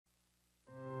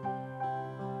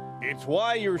It's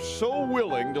why you're so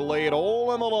willing to lay it all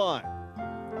on the line.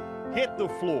 Hit the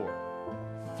floor.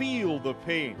 Feel the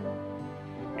pain.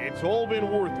 It's all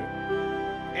been worth it.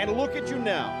 And look at you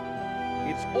now.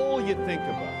 It's all you think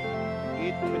about.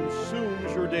 It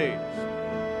consumes your days.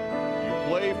 You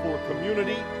play for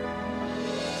community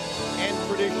and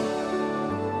tradition.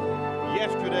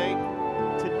 Yesterday,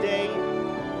 today,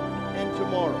 and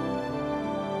tomorrow.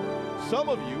 Some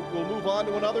of you will move on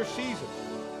to another season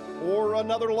or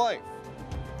another life.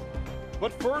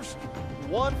 But first,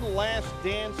 one last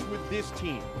dance with this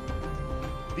team,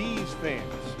 these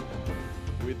fans,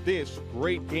 with this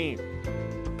great game.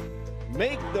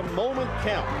 Make the moment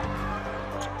count.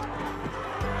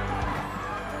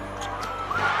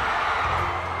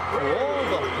 For all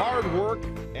the hard work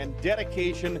and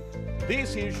dedication,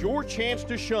 this is your chance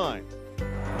to shine.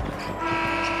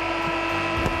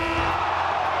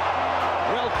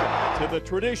 Welcome to the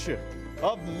tradition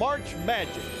of March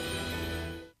Magic.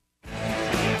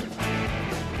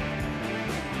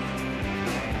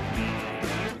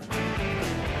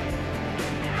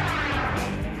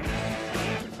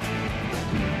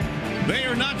 They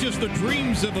are not just the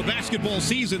dreams of a basketball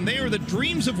season, they are the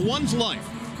dreams of one's life.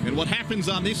 And what happens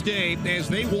on this day as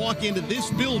they walk into this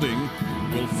building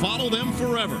will follow them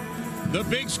forever. The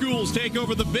big schools take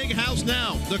over the big house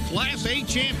now. The Class A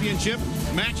championship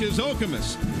matches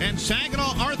Okemos and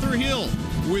Saginaw Arthur Hill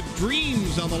with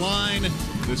dreams on the line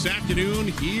this afternoon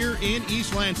here in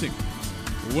East Lansing.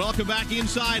 Welcome back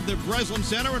inside the Breslin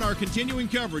Center and our continuing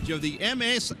coverage of the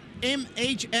MHSAA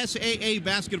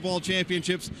Basketball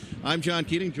Championships. I'm John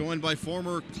Keating, joined by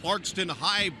former Clarkston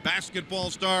High basketball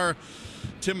star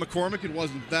Tim McCormick. It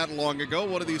wasn't that long ago.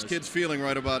 What are these kids feeling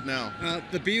right about now?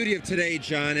 The beauty of today,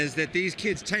 John, is that these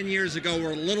kids 10 years ago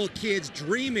were little kids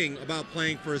dreaming about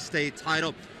playing for a state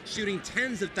title, shooting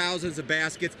tens of thousands of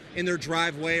baskets in their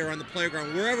driveway or on the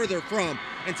playground, wherever they're from,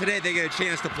 and today they get a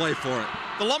chance to play for it.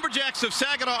 The Lumberjacks of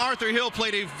Saginaw Arthur Hill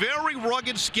played a very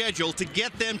rugged schedule to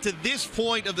get them to this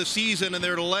point of the season, and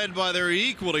they're led by their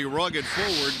equally rugged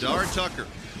forward, Dar Tucker.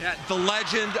 Yeah, the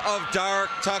legend of Dar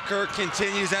Tucker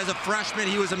continues. As a freshman,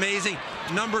 he was amazing.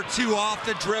 Number 2 off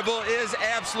the dribble is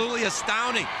absolutely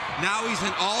astounding. Now he's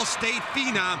an all-state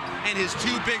phenom, and his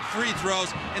 2 big free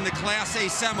throws in the Class A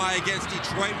semi against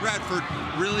Detroit Redford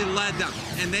really led them.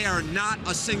 And they are not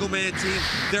a single-man team.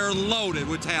 They're loaded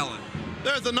with talent.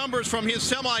 There's the numbers from his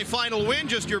semifinal win,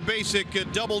 just your basic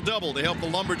double-double to help the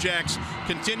Lumberjacks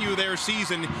continue their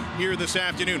season here this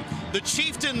afternoon. The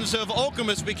Chieftains of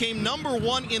Okemos became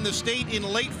 #1 in the state in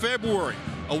late February.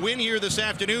 A win here this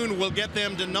afternoon will get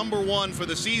them to #1 for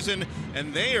the season,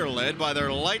 and they are led by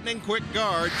their lightning-quick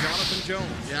guard, Jonathan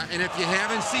Jones. Yeah, and if you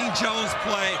haven't seen Jones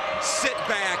play, sit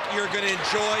back. You're going to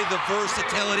enjoy the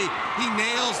versatility. He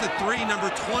nails the 3. Number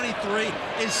 23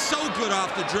 is so good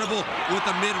off the dribble with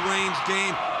a mid-range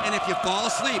game. And if you fall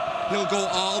asleep, he'll go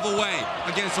all the way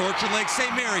against Orchard Lake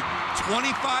St. Mary.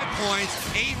 25 points,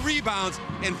 8 rebounds,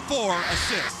 and 4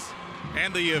 assists.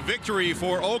 And the victory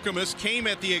for Okemos came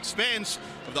at the expense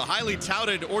of the highly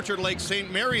touted Orchard Lake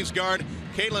St. Mary's guard,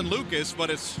 Kalen Lucas, but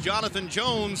it's Jonathan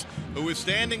Jones who is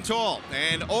standing tall.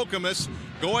 And Okemos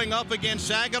going up against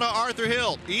Saginaw Arthur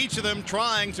Hill, each of them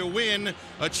trying to win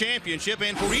a championship,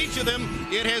 and for each of them,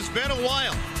 it has been a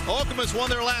while. Okemos won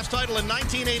their last title in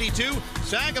 1982,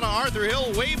 Saginaw Arthur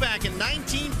Hill way back in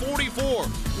 1944.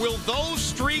 Will those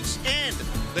streaks end?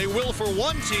 They will for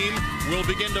one team. We'll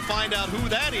begin to find out who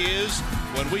that is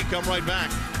when we come right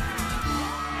back.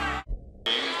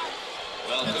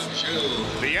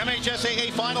 The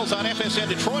MHSAA Finals on FSN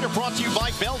Detroit are brought to you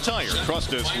by Bell Tire.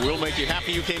 Trust us, we'll make you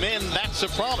happy you came in. That's a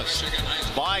promise.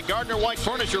 By Gardner White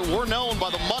Furniture, we're known by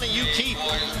the money you keep.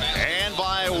 And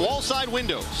by Wallside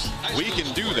Windows, we can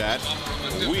do that.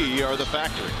 We are the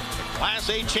factory. Class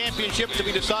A championship to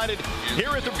be decided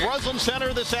here at the Breslin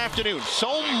Center this afternoon.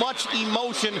 So much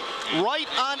emotion right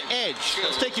on edge.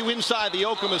 Let's take you inside the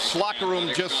Okemos locker room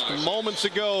just moments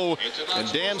ago,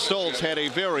 and Dan Stoltz had a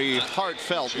very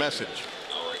heartfelt message.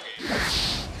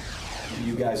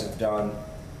 You guys have done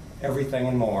everything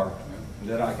and more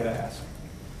that I could ask.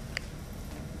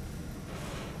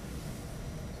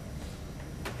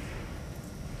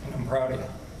 And I'm proud of you.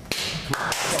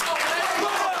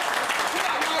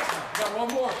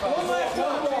 One more.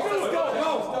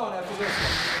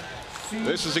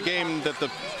 This is a game that the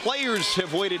players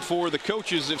have waited for. The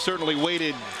coaches have certainly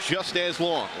waited just as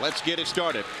long. Let's get it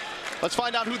started. Let's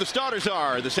find out who the starters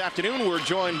are this afternoon. We're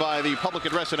joined by the public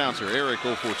address announcer, Eric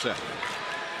Oforset.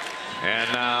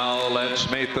 And now let's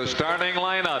meet the starting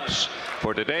lineups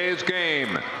for today's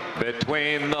game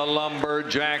between the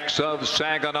Lumberjacks of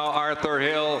Saginaw Arthur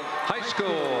Hill High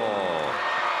School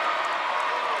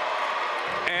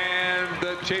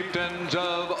the Chieftains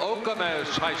of Okemos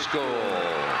High School.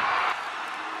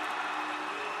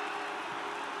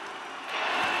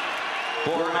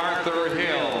 For Arthur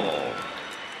Hill.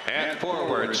 At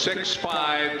forward,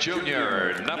 6'5"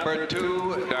 junior, number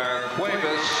 2,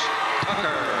 Okemos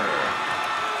Tucker.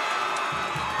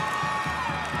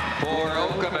 For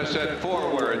Okemos at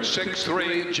forward,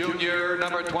 6'3" junior,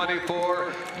 number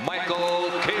 24,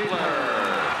 Michael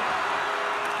Keebler.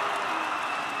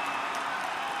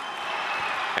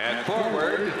 At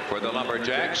forward, for the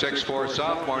Lumberjacks, 6'4"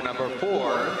 sophomore, number 4,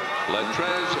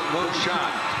 Latrez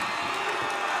Mouchat.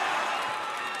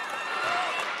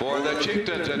 For the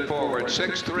Chieftains at forward,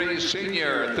 6'3"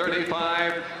 senior,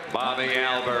 35, Bobby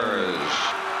Albers.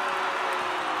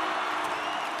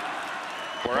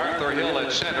 For Arthur Hill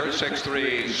at center,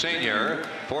 6'3" senior,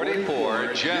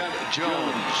 44, Jeff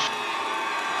Jones.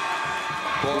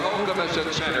 For Okemos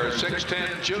at center,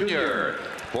 6'10" junior,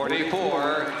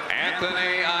 44,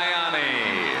 Anthony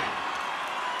Ianni.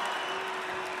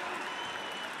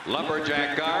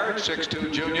 Lumberjack guard,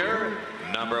 6'2" junior,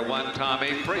 number 1,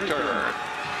 Tommy Prater.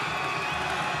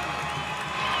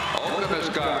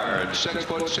 Okemos guard,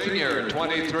 6' senior,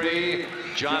 23,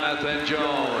 Jonathan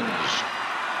Jones.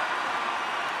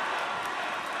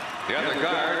 The other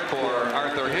guard for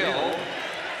Arthur Hill,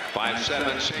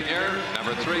 5'7" senior,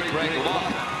 number 3, Greg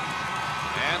Lawson.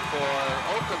 And for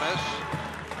Okemos,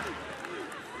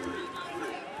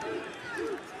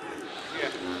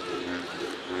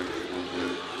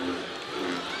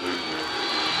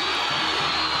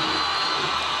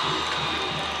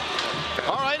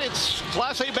 All right, it's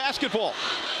Class A basketball,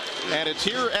 and it's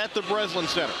here at the Breslin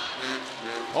Center.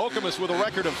 Okemos with a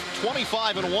record of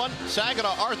 25-1.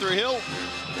 Saginaw Arthur Hill,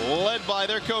 led by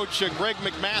their coach Greg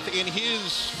McMath in his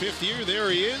 5th year. There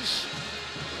he is,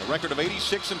 a record of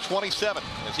 86-27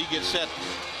 as he gets set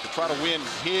to try to win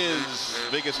his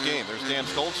biggest game. There's Dan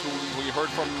Stoltz, who we heard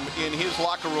from in his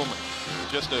locker room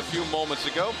just a few moments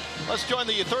ago. Let's join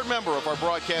the 3rd member of our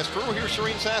broadcast crew. Here's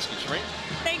Shireen Saski. Shireen.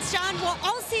 Thanks, John. Well,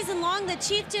 all season long, the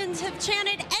Chieftains have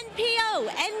chanted NPO,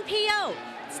 NPO.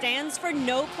 Stands for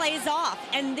no plays off,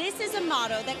 and this is a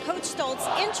motto that Coach Stoltz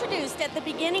introduced at the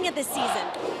beginning of the season.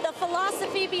 The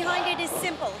philosophy behind it is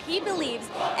simple. He believes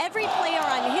every player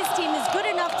on his team is good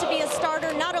enough to be a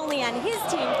starter, not only on his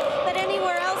team, but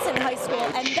anywhere else in high school,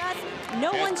 and thus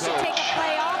no one should take a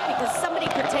play off because somebody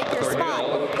could take your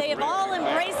spot. They have all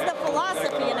embraced the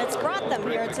philosophy, and it's brought them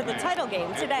here to the title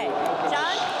game today.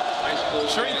 John?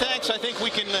 Shireen, thanks. I think we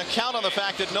can count on the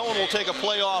fact that no one will take a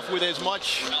playoff with as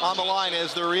much on the line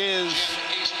as there is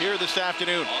here this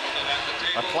afternoon.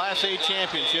 A Class A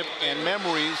championship and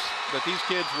memories that these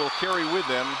kids will carry with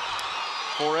them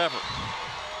forever.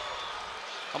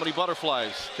 How many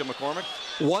butterflies, Tim McCormick?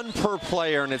 1 per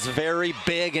player, and it's very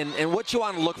big. And what you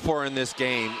want to look for in this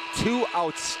game, 2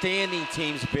 outstanding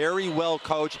teams, very well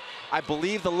coached. I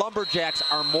believe the Lumberjacks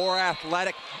are more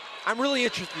athletic. I'm really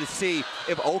interested to see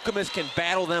if Okemos can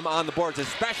battle them on the boards,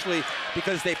 especially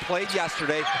because they played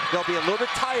yesterday. They'll be a little bit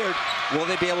tired. Will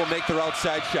they be able to make their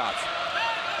outside shots?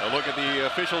 A look at the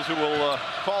officials who will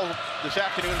call this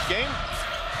afternoon's game.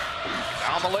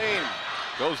 Down the lane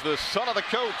goes the son of the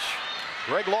coach,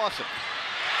 Greg Lawson.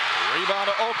 Rebound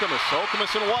to Okemos.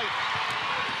 Okemos in white.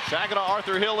 Saginaw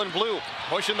Arthur Hill in blue.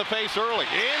 Pushing the pace early.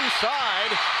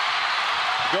 Inside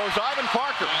goes Ivan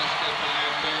Parker.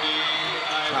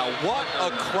 Now, what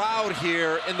a crowd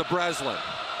here in the Breslin.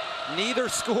 Neither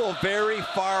school very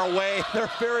far away. They're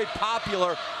very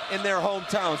popular in their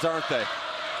hometowns, aren't they?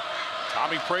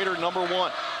 Tommy Prater, number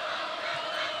 1.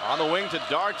 On the wing to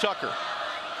Dar Tucker.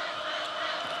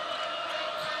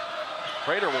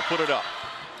 Prater will put it up.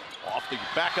 Off the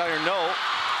back iron, no.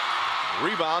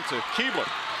 Rebound to Keebler.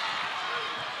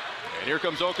 And here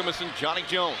comes Okemos and Johnny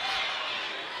Jones.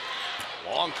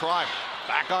 Long try.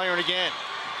 Back iron again.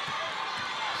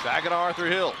 Saginaw Arthur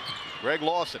Hill. Greg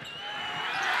Lawson.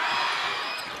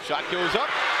 Shot goes up.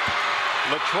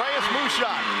 Latrez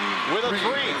Mouchat with a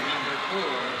 3.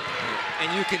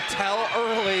 And you can tell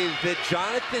early that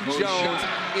Jonathan Jones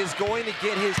is going to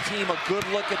get his team a good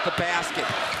look at the basket.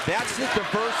 That's the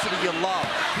diversity you love.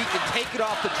 He can take it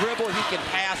off the dribble. He can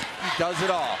pass. He does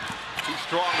it all. Too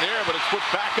strong there, but it's put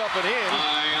back up and in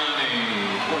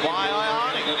by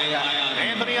Ianni.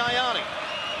 Anthony Ianni.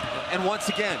 And once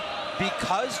again,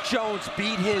 because Jones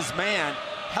beat his man,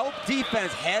 help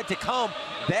defense had to come.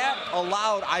 That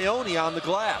allowed Ianni on the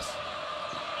glass.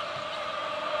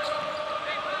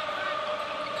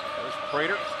 There's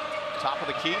Prater, top of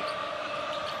the key.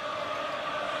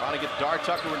 Trying to get Dar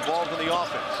Tucker involved in the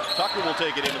offense. Tucker will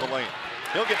take it into the lane.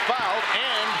 He'll get fouled,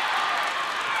 and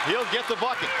he'll get the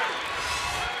bucket.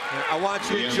 I want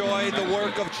you to enjoy the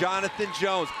work of Jonathan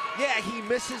Jones. Yeah, he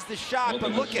misses the shot,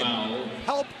 but look at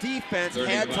help defense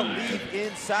had to leave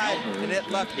inside, and it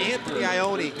left Anthony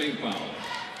Ione.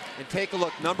 And take a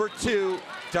look, number 2,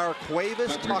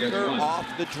 Darquavis Tucker off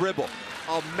the dribble.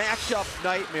 A matchup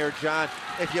nightmare, John.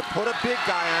 If you put a big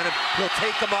guy on him, he'll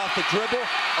take him off the dribble.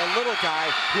 A little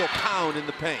guy, he'll pound in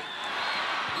the paint.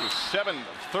 He was 7 of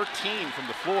 13 from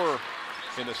the floor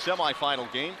in the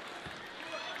semifinal game.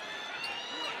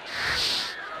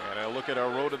 And a look at our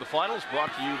road to the finals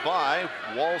brought to you by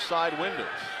Wallside Windows.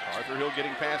 Arthur Hill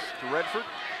getting past to Redford.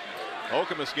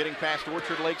 Okemos getting past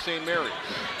Orchard Lake St. Mary's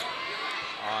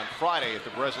on Friday at the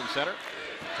Breslin Center.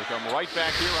 To come right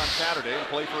back here on Saturday and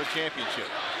play for a championship.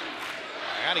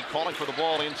 And he calling for the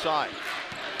ball inside.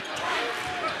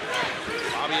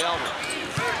 Bobby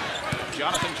Alvarez.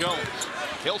 Jonathan Jones.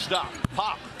 He'll stop.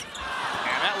 Pop.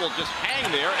 And that will just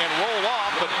hang there and roll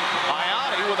off. But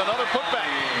Ione with another putback.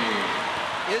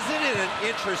 Isn't it an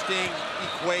interesting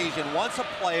equation? Once a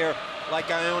player like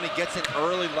Ione gets an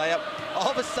early layup, all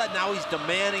of a sudden now he's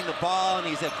demanding the ball and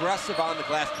he's aggressive on the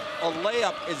glass. A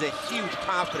layup is a huge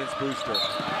confidence booster. An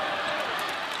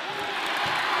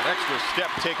extra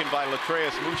step taken by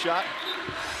Latreus Mushat.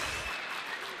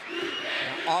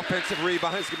 Offensive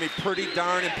rebound is going to be pretty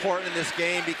darn important in this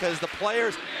game because the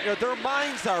players, their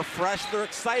minds are fresh, they're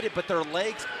excited, but their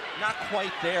legs not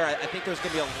quite there. I think there's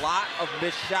going to be a lot of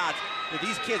missed shots that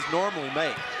these kids normally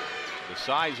make. The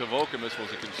size of Okemos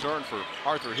was a concern for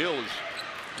Arthur Hill as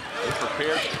they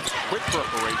prepared quick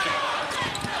preparation.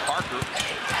 Parker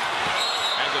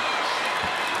has it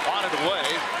swatted away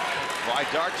by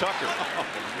Dart Tucker. Oh,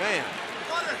 man.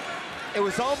 It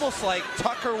was almost like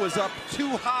Tucker was up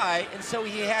too high, and so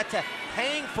he had to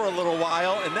hang for a little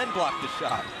while and then block the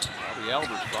shot. The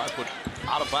Elders try put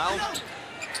out of bounds.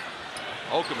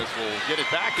 Okemos will get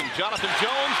it back, and Jonathan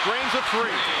Jones drains a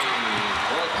 3.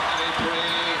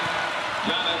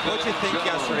 What'd you think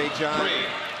yesterday, John?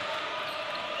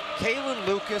 Kalen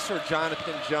Lucas or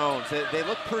Jonathan Jones? They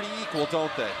look pretty equal,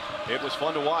 don't they? It was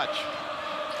fun to watch.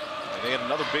 And they had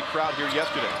another big crowd here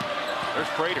yesterday. There's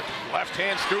Prater.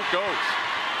 Left-hand scoop goes.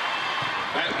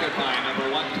 Basket by number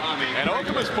 1, Tommy. And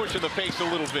Okemos pushing the pace a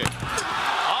little bit.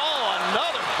 Oh,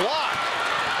 another block.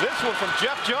 This one from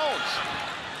Jeff Jones.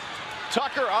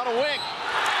 Tucker on a wing.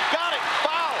 Got it.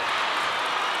 Foul.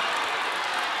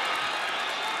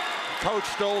 Coach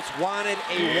Stoltz wanted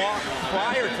a walk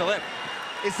prior to that.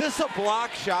 Is this a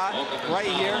block shot right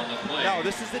here? No,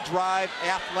 this is the drive,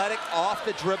 athletic, off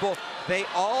the dribble. They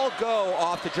all go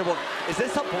off the dribble. Is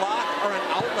this a block or an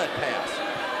outlet pass?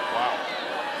 Wow.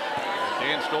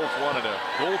 Dan Stoltz wanted a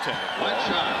goaltender. One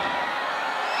shot.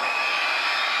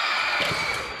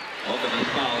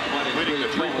 Leading the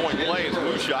three-point play is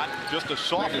Mushat, just a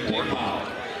sophomore.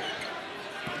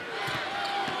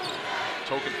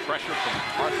 Token pressure from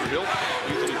Arthur Hill,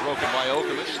 easily broken by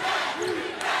Okemos.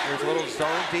 There's a little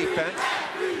zone defense.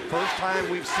 First time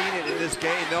we've seen it in this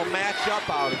game. They'll match up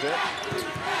out of it.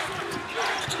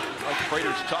 Like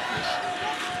Prater's toughness.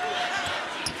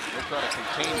 They'll try to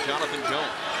contain Jonathan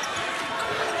Jones.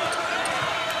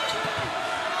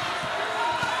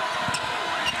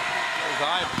 There's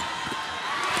Ivan.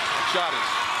 That shot is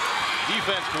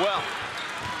defensed well.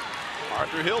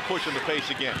 Arthur Hill pushing the pace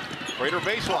again. Prater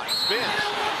baseline, spins.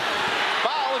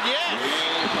 Foul again.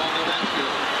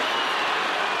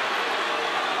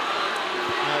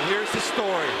 Now here's the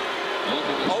story.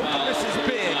 Okemos is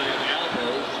big.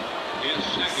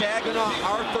 Saginaw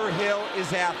Arthur Hill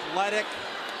is athletic.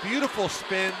 Beautiful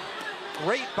spin.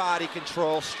 Great body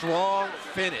control. Strong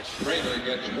finish. Prater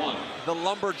gets 1. The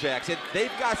Lumberjacks.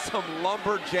 They've got some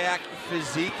lumberjack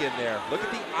physique in there. Look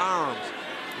at the arms.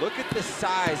 Look at the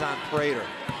size on Prater.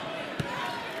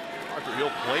 Arthur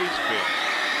Hill plays big.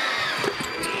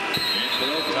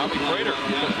 Tommy Prater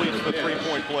completes the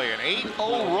three-point play. An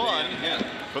 8-0 run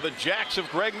for the Jacks of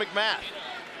Greg McMath.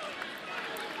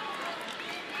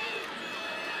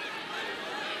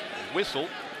 Whistle,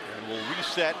 and we'll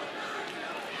reset.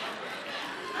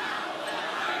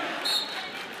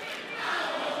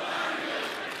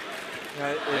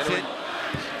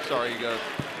 Sorry,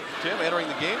 Tim entering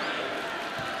the game.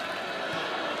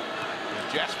 And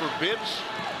Jasper Bibbs,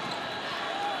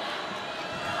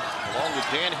 along with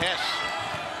Dan Hess,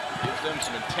 gives them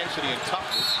some intensity and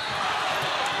toughness.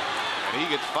 And he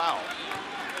gets fouled.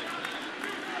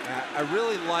 I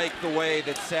really like the way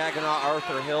that Saginaw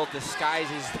Arthur Hill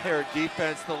disguises their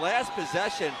defense. The last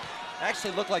possession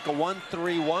actually looked like a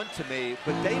 1-3-1 to me,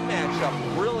 but they match up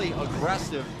really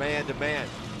aggressive man-to-man.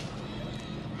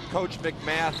 Coach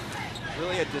McMath,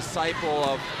 really a disciple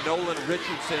of Nolan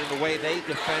Richardson in the way they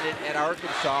defended at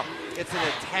Arkansas. It's an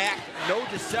attack, no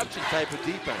deception type of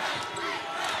defense.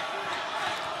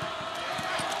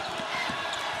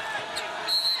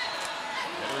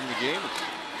 Entering the game, it's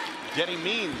Denny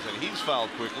Means, and he's fouled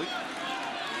quickly.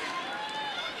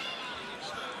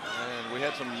 And we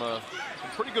had some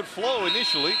pretty good flow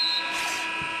initially.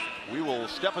 We will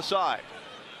step aside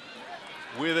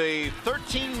with a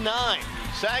 13-9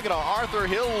 Saginaw Arthur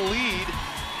Hill lead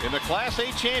in the Class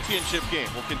A championship game.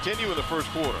 We'll continue in the first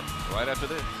quarter right after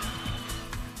this.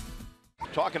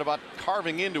 Talking about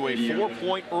carving into a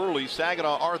 4-point early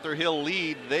Saginaw Arthur Hill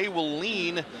lead. They will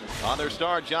lean on their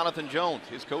star Jonathan Jones.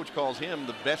 His coach calls him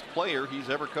the best player he's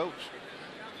ever coached.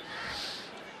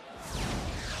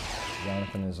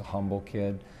 Jonathan is a humble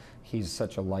kid. He's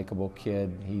such a likable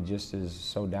kid. He just is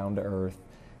so down to earth,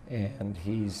 and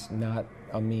he's not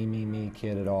a me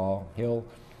kid at all. He'll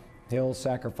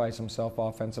sacrifice himself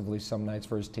offensively some nights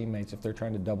for his teammates if they're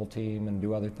trying to double team and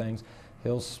do other things.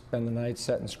 He'll spend the night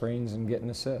setting screens and getting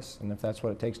assists, and if that's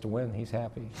what it takes to win, he's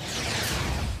happy.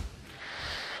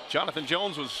 Jonathan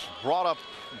Jones was brought up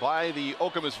by the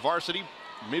Okemos varsity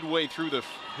midway through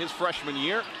his freshman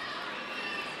year.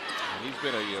 And he's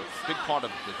been a big part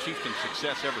of the Chieftain's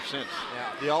success ever since.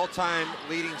 Yeah, the all-time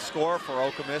leading scorer for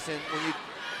Okemos, and when you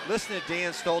listen to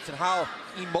Dan Stoltz and how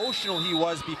emotional he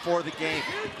was before the game,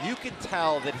 you can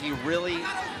tell that he really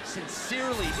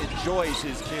sincerely enjoys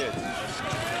his kids.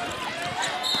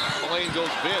 Lane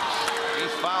goes Bibbs.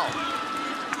 He's fouled.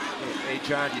 Hey,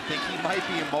 John, do you think he might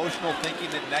be emotional thinking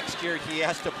that next year he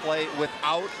has to play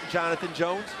without Jonathan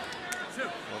Jones?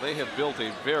 Well, they have built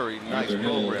a very nice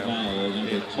program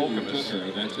in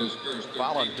Okemos.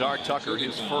 Foul on Dart Tucker,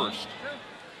 his first.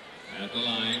 At the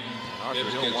line, Arthur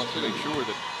Hill wants to make sure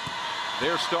that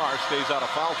their star stays out of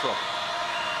foul trouble.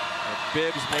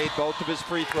 Bibbs made both of his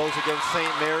free throws against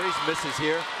St. Mary's, misses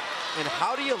here. And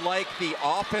how do you like the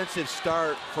offensive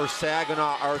start for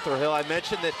Saginaw Arthur Hill? I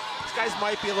mentioned that these guys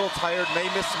might be a little tired, may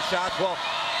miss some shots. Well,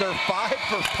 they're 5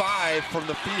 for 5 from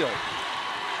the field.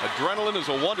 Adrenaline is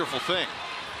a wonderful thing,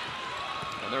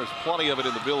 and there's plenty of it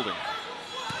in the building.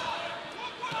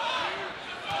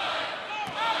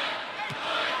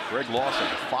 Greg Lawson,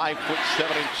 a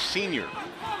 5'7" senior,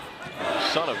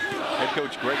 son of head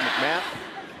coach Greg McMath.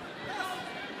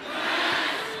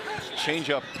 Change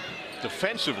up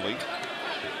defensively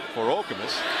for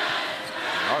Okemos.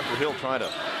 Arthur Hill trying to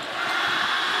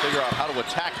figure out how to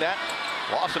attack that.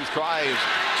 Lawson's try is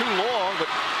too long, but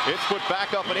it's put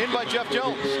back up and in by Jeff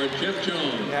Jones.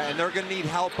 Yeah, and they're going to need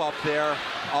help up there.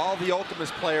 All the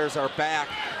Okemos players are back.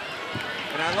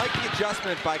 And I like the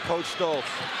adjustment by Coach Stoltz.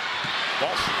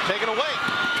 Ball taken away.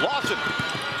 Lawson.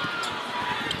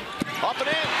 Up and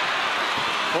in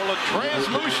for Latrans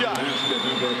Mushat.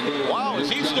 Wow, as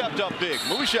he stepped up big.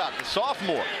 Mushat, the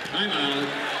sophomore. And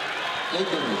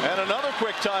another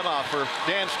quick timeout for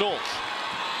Dan Stoltz.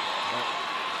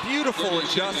 Beautiful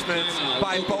adjustments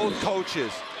by both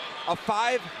coaches. A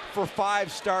 5 for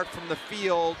 5 start from the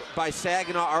field by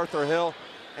Saginaw Arthur Hill.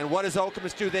 And what does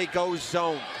Okemos do? They go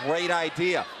zone. Great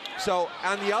idea. So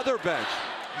on the other bench,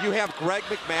 you have Greg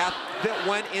McMath that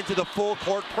went into the full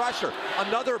court pressure.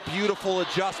 Another beautiful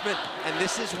adjustment, and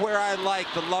this is where I like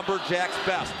the Lumberjacks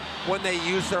best, when they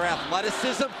use their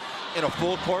athleticism in a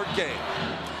full court game.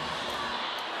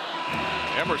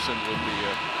 Emerson with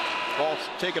the ball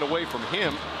taken away from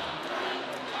him.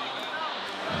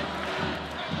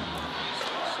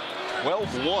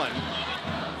 12-1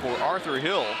 for Arthur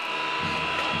Hill,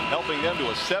 helping them to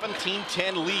a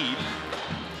 17-10 lead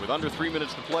with under 3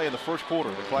 minutes to play in the first quarter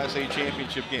of the Class A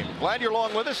championship game. Glad you're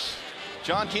along with us.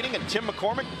 John Keating and Tim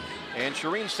McCormick and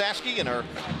Shireen Saski and our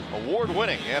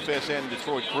award-winning FSN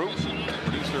Detroit crew.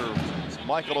 Producer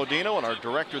Michael Odino and our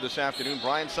director this afternoon,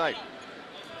 Brian Sight.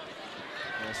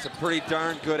 Some pretty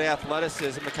darn good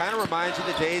athleticism. It kind of reminds you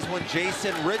of the days when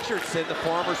Jason Richardson, the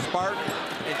former Spartan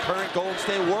and current Golden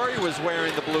State Warrior, was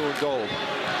wearing the blue and gold.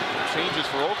 Changes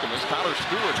for Okemos. Tyler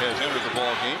Stewart has entered the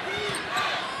ball game.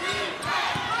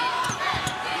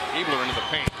 Keebler into the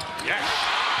paint. Yes.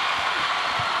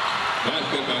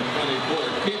 Basket by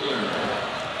 24, Keebler.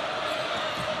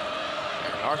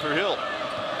 Arthur Hill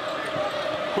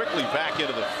quickly back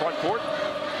into the front court.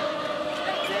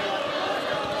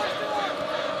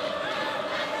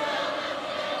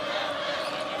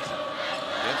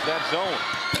 Against that zone.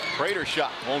 Prater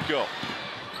shot won't go.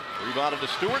 Rebounded to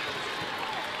Stewart.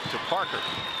 To Parker.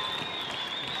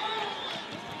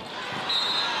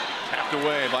 Tapped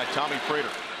away by Tommy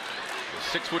Prater.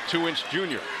 6'2"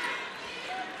 junior.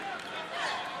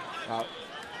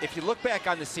 If you look back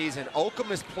on the season,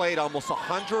 Okemos played almost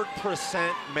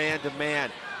 100%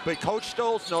 man-to-man. But Coach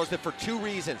Stoltz knows that for two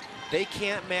reasons. they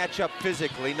can't match up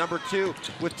physically. Number two,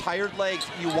 with tired legs,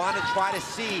 you want to try to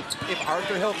see if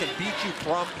Arthur Hill can beat you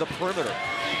from the perimeter.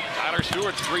 Tyler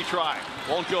Stewart's 3 try.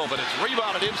 Won't go, but it's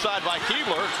rebounded inside by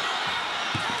Keebler.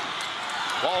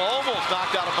 Ball almost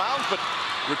knocked out of bounds, but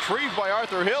retrieved by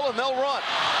Arthur Hill, and they'll run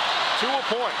to a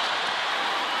point.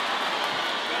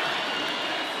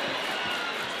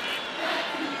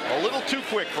 A little too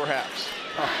quick, perhaps.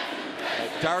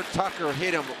 Dart Tucker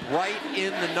hit him right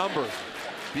in the numbers.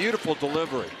 Beautiful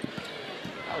delivery.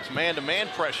 Now it's man-to-man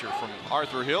pressure from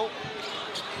Arthur Hill.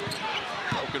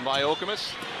 Broken by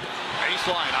Okemos.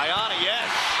 Baseline, Ayani, yes.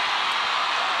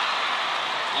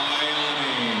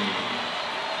 Ayani,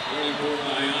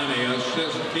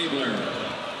 assist Keebler.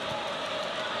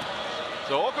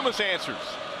 So Okemos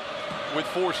answers with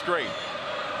 4 straight.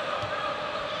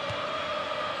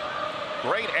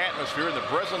 Great atmosphere in the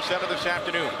Breslin Center this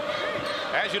afternoon,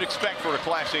 as you'd expect for a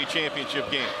Class A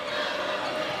championship game.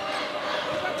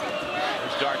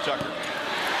 Here's Dart Tucker.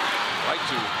 Right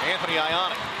to Anthony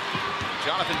Ayani.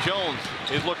 Jonathan Jones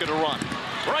is looking to run.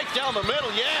 Right down the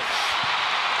middle, yes.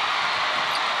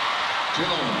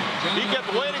 He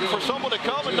kept waiting for someone to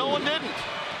come, and no one didn't.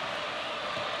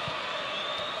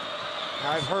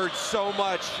 I've heard so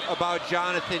much about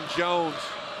Jonathan Jones.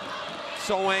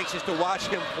 So anxious to watch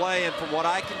him play, and from what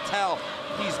I can tell,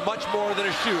 he's much more than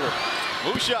a shooter.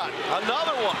 Mushat,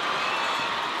 another one.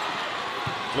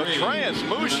 Latreus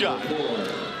Mushat.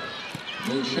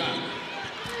 Mushat.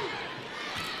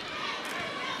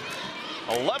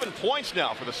 11 points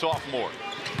now for the sophomore.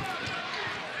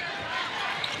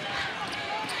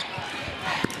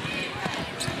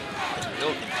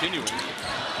 Hill continuing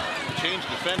to change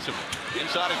defensively.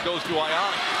 Inside it goes to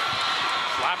Ayani.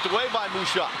 Slapped away by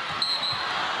Mushat.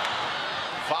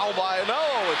 Foul by,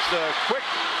 no, it's a quick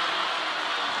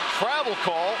travel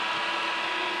call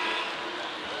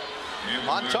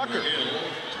on Tucker.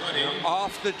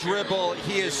 Off the dribble,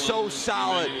 he is so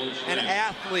solid, an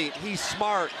athlete, he's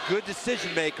smart, good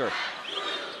decision maker.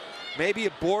 Maybe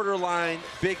a borderline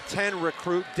Big Ten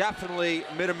recruit, definitely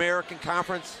Mid-American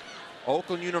Conference.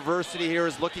 Oakland University here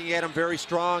is looking at him very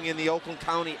strong in the Oakland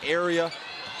County area.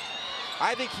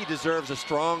 I think he deserves a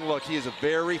strong look. He is a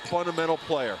very fundamental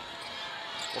player.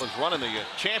 Well, his run in the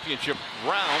championship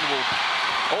round will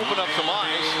open up some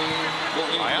eyes.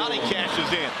 Ayani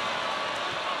cashes in.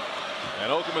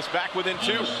 And Okemos back within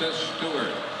 2.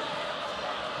 Stewart.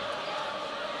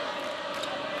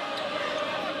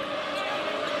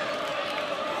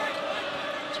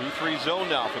 2-3 zone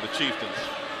now for the Chieftains.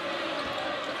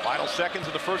 Final seconds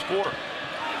of the first quarter.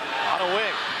 On a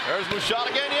wing. There's Mushat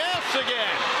again. Yes,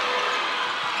 again.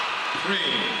 3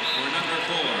 for number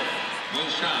 4.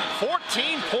 Mushat.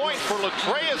 14 points for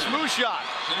Latreus Mushat.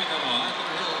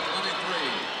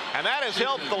 And that has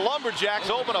helped the Lumberjacks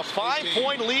open a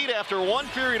 5-point lead after 1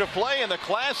 period of play in the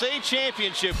Class A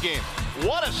championship game.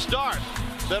 What a start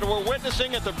that we're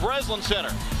witnessing at the Breslin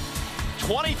Center.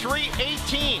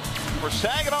 23-18 for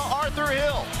Saginaw Arthur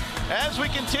Hill as we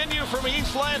continue from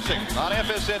East Lansing on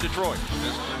FSN Detroit.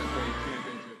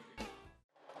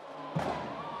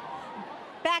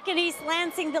 Back in East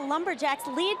Lansing, the Lumberjacks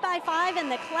lead by 5 in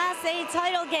the Class A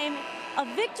title game. A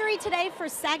victory today for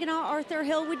Saginaw Arthur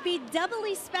Hill would be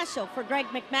doubly special for Greg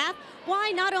McMath.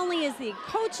 Why? Not only is he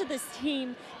coach of this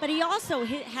team, but he also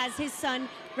has his son,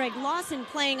 Greg Lawson,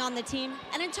 playing on the team.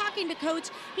 And in talking to Coach,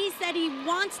 he said he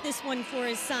wants this one for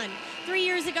his son. 3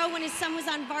 years ago when his son was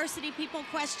on varsity, people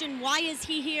questioned, why is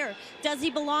he here? Does he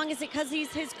belong? Is it because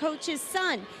he's his coach's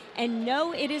son? And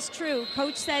no, it is true.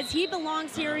 Coach says he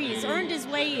belongs here. He's earned his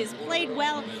way. He has played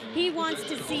well. He wants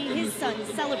to see his son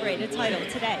celebrate a title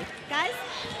today. Guys?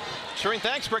 Shireen,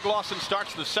 thanks. Greg Lawson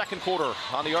starts the second quarter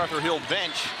on the Arthur Hill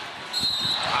bench.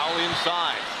 Foul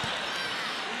inside.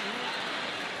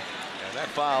 And that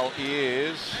foul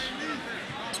is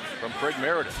from Craig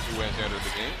Meredith, who has entered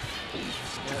the game.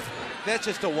 That's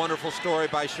just a wonderful story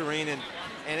by Shireen.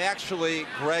 And actually,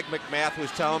 Greg McMath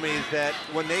was telling me that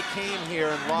when they came here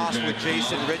and lost with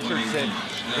Jason Richardson,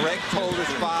 Greg told his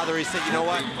father, he said, you know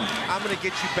what, I'm going to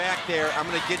get you back there. I'm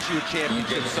going to get you a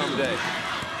championship someday.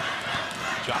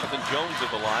 Jonathan Jones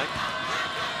at the line.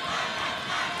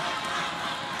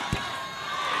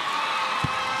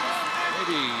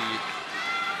 Maybe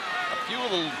a few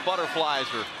little butterflies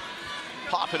are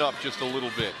popping up just a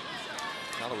little bit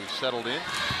now that we've settled in.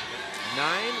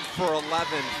 9 for 11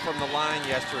 from the line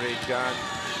yesterday, John.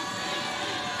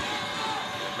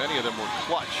 And many of them were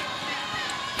clutch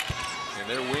in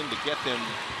their win to get them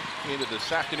into this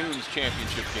afternoon's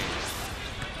championship game.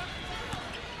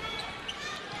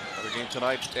 Another game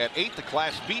tonight at 8, the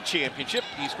Class B championship.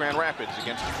 East Grand Rapids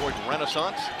against Detroit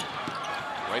Renaissance.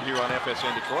 right here on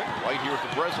FSN Detroit, right here at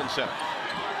the Breslin Center.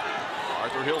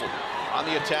 Arthur Hill on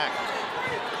the attack.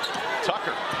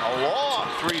 Tucker, a long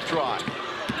 3-try.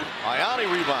 Ianni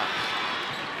rebounds.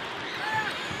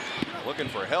 Looking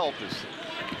for help as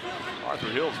Arthur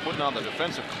Hill's putting on the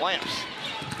defensive clamps.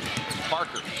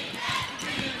 Parker.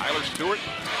 Tyler Stewart.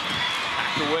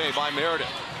 Hacked away by Meredith.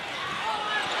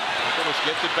 Okemos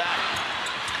gets it back.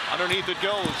 Underneath it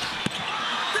goes.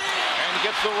 And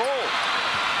gets the roll.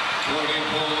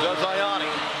 Does Ianni.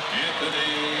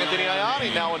 Anthony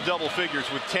Ianni now in double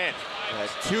figures with 10.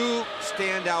 Two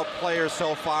standout players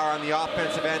so far on the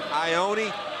offensive end,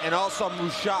 Ianni and also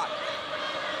Mushat.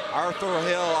 Arthur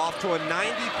Hill off to a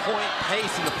 90-point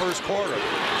pace in the first quarter.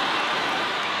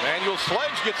 Manuel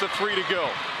Sledge gets a 3 to go.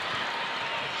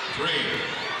 3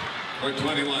 for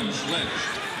 21, Sledge.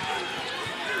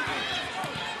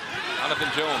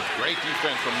 Jonathan Jones, great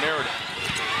defense from Meredith.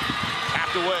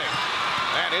 Tapped away.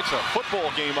 And it's a football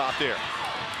game out there.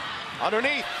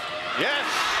 Underneath. Yes.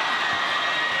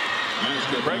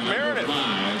 Greg Meredith.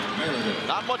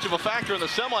 Not much of a factor in the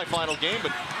semifinal game,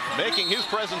 but making his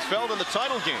presence felt in the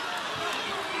title game.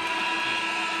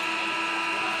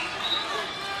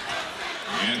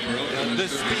 The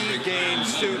speed game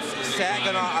suits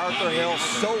Saginaw Arthur Hill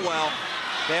so well.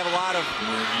 They have a lot of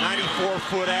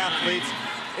 94-foot athletes.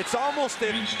 It's almost,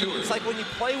 it's like when you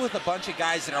play with a bunch of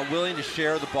guys that are willing to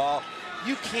share the ball,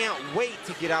 you can't wait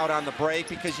to get out on the break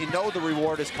because you know the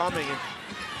reward is coming.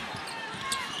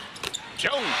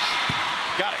 Jones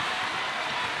got it.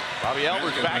 Robbie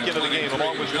Albert's back into the game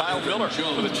along with Kyle Miller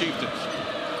for the Chieftains.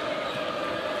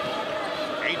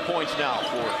 8 points now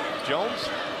for Jones.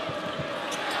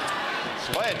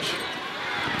 Sledge.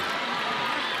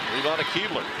 Rebound to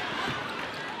Keebler.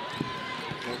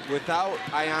 Without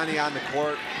Ianni on the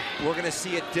court, we're going to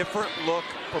see a different look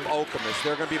from Okemos.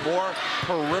 They're going to be more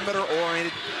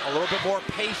perimeter-oriented, a little bit more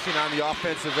patient on the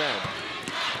offensive end.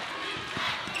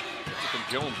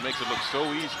 Jones makes it look so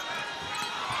easy.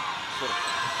 Sort of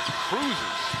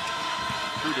cruises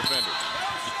through defenders.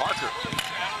 Parker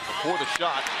before the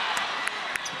shot.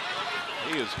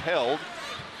 He is held.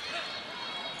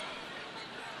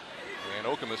 And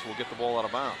Okemos will get the ball out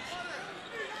of bounds.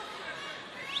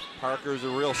 Parker's a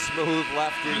real smooth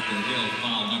lefty.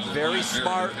 Very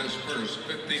smart.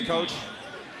 Coach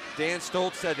Dan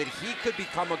Stoltz said that he could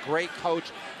become a great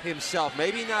coach himself.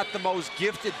 Maybe not the most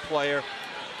gifted player,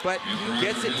 but he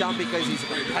gets it done because he's a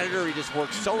competitor. He just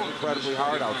works so incredibly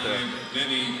hard out there.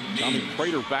 Tommy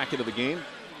Prater back into the game.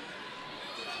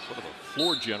 Sort of a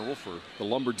floor general for the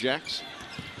Lumberjacks.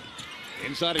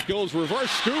 Inside it goes, reverse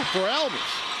scoop for Albers.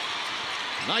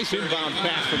 Nice inbound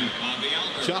pass from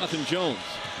Jonathan Jones.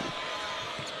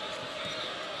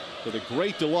 To the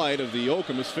great delight of the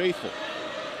Okemos faithful,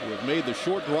 who have made the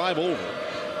short drive over.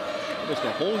 Almost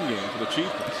a home game for the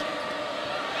Chieftains.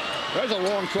 There's a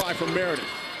long try from Meredith.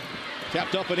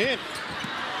 Tapped up and in.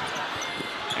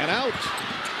 And out.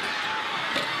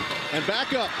 And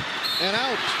back up. And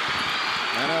out.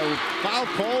 And a foul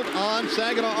called on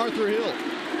Saginaw Arthur Hill.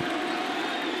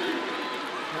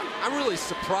 I'm really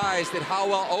surprised at how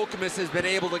well Okemos has been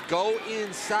able to go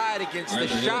inside against the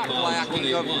shot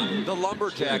blocking of the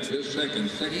Lumberjacks.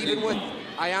 Even with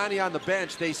Ianni on the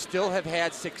bench, they still have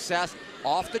had success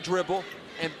off the dribble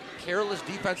and careless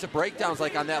defensive breakdowns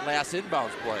like on that last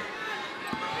inbounds play.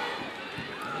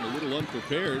 And a little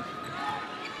unprepared.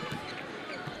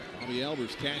 Bobby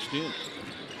Albers cashed in.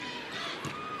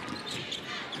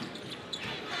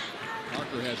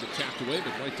 Parker has it tapped away,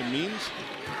 but right to Means.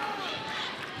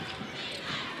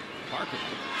 Parker,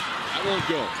 that won't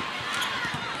go.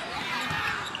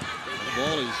 The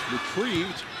ball is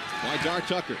retrieved by Dar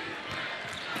Tucker.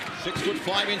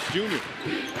 6'5" junior.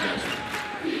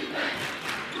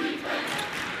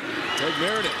 Greg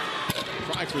Meredith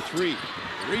tries for 3.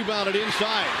 Rebounded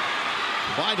inside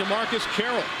by DeMarcus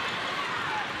Carroll.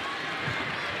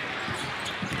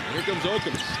 Here comes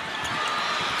Okemos.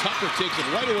 Tucker takes it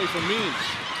right away from Means.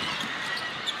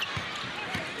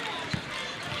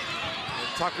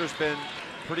 Tucker's been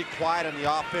pretty quiet on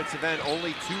the offensive end,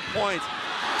 only 2 points.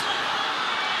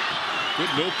 Good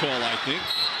no call, I think.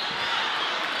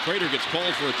 Prater gets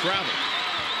called for a travel.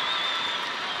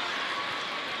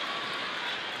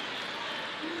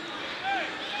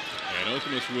 And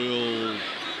Okemos will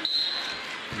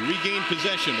regain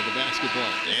possession of the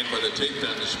basketball. And for the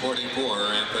Chieftains, 44,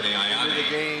 Anthony Ianni. In the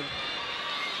game.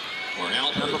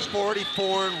 Number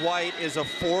 44 in white is a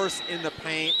force in the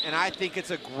paint, and I think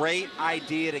it's a great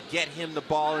idea to get him the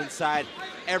ball inside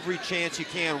every chance you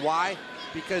can. Why?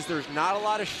 Because there's not a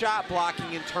lot of shot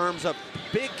blocking in terms of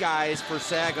big guys for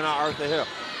Saginaw Arthur Hill.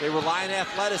 They rely on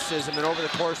athleticism, and over the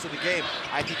course of the game,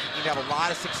 I think you can have a lot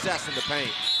of success in the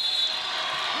paint.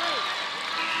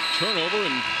 Turnover,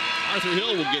 and Arthur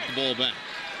Hill will get the ball back.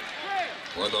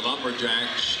 For the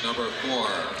Lumberjacks, number 4.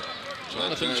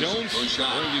 Jonathan Jones will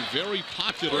be very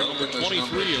popular, number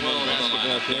 23 among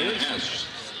basketball players.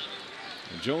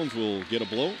 And Jones will get a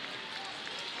blow.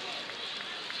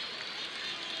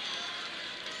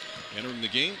 Entering the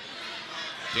game,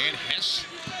 Dan Hess.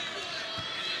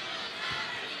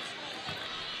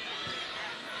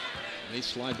 They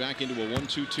slide back into a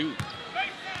 1-2-2.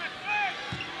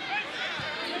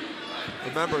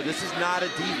 Remember, this is not a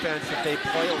defense that they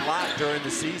play a lot during the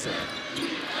season.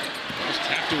 Just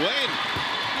tapped away, and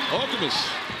Okemos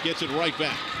gets it right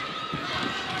back.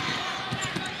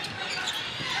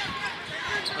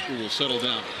 Parker will settle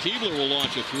down. Keebler will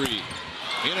launch a 3.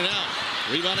 In and out.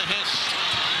 Rebound to Hess.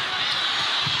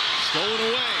 Stolen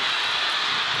away.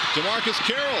 DeMarcus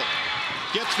Carroll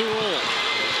gets the roll.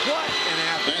 What an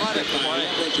athletic play.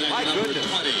 My goodness.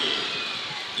 20,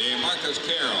 DeMarcus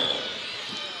Carroll.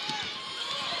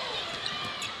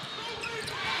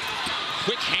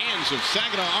 Quick hands of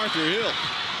Saginaw Arthur Hill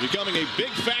becoming a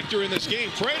big factor in this game.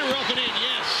 Prater up and in,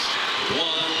 yes.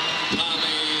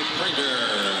 Tommy Prater.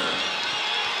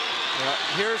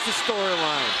 Here's the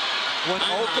storyline. When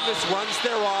Okemos runs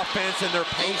their offense and they're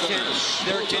patient,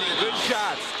 they're getting good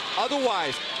shots.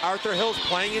 Otherwise, Arthur Hill's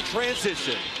playing in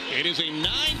transition. It is a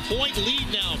 9-point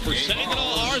lead now for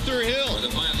Saginaw Arthur Hill.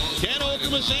 Can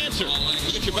Okemos answer?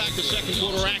 We'll get you back to second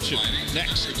quarter action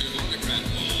next.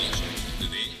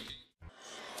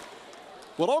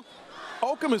 Well,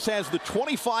 Okemos has the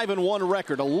 25-1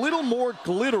 record, a little more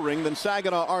glittering than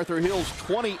Saginaw Arthur Hill's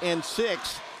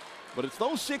 20-6. But it's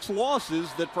those 6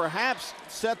 losses that perhaps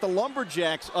set the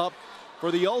Lumberjacks up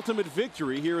for the ultimate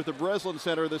victory here at the Breslin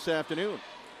Center this afternoon.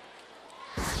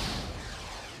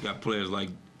 You got players like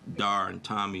Dar and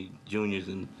Tommy Juniors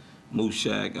and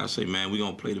Mooshak. I say, man, we're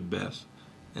going to play the best.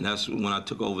 And that's when I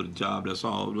took over the job. That's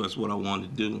what I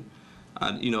wanted to do.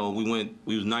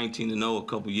 We was 19-0 a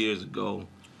couple years ago.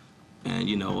 And,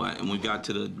 and we got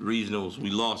to the regionals.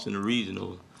 We lost in the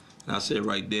regionals. And I said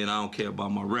right then, I don't care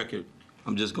about my record.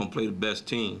 I'm just going to play the best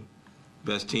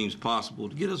teams possible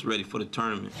to get us ready for the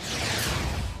tournament.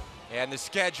 And the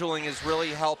scheduling has really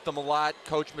helped them a lot.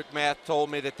 Coach McMath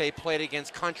told me that they played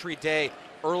against Country Day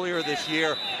earlier this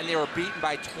year, and they were beaten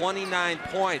by 29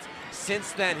 points.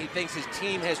 Since then, he thinks his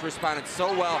team has responded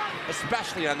so well,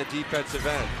 especially on the defensive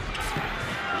end.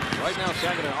 Right now,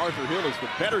 Saginaw Arthur Hill is the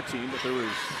better team, but there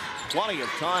is plenty of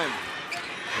time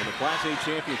in the Class A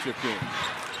championship game.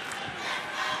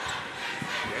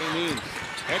 Any means,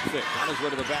 head fake on his way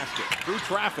to the basket. Through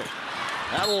traffic.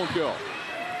 That won't go.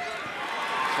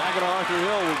 Saginaw Arthur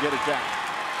Hill will get it back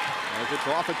as it's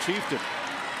off at Chieftain.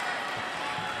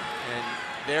 And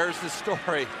there's the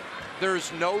story.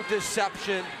 There's no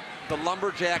deception. The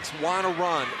Lumberjacks want to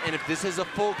run, and if this is a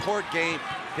full court game,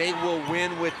 they will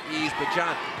win with ease. But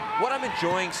John, what I'm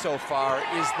enjoying so far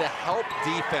is the help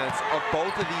defense of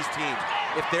both of these teams.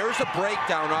 If there's a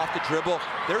breakdown off the dribble,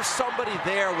 there's somebody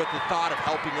there with the thought of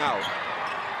helping out.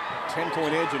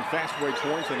 10-point edge in fast break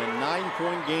points and a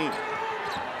 9-point game.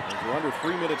 As we're under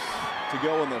 3 minutes to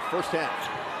go in the first half.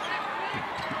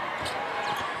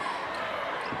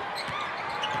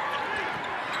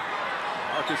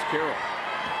 Marcus Carroll.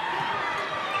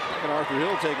 And Arthur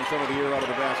Hill taking some of the air out of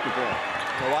the basketball.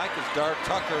 I like as Dar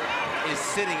Tucker is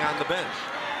sitting on the bench.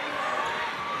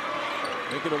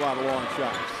 Thinking about long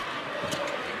shots.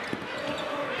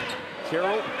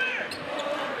 Carroll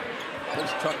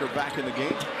puts Tucker back in the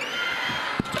game.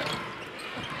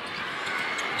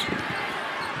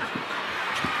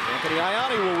 Anthony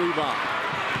Ianni will rebound.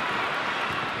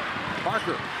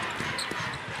 Parker.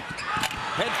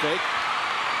 Head fake.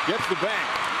 Gets the back.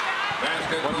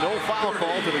 But no foul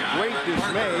call to the great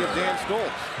dismay of Dan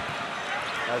Stoltz.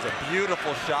 That was a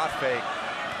beautiful shot fake.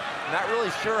 Not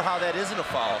really sure how that isn't a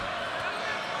foul.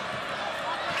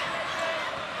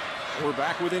 We're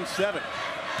back within 7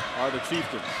 are the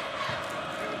Chieftains.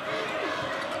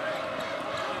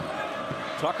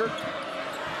 Tucker.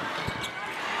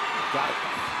 Got it.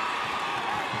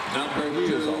 Number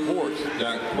 2 is a horse.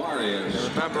 Aquarius.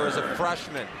 Remember, as a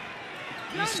freshman,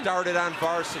 he started on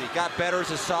varsity, got better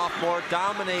as a sophomore,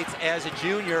 dominates as a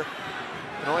junior.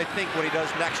 Can only think what he does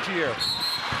next year.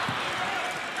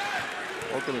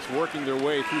 Okemos working their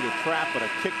way through the trap, but a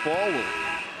kick ball will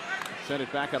send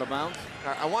it back out of bounds.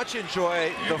 I want you to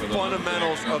enjoy the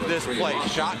fundamentals of this play.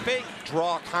 Shot fake,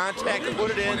 draw contact,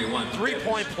 put it in,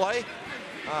 3-point play,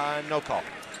 no call.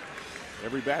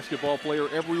 Every basketball player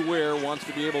everywhere wants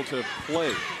to be able to play.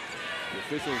 The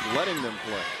officials letting them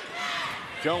play.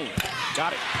 Jones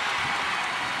got it.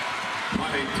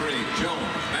 23, Jones.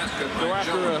 Basket So by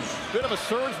after Jones. a bit of a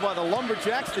surge by the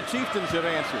Lumberjacks, the Chieftains have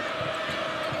answered.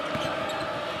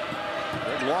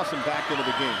 Greg Lawson back into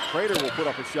the game. Prater will put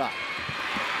up a shot.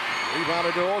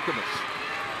 Rebounded to Okemos.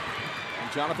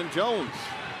 And Jonathan Jones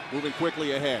moving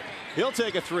quickly ahead. He'll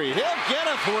take a three. He'll get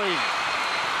a three.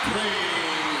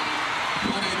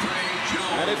 23,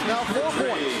 Jones. And it's now 4 for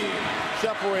points three.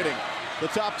 separating the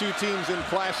top two teams in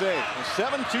Class A. A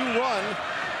 7-2 run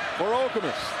for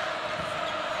Okemos.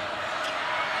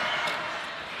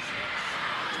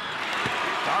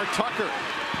 Dar Tucker.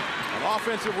 An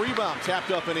offensive rebound tapped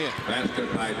up and in.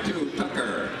 Basket by 2,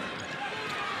 Tucker.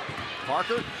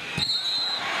 Parker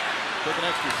took an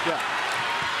extra step.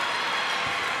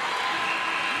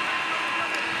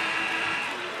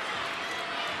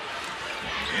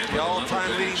 The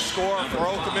all-time leading scorer for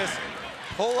Okemos.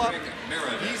 Pull up,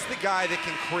 he's the guy that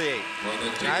can create.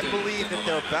 And I believe that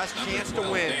their best chance to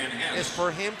win is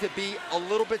for him to be a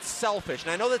little bit selfish.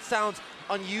 And I know that sounds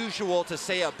unusual to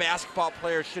say a basketball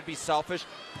player should be selfish,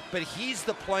 but he's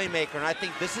the playmaker, and I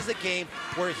think this is a game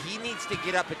where he needs to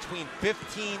get up between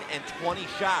 15 and 20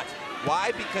 shots.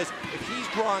 Why? Because if he's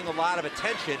drawing a lot of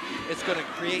attention, it's going to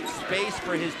create space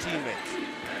for his teammates.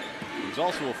 He's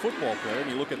also a football player,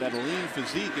 and you look at that lean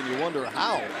physique and you wonder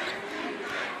how.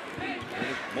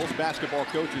 Most basketball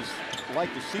coaches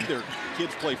like to see their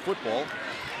kids play football.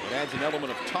 It adds an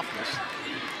element of toughness.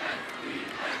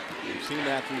 We've seen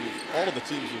that through all of the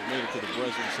teams who've made it to the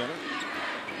Breslin Center.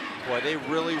 Boy, they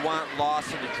really want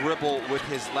Lawson to dribble with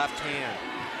his left hand.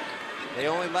 They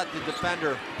only let the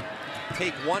defender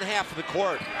take one half of the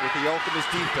court with the Okemos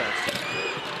defense.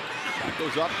 Shot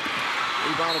goes up,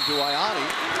 rebounded to Iani,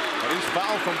 and he's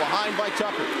fouled from behind by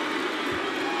Tucker.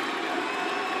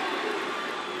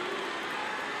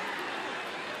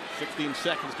 .16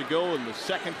 seconds to go in the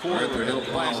second quarter of the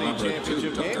Class A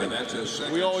championship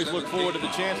game. We always look forward to the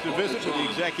chance to visit with the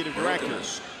executive director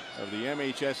of the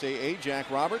MHSAA,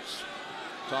 Jack Roberts.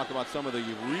 Talk about some of the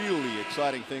really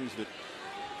exciting things that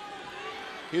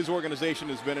his organization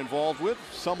has been involved with,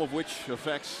 some of which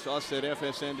affects us at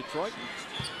FSN Detroit.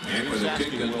 And for the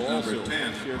kick is will also number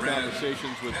 10, share Brad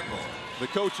conversations with Hempel. the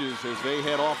coaches as they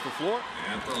head off the floor.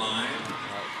 At the line,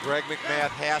 Greg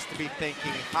McMath has to be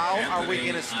thinking, how are we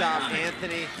going to stop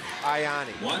Anthony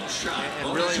Iani? one shot.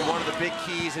 And really one of the big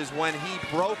keys is when he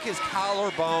broke his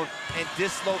collarbone and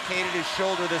dislocated his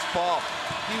shoulder this fall.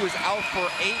 He was out for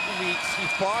 8 weeks. He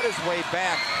fought his way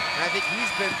back, and I think he's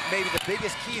been maybe the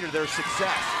biggest key to their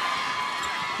success.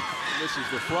 This is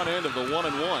the front end of the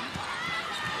 1-and-1.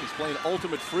 He's playing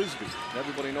ultimate frisbee.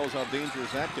 Everybody knows how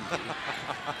dangerous that can be.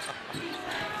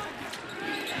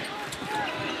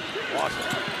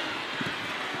 Awesome.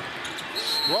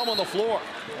 Scrum on the floor,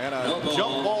 and a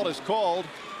jump ball is called,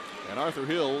 and Arthur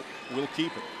Hill will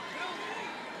keep it.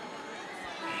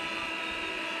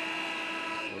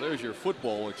 Well, there's your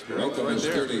football experience right Okemos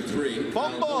there. 33.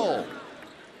 Fumble.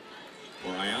 For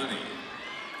Iani.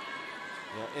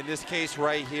 In this case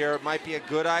right here, it might be a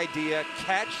good idea.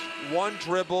 Catch, one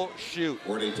dribble, shoot.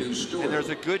 42, Stewart. And there's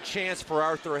a good chance for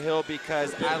Arthur Hill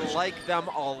because I like them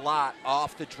a lot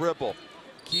off the dribble.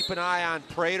 Keep an eye on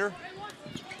Prater.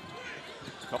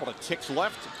 Couple of ticks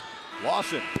left.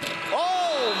 Lawson.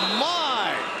 Oh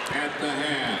my! At the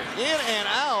half. In and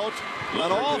out.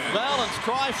 An off-balance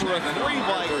try for a three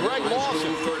by Greg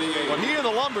Lawson. But he and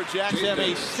the Lumberjacks have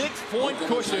a 6-point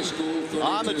cushion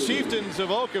on the Chieftains of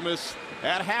Okemos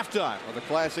at halftime of the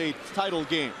Class A title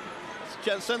game.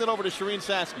 Let's send it over to Shireen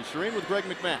Saski. Shireen with Greg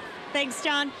McMahon. Thanks,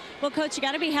 John. Well, Coach, you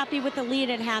got to be happy with the lead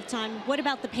at halftime. What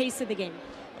about the pace of the game?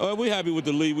 We're happy with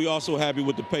the lead. We're also happy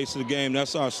with the pace of the game.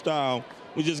 That's our style.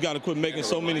 We just got to quit making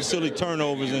so many silly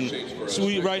turnovers. And so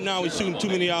right now we're shooting too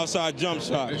many outside jump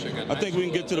shots. I think we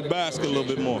can get to the basket a little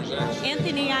bit more.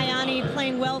 Anthony Iani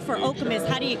playing well for Okemos.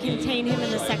 How do you contain him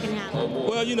in the second half?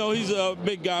 Well, you know, he's a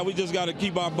big guy. We just got to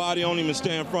keep our body on him and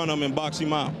stay in front of him and box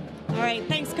him out. All right,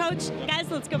 thanks, Coach.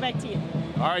 Guys, let's go back to you.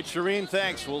 All right, Shireen,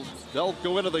 thanks. They'll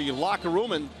go into the locker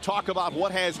room and talk about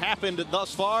what has happened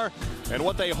thus far and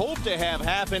what they hope to have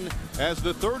happen as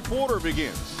the third quarter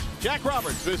begins. Jack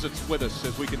Roberts visits with us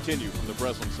as we continue from the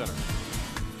Breslin Center.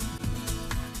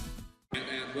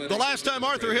 The last time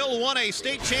Arthur Hill won a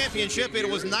state championship, it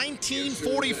was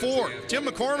 1944. Tim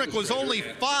McCormick was only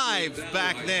 5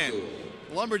 back then.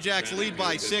 Lumberjacks lead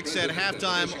by 6 at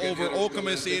halftime over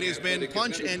Okemos. It has been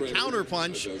punch and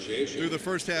counter-punch through the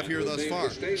first half here thus far.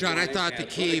 John, I thought the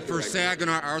key for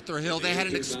Saginaw Arthur Hill, they had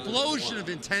an explosion of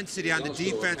intensity on the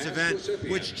defensive end,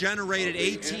 which generated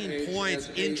 18 points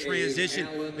in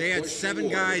transition. They had 7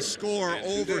 guys score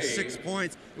over 6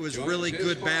 points. It was really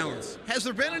good balance. Has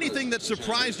there been anything that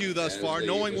surprised you thus far,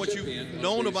 knowing what you've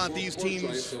known about these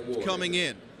teams coming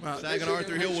in? Saginaw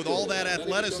Arthur Hill with all that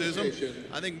athleticism,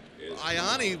 I think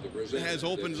Iani has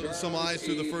opened some eyes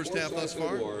through the first half thus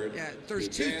far. Yeah, there's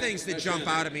 2 things that jump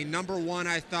out at me. Number one,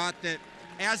 I thought that,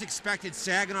 as expected,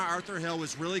 Saginaw Arthur Hill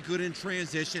was really good in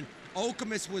transition.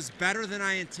 Okemos was better than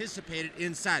I anticipated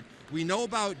inside. We know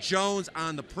about Jones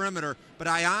on the perimeter, but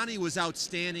Iani was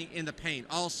outstanding in the paint.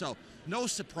 Also, no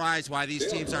surprise why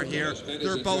these teams are here.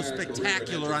 They're both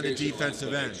spectacular on the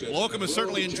defensive end. Well, Okemos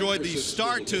certainly enjoyed the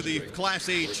start to the Class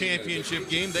A championship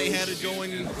game. They had it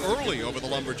going early over the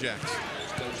Lumberjacks.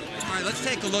 All right, let's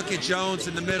take a look at Jones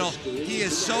in the middle. He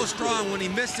is so strong. When he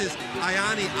misses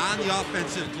Iani on the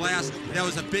offensive glass, that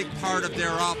was a big part of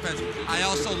their offense. I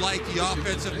also like the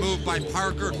offensive move by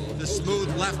Parker, the smooth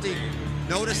lefty.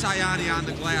 Notice Iani on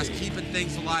the glass, keeping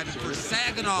things alive. And for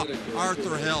Saginaw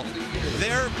Arthur Hill,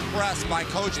 their press by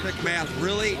Coach McMath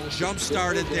really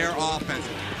jump-started their offense.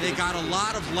 They got a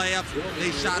lot of layups.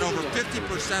 They shot over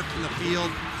 50% from the field.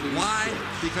 Why?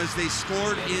 Because they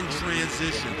scored in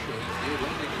transition.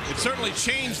 It certainly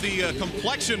changed the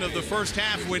complexion of the first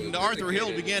half when Arthur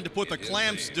Hill began to put the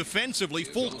clamps defensively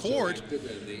full court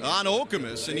on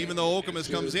Okemos. And even though Okemos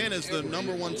comes in as the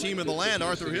 #1 team in the land,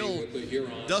 Arthur Hill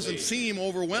doesn't seem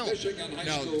overwhelmed.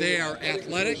 No, they are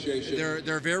athletic.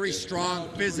 They're very strong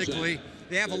physically.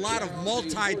 They have a lot of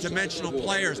multi-dimensional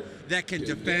players that can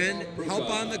defend, help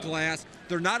on the glass.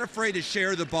 They're not afraid to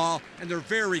share the ball, and they're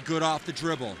very good off the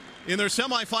dribble. In their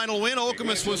semifinal win,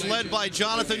 Okemos was led by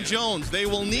Jonathan Jones. They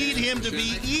will need him to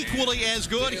be equally as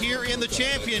good here in the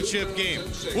championship game.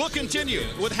 We'll continue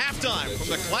with halftime from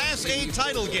the Class A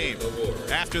title game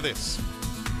after this.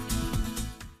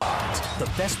 The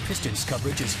best Pistons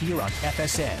coverage is here on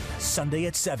FSN, Sunday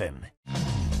at 7.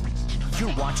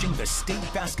 You're watching the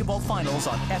state basketball finals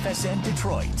on FSN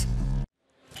Detroit.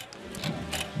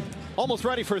 Almost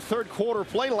ready for third quarter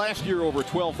play. Last year, over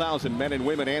 12,000 men and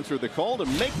women answered the call to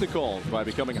make the calls by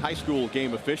becoming high school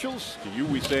game officials. To you,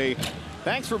 we say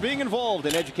thanks for being involved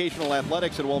in educational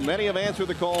athletics. And while many have answered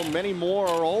the call, many more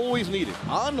are always needed.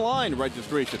 Online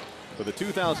registration for the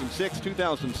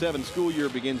 2006-2007 school year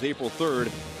begins April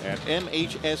 3rd at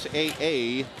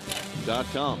MHSAA.com.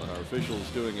 And our officials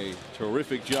doing a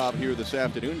terrific job here this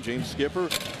afternoon. James Skipper,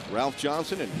 Ralph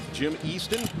Johnson, and Jim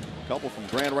Easton. A couple from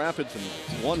Grand Rapids and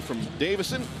one from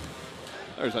Davison.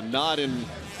 There's a nod in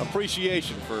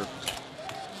appreciation for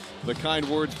the kind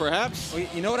words, perhaps. Well,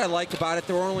 you know what I like about it?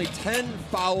 There were only 10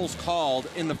 fouls called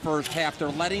in the first half. They're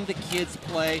letting the kids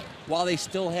play while they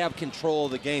still have control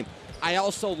of the game. I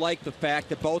also like the fact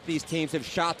that both these teams have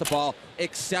shot the ball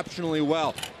exceptionally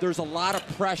well. There's a lot of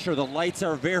pressure. The lights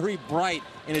are very bright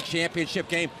in a championship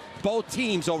game. Both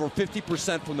teams over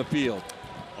 50% from the field.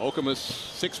 Okemos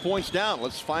 6 points down.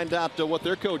 Let's find out what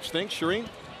their coach thinks. Shireen?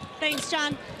 Thanks,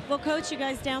 John. Well, Coach, you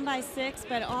guys down by 6,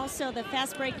 but also the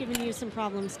fast break giving you some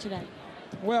problems today.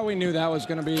 Well, we knew that was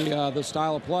going to be the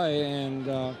style of play, and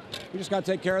we just got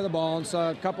to take care of the ball. And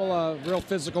so a couple of real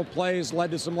physical plays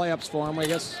led to some layups for them. I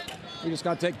guess we just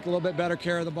got to take a little bit better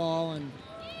care of the ball, and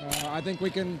I think we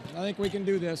can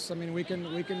do this. I mean, we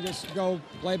can just go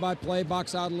play by play,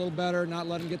 box out a little better, not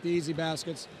let them get the easy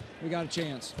baskets. We got a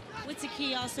chance. What's the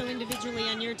key also individually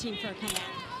on your team for a comeback?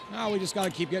 No, we just got to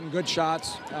keep getting good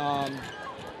shots,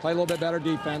 play a little bit better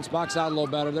defense, box out a little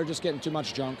better. They're just getting too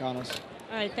much junk on us.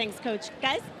 All right, thanks, Coach.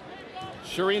 Guys?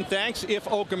 Shireen, thanks. If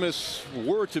Okemos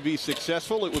were to be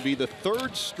successful, it would be the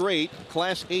 3rd straight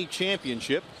Class A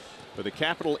championship for the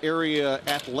Capital Area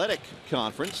Athletic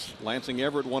Conference. Lansing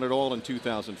Everett won it all in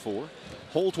 2004.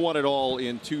 Holt won it all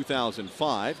in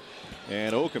 2005.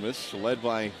 And Okemos, led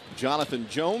by Jonathan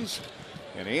Jones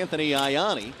and Anthony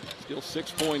Iani, still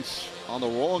 6 points on the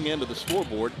wrong end of the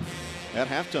scoreboard at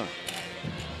halftime.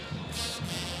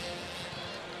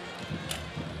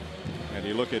 And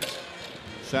you look at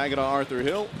Saginaw Arthur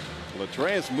Hill,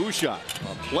 Latrez Mushat,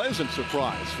 a pleasant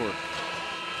surprise for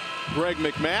Greg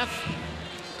McMath.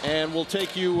 And we'll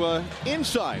take you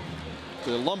inside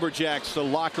the Lumberjacks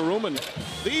locker room. And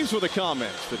these were the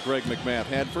comments that Greg McMath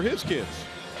had for his kids.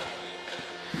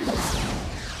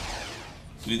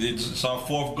 It's our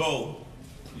 4th goal.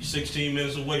 We're 16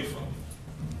 minutes away from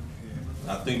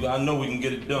it. I know we can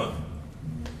get it done.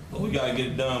 But we got to get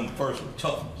it done first with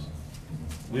toughness.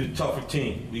 We're the tougher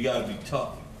team. We got to be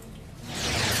tough.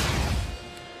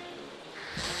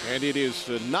 And it is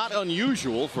not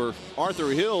unusual for Arthur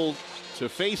Hill to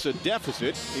face a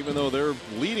deficit, even though they're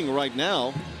leading right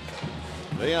now.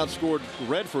 They outscored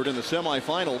Redford in the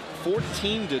semifinal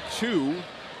 14-2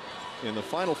 in the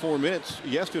final 4 minutes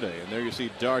yesterday. And there you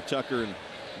see Dar Tucker and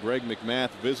Greg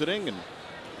McMath visiting, and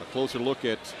a closer look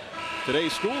at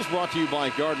today's schools brought to you by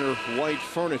Gardner White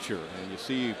Furniture. And you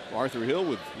see Arthur Hill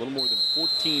with a little more than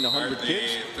 1,400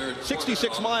 kids.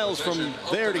 66 miles from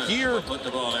there to here.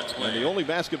 And the only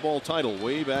basketball title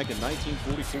way back in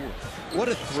 1944. What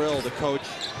a thrill to coach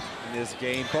in this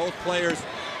game. Both players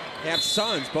have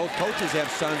sons. Both coaches have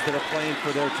sons that are playing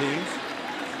for their teams.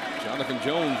 Jonathan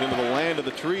Jones into the land of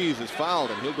the trees is fouled,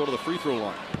 and he'll go to the free throw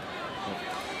line.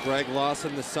 Greg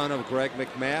Lawson, the son of Greg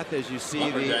McMath, as you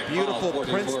see the beautiful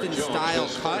Princeton-style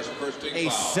cut, a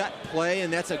set play,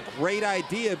 and that's a great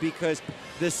idea because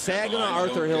the Saginaw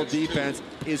Arthur Hill defense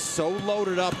is so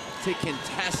loaded up to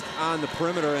contest on the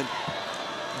perimeter, and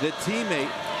the teammate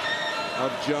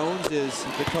of Jones is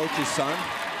the coach's son.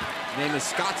 His name is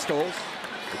Scott Stoles,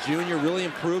 a junior, really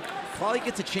improved. Probably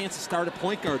gets a chance to start at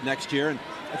point guard next year, and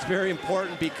that's very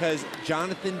important because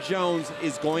Jonathan Jones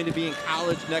is going to be in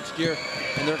college next year,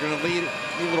 and they're going to need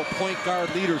a little point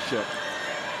guard leadership.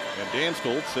 And Dan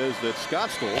Stoltz says that Scott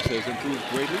Stoltz has improved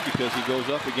greatly because he goes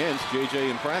up against JJ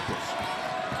in practice.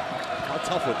 How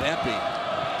tough would that be?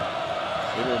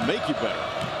 It will make you better.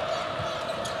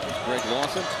 There's Greg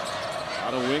Lawson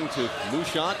on a wing to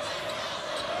Mushat.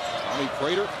 Tommy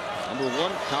Prater,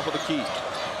 #1, top of the key.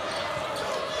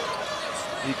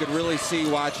 You could really see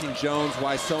watching Jones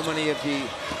why so many of the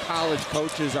college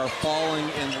coaches are falling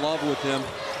in love with him.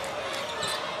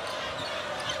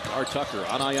 Dar Tucker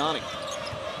on Ioni.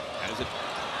 Has it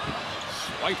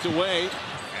swiped away,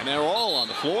 and they're all on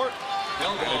the floor.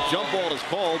 And a jump ball is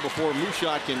called before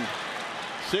Mushat can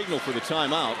signal for the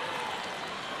timeout.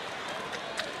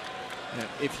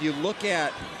 If you look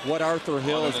at what Arthur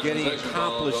Hill is getting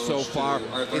accomplished so far,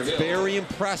 it's very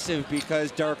impressive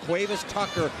because Darquavis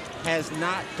Tucker has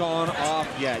not gone off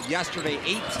yet. Yesterday,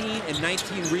 18 and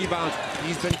 19 rebounds.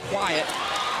 He's been quiet.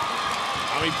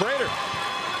 Tommy Prater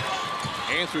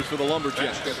answers for the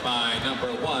Lumberjacks. Basket by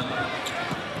 #1,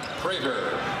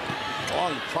 Prater.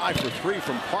 Long try for 3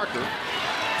 from Parker.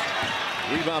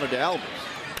 Rebounded to Albers.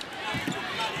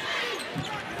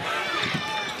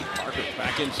 Parker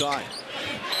back inside.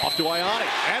 Off to Ioni,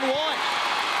 and one.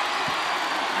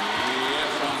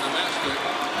 Yes, on the basket,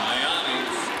 Ioni.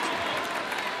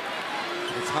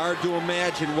 It's hard to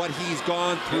imagine what he's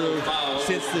gone through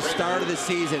since the start of the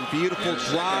season. Beautiful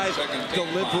drive,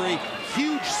 delivery,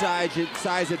 huge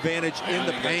size advantage in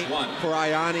the paint for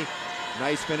Ioni.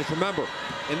 Nice finish. Remember,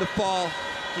 in the fall,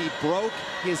 he broke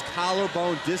his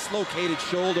collarbone, dislocated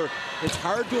shoulder. It's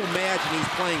hard to imagine he's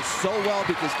playing so well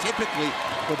because typically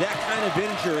for that kind of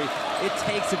injury, it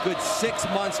takes a good 6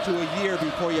 months to a year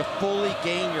before you fully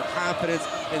gain your confidence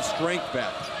and strength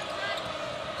back.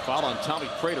 Foul on Tommy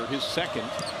Prater, his second,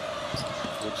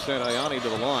 which sent Ioni to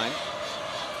the line.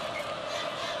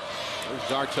 There's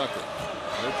Dar Tucker.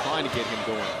 They're trying to get him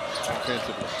going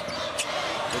offensively.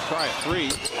 They try a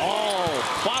 3.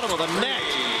 Oh, bottom of the net.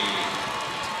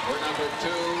 For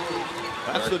 #2.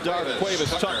 That's the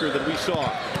Darquavis Tucker that we saw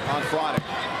on Friday.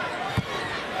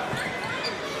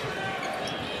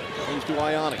 Comes to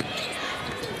Ioni.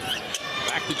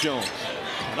 Back to Jones.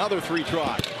 Another 3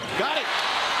 try. Got it.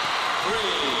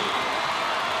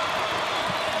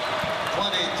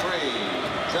 23.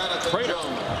 Jonathan Prater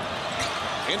Jones.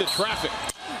 into traffic.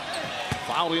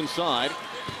 Fouled inside.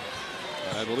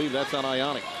 And I believe that's on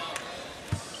Ioni.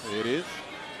 It is.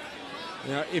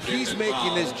 Now, if he's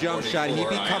making this jump shot, he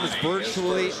becomes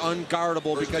virtually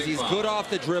unguardable because he's good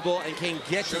off the dribble and can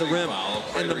get to the rim.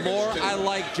 And the more I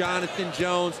like Jonathan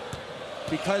Jones,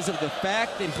 because of the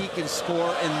fact that he can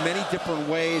score in many different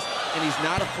ways, and he's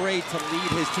not afraid to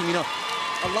lead his team. You know,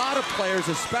 a lot of players,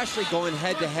 especially going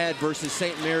head-to-head versus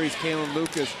St. Mary's Kalen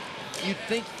Lucas, you'd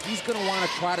think he's going to want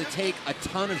to try to take a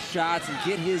ton of shots and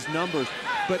get his numbers.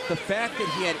 But the fact that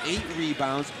he had 8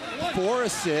 rebounds, 4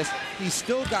 assists, he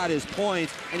still got his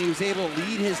points, and he was able to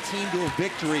lead his team to a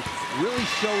victory really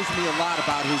shows me a lot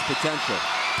about his potential.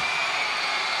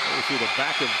 We see the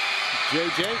back of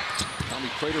JJ. Tommy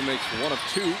Prater makes 1 of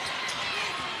 2. Really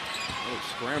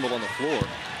scramble on the floor.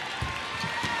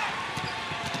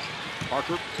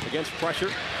 Parker against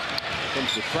pressure.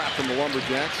 Comes the trap from the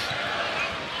Lumberjacks.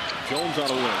 Jones on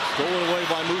a wing. Stolen away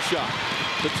by Mushat.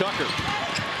 To Tucker.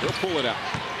 He'll pull it out.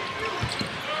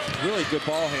 Really good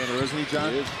ball handler, isn't he,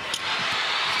 John? He is.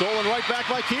 Stolen right back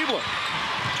by Keebler.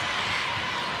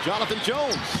 Jonathan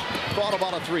Jones thought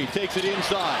about a 3. Takes it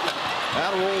inside.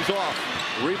 That rolls off.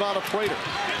 Rebound of Prater.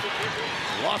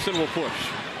 Lawson will push.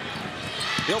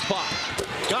 He'll pop.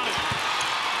 Got it.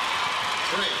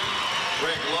 3.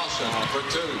 Greg Lawson for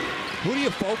 2. Who do you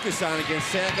focus on against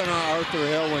Saginaw Arthur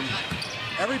Hill when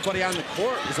everybody on the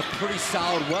court is a pretty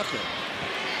solid weapon?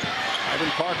 Ivan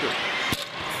Parker.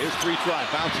 His free try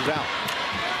bounces out.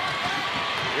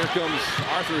 Here comes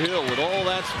Arthur Hill with all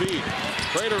that speed.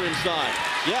 Prater inside.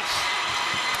 Yes.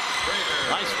 Prater.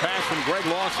 Nice pass from Greg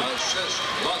Lawson. Assist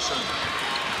Lawson.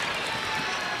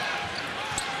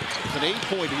 It's an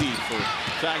 8-point lead for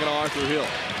Saginaw Arthur Hill.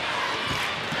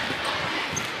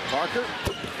 Parker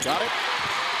got it.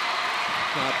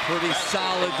 A pretty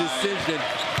solid decision.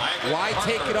 Why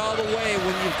take it all the way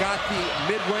when you've got the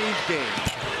mid-range game?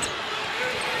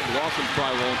 Lawson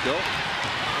try won't go.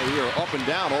 We are up and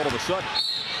down all of a sudden.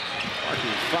 Parker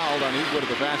is fouled on his way to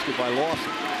the basket by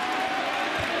Lawson.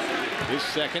 His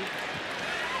second.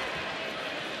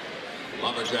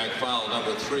 Lumberjack foul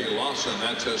number 3. Lawson,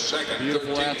 that's his second.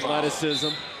 Beautiful athleticism.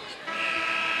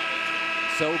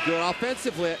 So good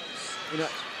offensively. You know,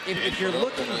 if you're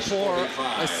looking for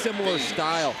a similar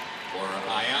style,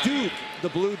 Duke, the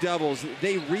Blue Devils,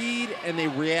 they read and they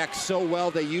react so well.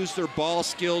 They use their ball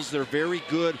skills. They're very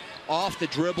good off the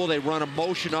dribble. They run a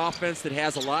motion offense that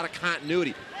has a lot of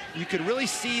continuity. You can really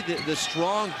see the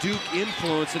strong Duke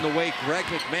influence in the way Greg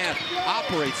McMath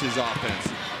operates his offense.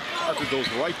 Parker goes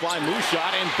right by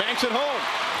Moonshot and banks it home.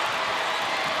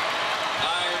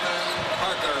 Ivan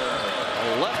Parker.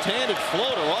 A left-handed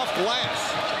floater off glass.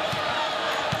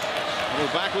 And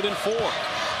we're back within 4.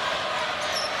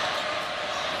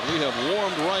 We have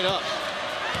warmed right up.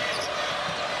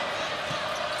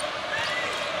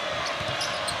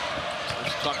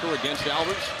 There's Tucker against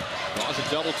Albers. Draws a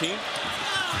double team.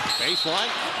 Baseline.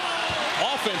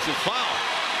 Offensive foul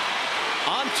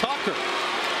on Tucker.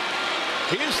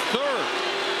 His third.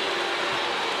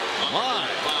 My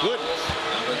goodness.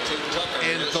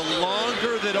 And the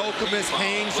longer that Okemos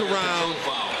hangs around,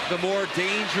 the more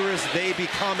dangerous they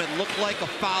become. It looked like a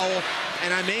foul,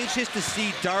 and I'm anxious to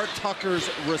see Dart Tucker's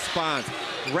response.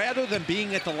 Rather than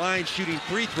being at the line shooting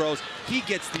free throws, he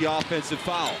gets the offensive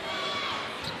foul.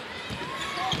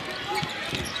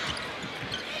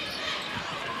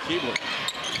 Keebler.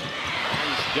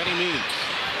 Denny Means.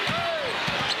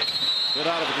 Bit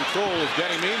out of control is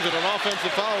Denny Means, and an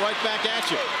offensive foul right back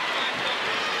at you.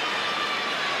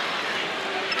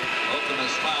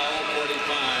 Okemos foul,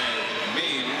 45.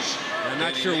 Means. I'm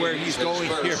not sure where he's going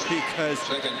here because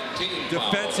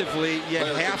defensively, you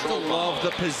have to love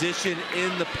the position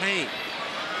in the paint.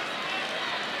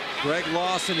 Greg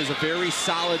Lawson is a very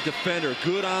solid defender,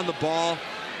 good on the ball.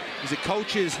 He's a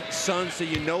coach's son, so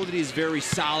you know that he's very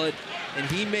solid. And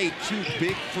he made 2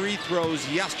 big free throws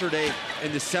yesterday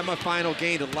in the semifinal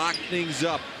game to lock things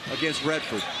up against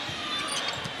Redford.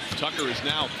 Tucker is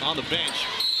now on the bench.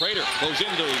 Prater goes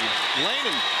into the lane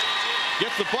and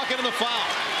gets the bucket and the foul.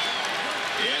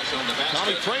 Yes, on the basket.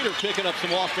 Tommy Prater picking up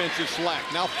some offensive slack.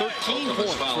 Now 13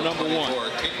 points for number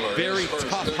 1. Very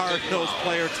tough, hard-nosed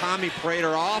player. Tommy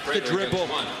Prater off the dribble.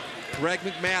 Greg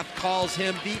McMath calls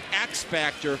him the X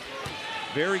Factor.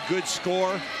 Very good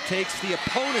score. Takes the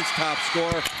opponent's top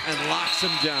scorer and locks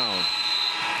him down.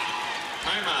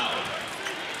 Timeout.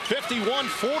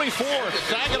 51-44.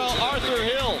 Saginaw Arthur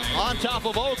Hill on top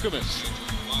of Okemos.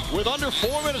 With under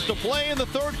 4 minutes to play in the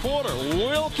third quarter.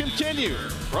 Will continue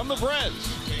from the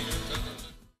Breds.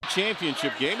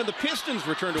 Championship game, and the Pistons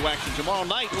return to action tomorrow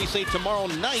night. We say tomorrow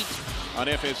night on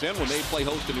FSN when they play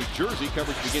host to New Jersey.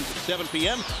 Coverage begins at 7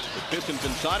 p.m. with Pistons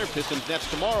Insider. Pistons Nets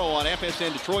tomorrow on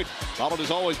FSN Detroit. Followed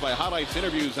as always by highlights,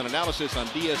 interviews, and analysis on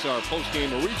DSR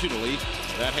postgame. Originally,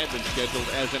 that had been scheduled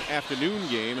as an afternoon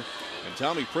game. And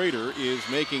Tommy Prater is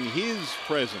making his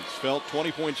presence felt.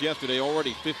 20 points yesterday,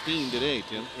 already 15 today,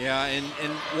 Tim. Yeah, and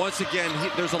once again,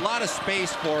 there's a lot of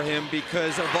space for him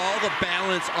because of all the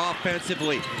balance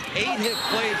offensively. 8 have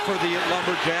played for the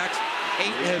Lumberjacks. 8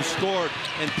 have scored,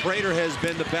 and Prater has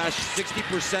been the best.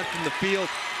 60% from the field.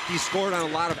 He's scored on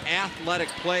a lot of athletic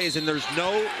plays, and there's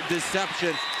no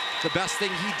deception. The best thing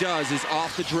he does is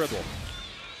off the dribble.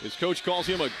 His coach calls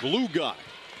him a glue guy.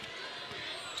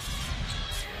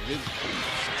 His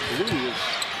glue is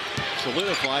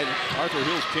solidified Arthur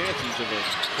Hill's chances of a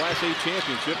Class A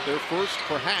championship, their first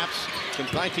perhaps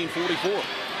since 1944.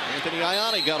 Anthony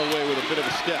Ianni got away with a bit of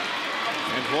a step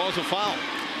and draws a foul.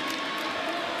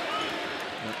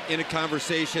 In a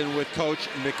conversation with Coach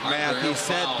McMath, he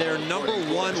said their number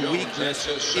 1 weakness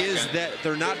is that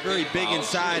they're not very big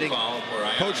inside, and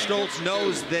Coach Stoltz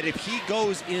knows that if he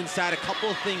goes inside, a couple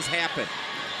of things happen.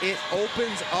 It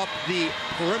opens up the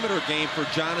perimeter game for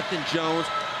Jonathan Jones.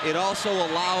 It also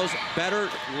allows better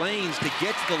lanes to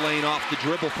get to the lane off the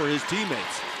dribble for his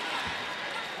teammates.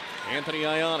 Anthony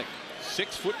Ianni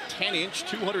 6 foot 10 inch,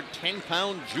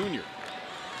 210-pound junior.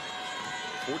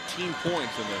 14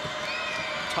 points in the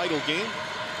title game,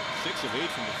 6 of 8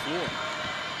 from the floor.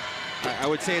 I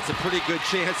would say it's a pretty good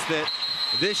chance that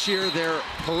this year they're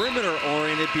perimeter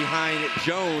oriented behind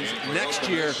Jones. Next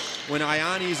year, when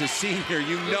Iani's a senior,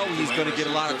 you know he's going to get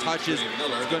a lot of touches.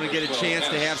 He's going to get a chance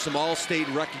to have some all-state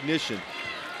recognition.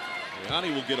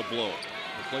 Iani will get a blow.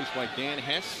 Replaced by Dan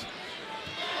Hess.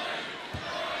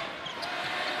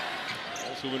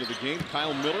 Also into the game,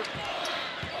 Kyle Miller.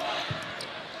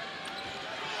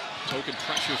 Token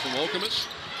pressure from Okemos.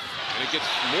 And it gets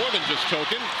more than just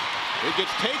token. It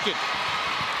gets taken.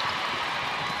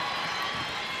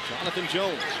 Jonathan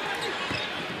Jones.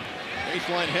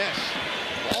 Baseline Hess.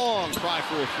 Long try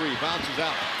for a three. Bounces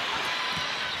out.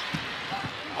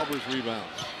 Albers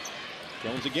rebounds.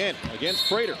 Jones again against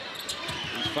Prater.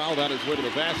 He's fouled on his way to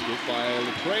the basket by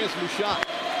Latreus Mushat.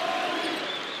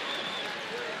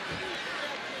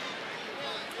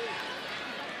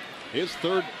 His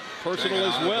third personal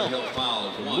as well.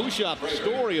 Mushat, the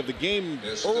story of the game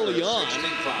early on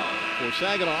for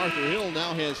Saginaw. Arthur Hill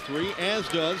now has 3, as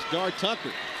does Dar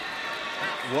Tucker.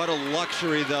 What a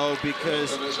luxury, though,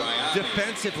 because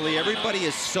defensively, everybody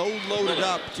is so loaded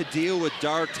up to deal with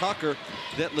Dar Tucker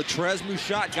that Latreus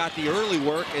Mushat got the early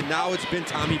work, and now it's been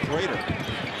Tommy Prater.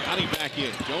 Iani back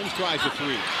in. Jones tries a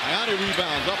 3. Iani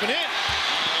rebounds up and in.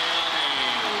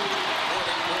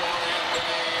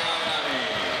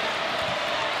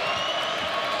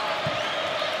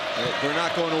 They're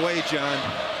not going away, John.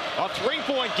 A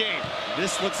 3-point game.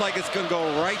 This looks like it's going to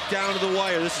go right down to the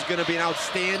wire. This is going to be an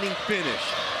outstanding finish.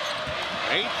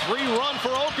 8-3 run for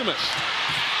Okemos.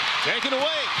 Taken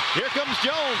away. Here comes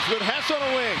Jones with Hess on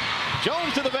a wing.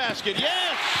 Jones to the basket.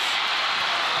 Yes!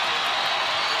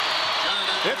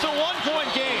 It's a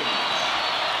 1-point game.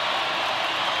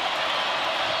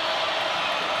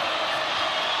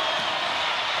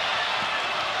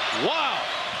 Wow.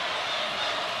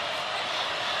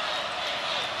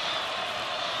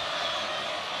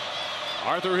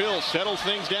 Arthur Hill settles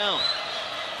things down.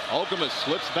 Okemos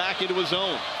slips back into his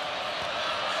own.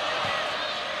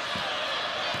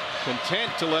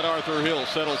 Content to let Arthur Hill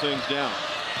settle things down.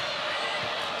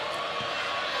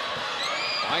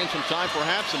 Buying some time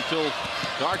perhaps until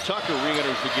Dar Tucker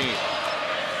re-enters the game.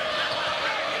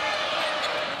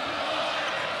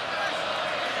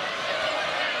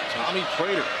 Tommy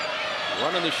Prater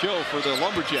running the show for the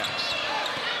Lumberjacks.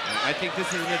 I think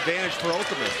this is an advantage for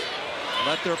Okemos.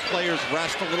 Let their players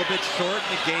rest a little bit, short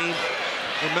in the game.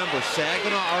 Remember,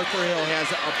 Saginaw Arthur Hill has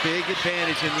a big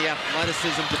advantage in the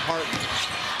athleticism department.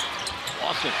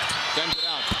 Lawson sends it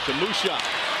out to Mushat.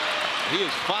 He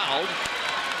is fouled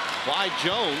by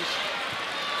Jones.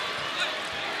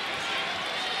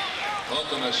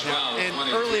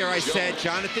 And earlier I said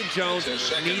Jonathan Jones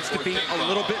needs to be a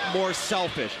little bit more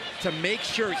selfish to make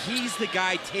sure he's the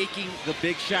guy taking the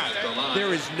big shot.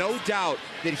 There is no doubt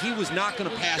that he was not going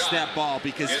to pass that ball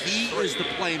because he is the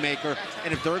playmaker.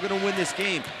 And if they're going to win this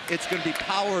game, it's going to be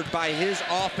powered by his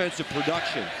offensive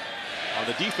production. On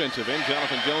the defensive end,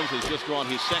 Jonathan Jones has just drawn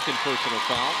his second personal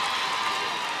foul,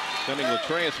 sending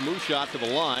Latreus Mushat to the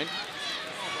line.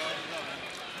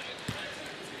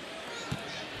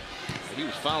 He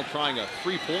was fouled trying a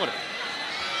three-pointer.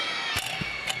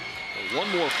 One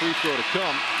more free throw to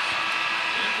come.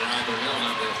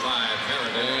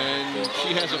 And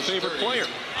she has a favorite player.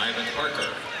 Ivan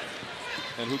Parker.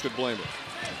 And who could blame her?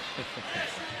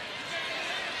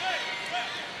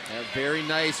 A very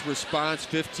nice response,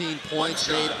 15 points,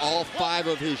 made all 5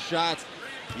 of his shots.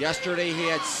 Yesterday he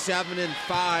had 7 and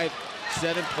 5,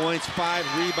 7 points, 5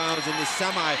 rebounds in the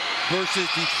semi versus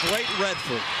Detroit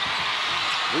Redford.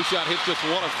 Mushat hits just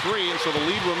 1 of 3, and so the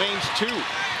lead remains 2.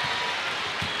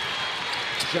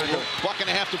 Buck and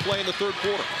a half to play in the third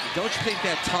quarter. Don't you think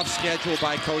that tough schedule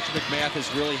by Coach McMath has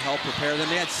really helped prepare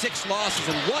them? They had 6 losses,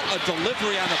 and what a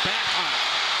delivery on the back.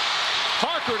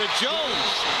 Parker to Jones,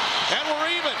 and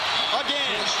we're even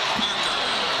again.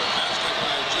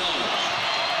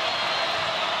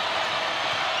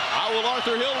 How will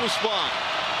Arthur Hill respond?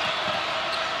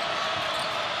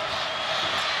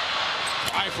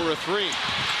 Try for a 3.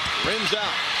 Rims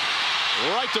out.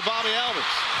 Right to Bobby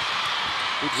Albers,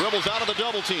 who dribbles out of the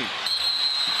double team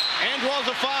and draws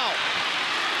a foul.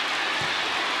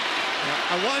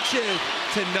 I want you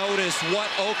to notice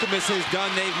what Okemos has done.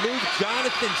 They've moved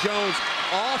Jonathan Jones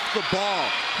off the ball.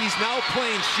 He's now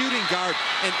playing shooting guard,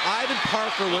 and Ivan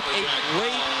Parker with a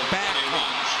great back cut.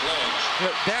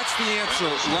 That's the answer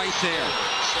right there.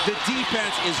 The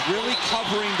defense is really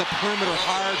covering the perimeter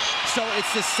hard, so it's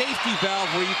the safety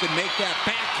valve where you can make that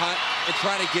back cut and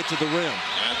try to get to the rim.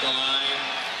 At the line,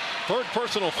 Third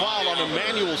personal foul on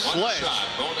Emmanuel Sledge.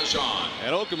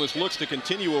 And Okemos looks to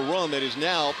continue a run that is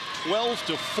now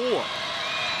 12-4.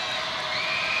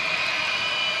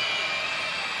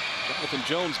 Jonathan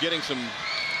Jones getting some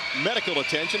medical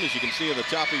attention, as you can see at the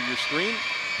top of your screen.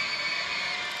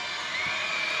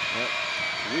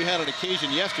 We had an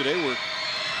occasion yesterday where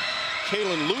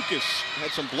Kalen Lucas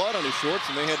had some blood on his shorts,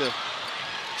 and they had to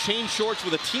change shorts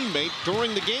with a teammate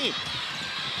during the game.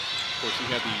 Of course, he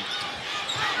had the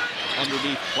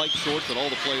underneath white shorts that all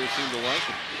the players seem to like.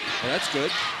 Well, that's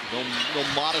good. No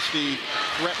modesty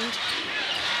threatened.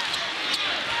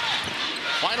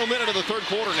 Final minute of the third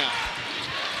quarter now.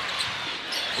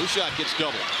 Bouchard gets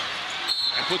double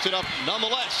and puts it up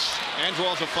nonetheless and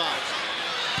draws a foul.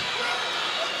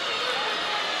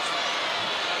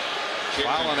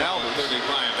 Foul on Albers.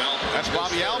 That's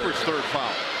Bobby Albers' third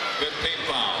foul. 15th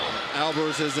foul.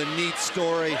 Albers is a neat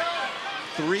story.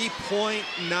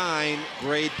 3.9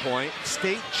 grade point.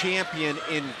 State champion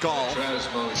in golf.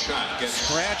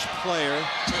 Scratch player.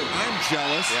 I'm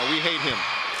jealous. Yeah, we hate him.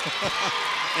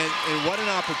 And what an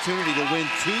opportunity to win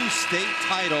 2 state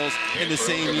titles in the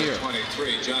same year.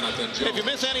 If you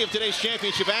miss any of today's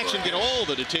championship action, get all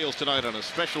the details tonight on a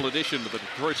special edition of the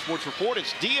Detroit Sports Report.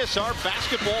 It's DSR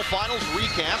Basketball Finals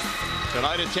Recap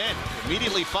tonight at 10,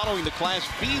 immediately following the Class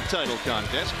B title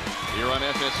contest here on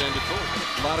FSN Detroit.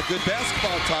 A lot of good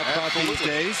basketball talk about these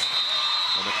days.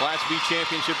 And the Class B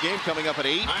championship game coming up at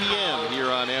 8 p.m.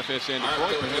 here on FSN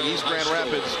Detroit between East Grand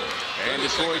Rapids and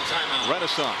Detroit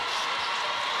Renaissance.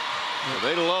 Well,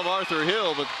 they love Arthur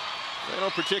Hill, but they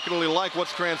don't particularly like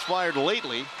what's transpired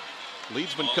lately.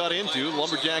 Lead's been cut into.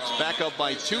 Lumberjacks back up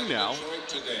by 2 now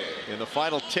in the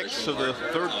final ticks of the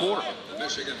third quarter.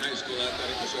 This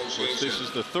is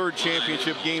the third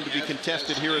championship game to be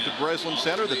contested here at the Breslin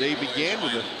Center. The day began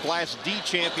with the Class D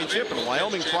championship, and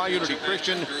Wyoming Tri-Unity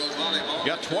Christian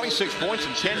got 26 points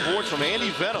and 10 boards from Andy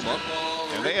Venema,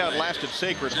 and they outlasted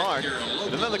Sacred Heart.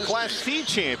 And then the Class C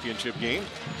championship game,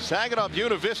 Saginaw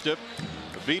Buena Vista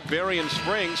beat Berrien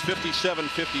Springs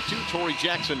 57-52. Torrey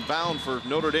Jackson bound for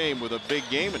Notre Dame with a big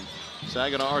game, and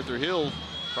Saginaw Arthur Hill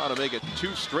trying to make it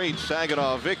 2 straight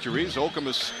Saginaw victories.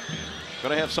 Okemos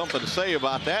going to have something to say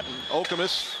about that. And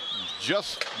Okemos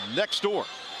just next door.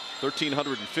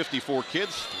 1,354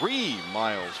 kids, 3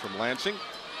 miles from Lansing.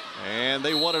 And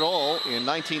they won it all in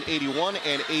 1981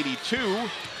 and 82.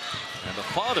 And the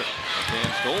father of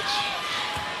Dan Stoltz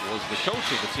was the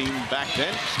coach of the team back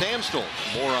then, Stan Stoltz.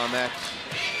 More on that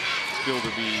still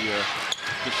to be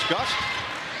discussed.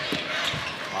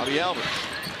 Bobby Albers,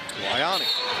 Wyani.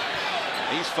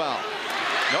 He's fouled.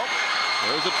 Nope,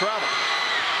 there's a travel.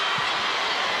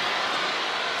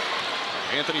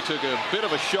 Anthony took a bit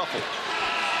of a shuffle.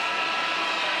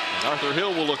 And Arthur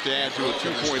Hill will look to add to a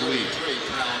 2-point lead.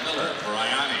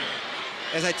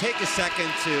 As I take a second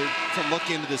to look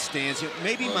into the stands,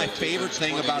 maybe my favorite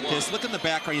thing about this, look in the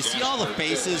background, you see all the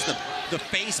faces, the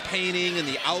face painting and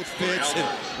the outfits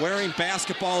and wearing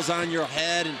basketballs on your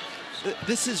head. And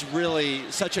this is really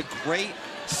such a great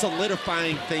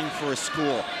solidifying thing for a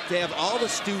school. They have all the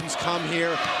students come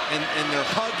here and they're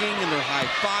hugging and they're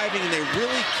high-fiving and they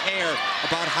really care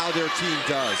about how their team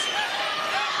does.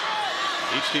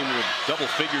 Each team with double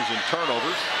figures in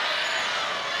turnovers.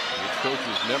 Which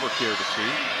coaches never care to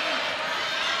see.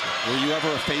 Were you ever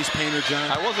a face painter, John?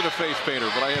 I wasn't a face painter,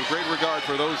 but I have great regard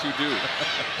for those who do,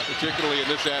 particularly in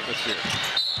this atmosphere.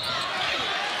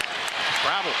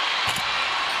 Travel.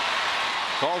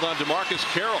 Called on DeMarcus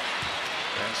Carroll.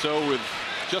 And so with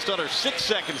just under 6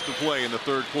 seconds to play in the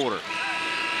third quarter,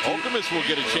 Okemos will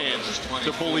get a chance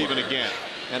to pull even again,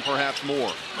 and perhaps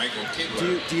more.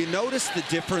 Do you notice the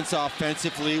difference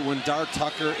offensively when Dar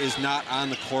Tucker is not on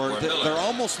the court? They're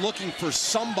almost looking for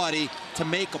somebody to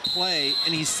make a play,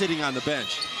 and he's sitting on the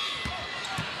bench.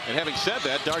 And having said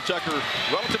that, Dar Tucker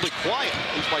relatively quiet,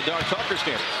 at least by Dar Tucker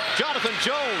standards. Jonathan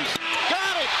Jones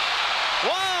got it!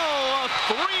 Whoa, a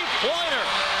 3-pointer!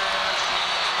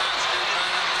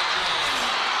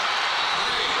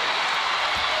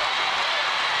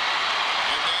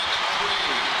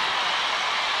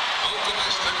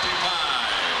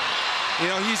 You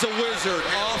know, he's a wizard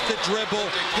off the dribble.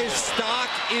 His stock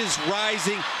is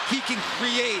rising. He can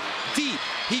create deep.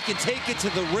 He can take it to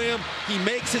the rim. He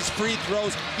makes his free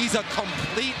throws. He's a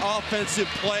complete offensive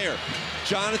player.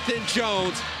 Jonathan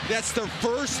Jones, that's their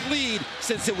first lead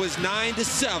since it was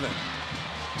 9-7.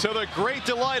 To the great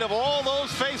delight of all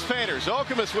those face painters,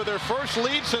 Okemos with their first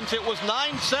lead since it was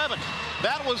 9-7.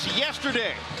 That was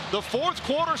yesterday. The fourth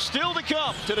quarter still to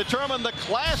come to determine the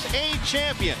Class A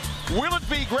champion. Will it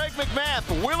be Greg McMath?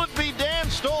 Will it be Dan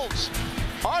Stoltz?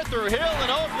 Arthur Hill and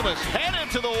Okemos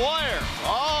headed to the wire.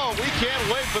 Oh, we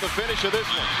can't wait for the finish of this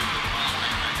one.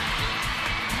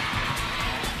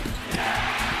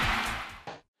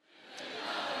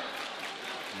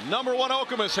 Number 1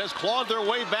 Okemos has clawed their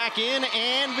way back in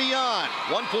and beyond.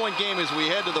 1-point game as we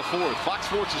head to the fourth. Fox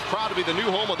Sports is proud to be the new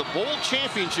home of the Bowl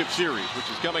Championship Series, which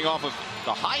is coming off of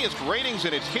the highest ratings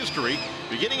in its history.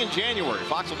 Beginning in January,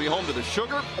 Fox will be home to the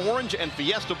Sugar, Orange, and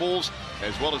Fiesta Bowls,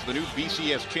 as well as the new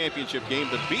BCS Championship game.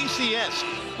 The BCS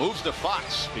moves to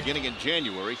Fox beginning in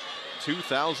January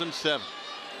 2007.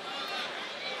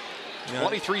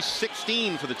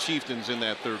 23-16 for the Chieftains in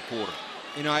that third quarter.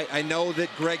 You know, I know that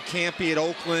Greg Campy at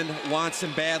Oakland wants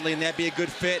him badly, and that'd be a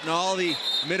good fit, and all the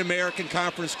Mid-American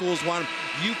Conference schools want him.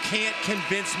 You can't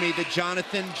convince me that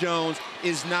Jonathan Jones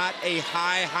is not a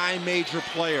high major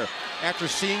player. After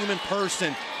seeing him in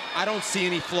person, I don't see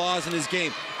any flaws in his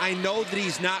game. I know that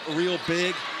he's not real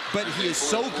big, but he is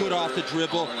so good off the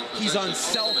dribble. He's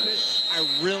unselfish. I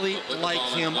really like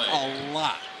him a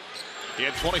lot. He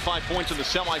had 25 points in the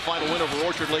semifinal win over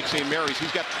Orchard Lake St. Mary's.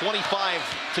 He's got 25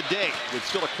 today with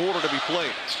still a quarter to be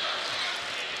played.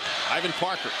 Ivan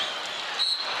Parker.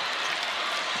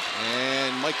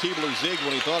 And Mike Keebler zigged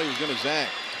when he thought he was going to zag.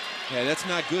 Yeah, that's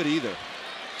not good either.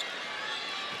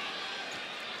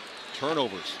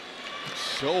 Turnovers.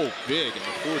 So big in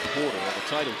the fourth quarter of the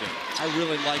title game. I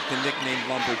really like the nickname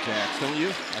Lumberjacks, don't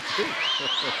you? That's true.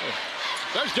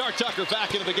 There's Dart Tucker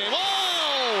back into the game.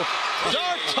 Oh!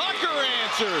 Dart Tucker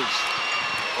answers.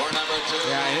 For number 2.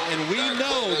 Yeah, and we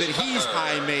know that he's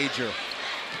high major.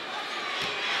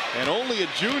 And only a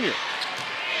junior.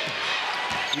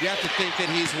 You'd have to think that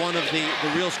he's one of the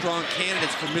real strong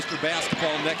candidates for Mr.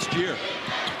 Basketball next year.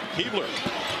 Keebler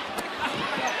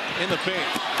in the paint.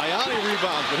 Iani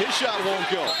rebounds, but his shot won't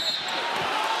go.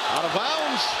 Out of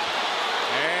bounds.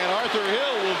 And Arthur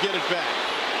Hill will get it back.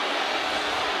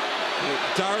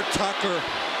 Dart Tucker,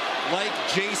 like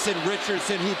Jason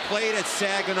Richardson, who played at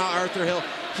Saginaw, Arthur Hill,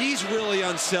 he's really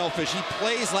unselfish. He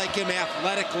plays like him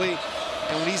athletically,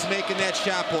 and when he's making that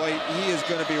shot, boy, he is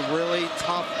going to be really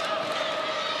tough.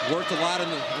 Worked a lot on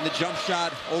the jump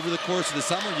shot over the course of the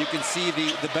summer. You can see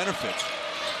the benefits.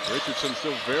 Richardson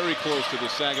still very close to the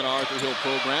Saginaw Arthur Hill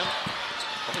program.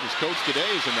 I think his coach today,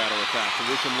 as a matter of fact. So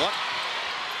wish him luck.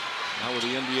 Now with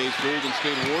the NBA's Golden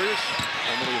State Warriors,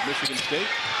 formerly of Michigan State.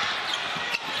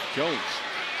 Jones.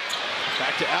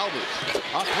 Back to Albers.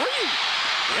 A three!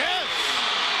 Yes!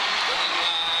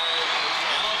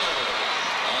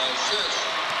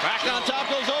 Back on top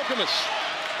goes Okemos.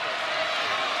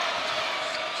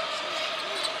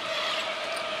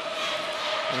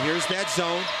 And here's that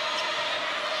zone.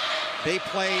 They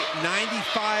play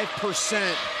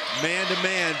 95%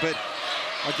 man-to-man, but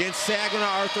against Saginaw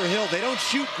Arthur Hill, they don't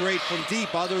shoot great from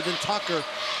deep other than Tucker.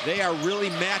 They are really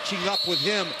matching up with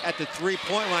him at the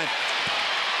three-point line.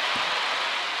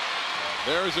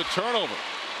 There's a turnover.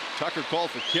 Tucker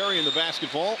called for carrying the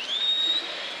basketball.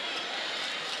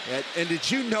 And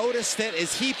did you notice that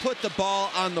as he put the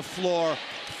ball on the floor,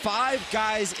 5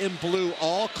 guys in blue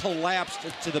all collapsed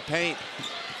to the paint?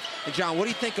 And John, what do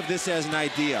you think of this as an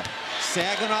idea?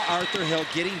 Saginaw Arthur Hill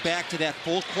getting back to that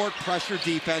full court pressure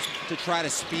defense to try to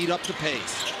speed up the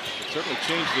pace. It certainly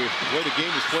changed the way the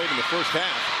game was played in the first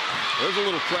half. There's a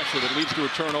little pressure that leads to a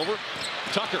turnover.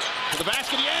 Tucker to the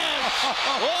basket, yes!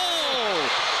 Oh!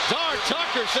 Dart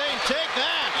Tucker saying, take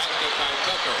that! Basket by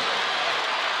Tucker.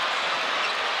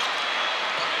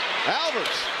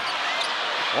 Albers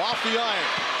off the iron.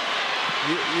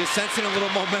 You're sensing a little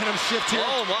momentum shift here?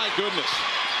 Oh, my goodness.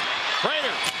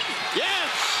 Prater, yes!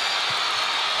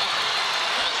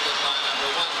 Basket by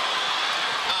number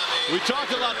 1. We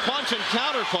talked about punch and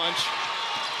counter punch.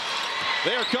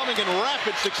 They are coming in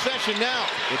rapid succession now.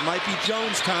 It might be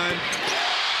Jones time.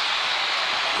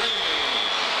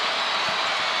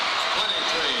 23,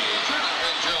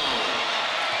 Jonathan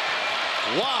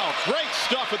Jones. Wow, great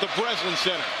stuff at the Breslin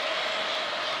Center.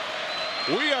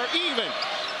 We are even.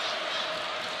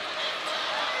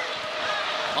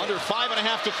 Under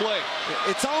 5.5 to play.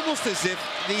 It's almost as if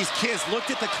these kids looked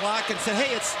at the clock and said,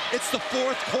 hey, it's the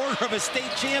fourth quarter of a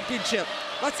state championship.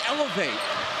 Let's elevate.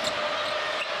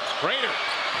 Prater.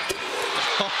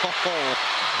 Oh,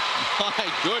 my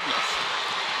goodness.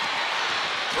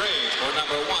 3 for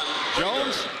number 1.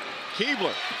 Jones,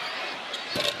 Keebler.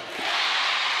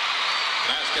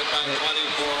 Basket by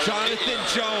 24. Jonathan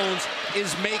Jones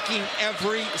is making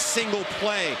every single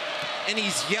play, and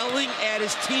he's yelling at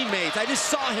his teammates. I just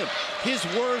saw him. His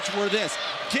words were this: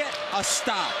 get a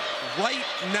stop right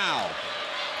now.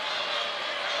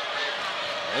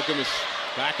 Okemos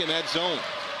back in that zone.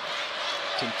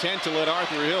 Content to let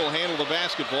Arthur Hill handle the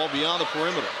basketball beyond the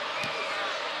perimeter.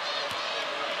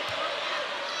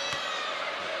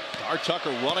 Dart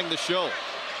Tucker running the show.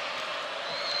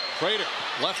 Prater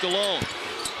left alone.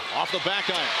 Off the back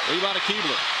iron. Rebound to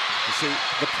Keebler. You see,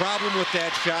 the problem with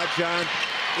that shot, John,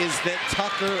 is that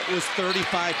Tucker was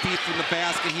 35 feet from the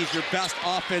basket. He's your best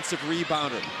offensive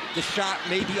rebounder. The shot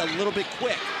may be a little bit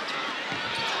quick.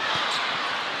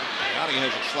 Ayani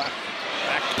has it slapped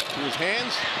back to his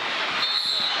hands.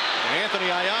 And Anthony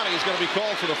Ayani is going to be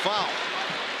called for the foul.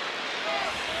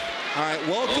 All right,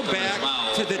 welcome back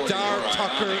to the Dart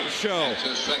Tucker show.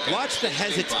 Watch the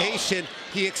hesitation.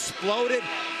 He exploded.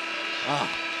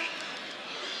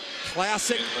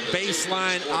 Classic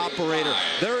baseline operator.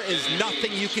 There is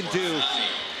nothing you can do.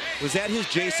 Was that his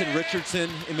Jason Richardson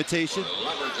imitation?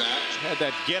 Had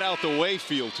that get out the way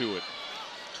feel to it.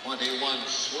 21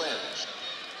 Sledge.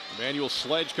 Emmanuel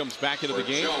Sledge comes back into the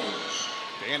game.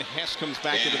 Dan Hess comes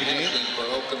back into the game.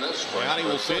 Ayani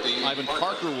will sit. Ivan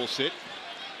Parker will sit.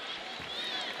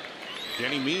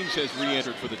 Denny Means has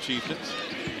re-entered for the Chieftains.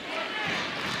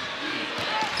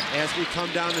 As we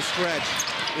come down the stretch,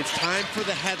 it's time for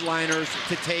the headliners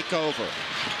to take over.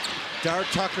 Dart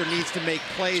Tucker needs to make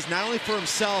plays, not only for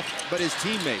himself, but his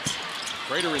teammates.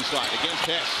 Prater inside against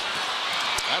Hess.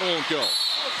 That won't go.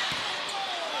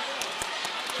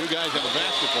 Two guys have a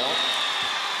basketball.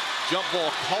 Jump ball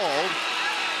called.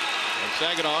 And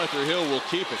Saginaw Arthur Hill will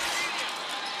keep it.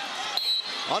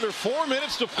 Under 4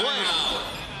 minutes to play.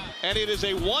 And it is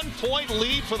a 1-point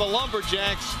lead for the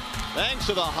Lumberjacks, thanks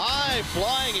to the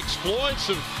high-flying exploits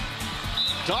of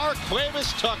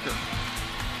Darquavis Tucker.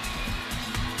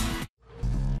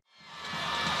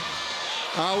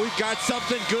 We've got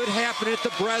something good happening at the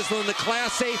Breslin, the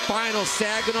Class A Finals.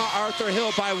 Saginaw Arthur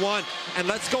Hill by 1. And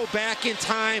let's go back in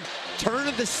time, turn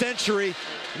of the century.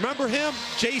 Remember him?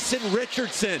 Jason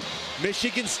Richardson,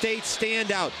 Michigan State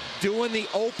standout, doing the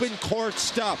open court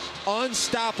stuff,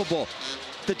 unstoppable.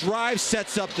 The drive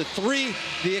sets up the three,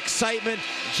 the excitement.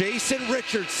 Jason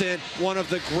Richardson, one of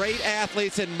the great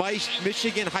athletes in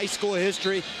Michigan high school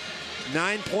history.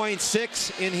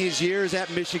 9.6 in his years at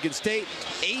Michigan State,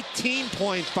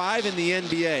 18.5 in the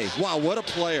NBA. Wow, what a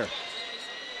player.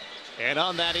 And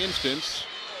on that instance,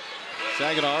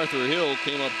 Saginaw Arthur Hill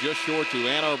came up just short to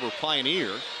Ann Arbor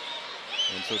Pioneer.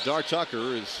 And so Dart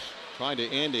Tucker is trying to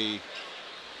end a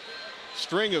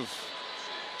string of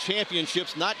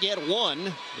championships not yet won.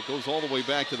 It goes all the way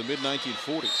back to the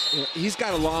mid-1940s. He's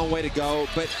got a long way to go,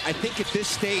 but I think at this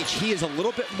stage he is a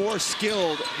little bit more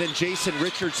skilled than Jason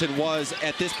Richardson was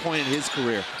at this point in his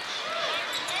career.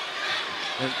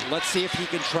 And let's see if he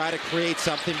can try to create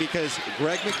something, because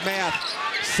Greg McMath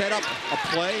set up a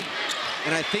play,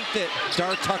 and I think that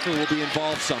Dart Tucker will be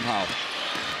involved somehow.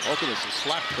 Okemos has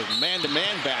slapped the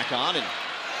man-to-man back on, and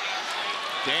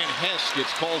Dan Hess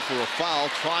gets called for a foul,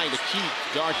 trying to keep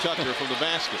Dart Tucker from the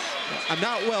basket. I'm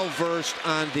not well versed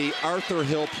on the Arthur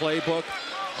Hill playbook,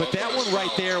 but that one right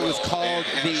there was called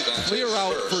the clear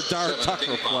out for Dart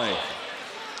Tucker play.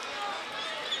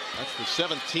 That's the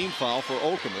 7th team foul for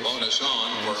Okemos. And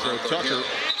so Tucker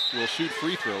will shoot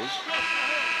free throws,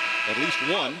 at least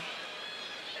one.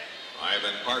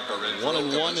 Ivan Parker in 1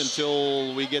 and 1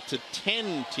 until we get to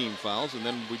 10 team fouls, and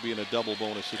then we'd be in a double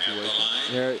bonus situation.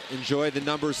 Yeah, enjoy the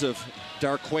numbers of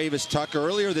Darquavis Tucker.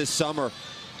 Earlier this summer,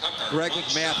 Greg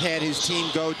McMath had his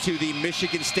team go to the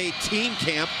Michigan State team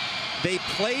camp. They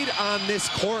played on this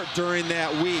court during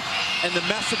that week, and the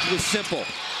message was simple.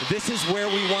 This is where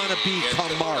we want to be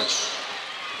come March.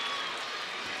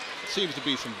 Seems to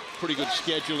be some pretty good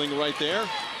scheduling right there.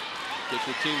 Get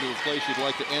your team to a place you'd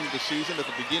like to end the season at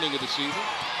the beginning of the season.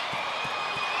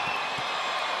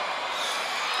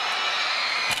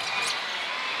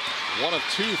 One of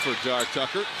two for Dart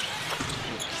Tucker.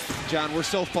 John, we're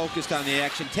so focused on the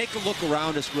action. Take a look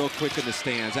around us real quick in the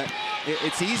stands.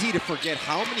 It's easy to forget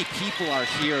how many people are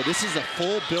here. This is a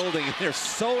full building, and they're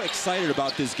so excited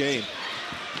about this game.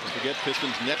 Don't forget,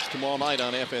 Pistons next tomorrow night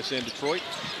on FSN Detroit.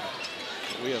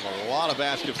 We have a lot of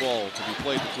basketball to be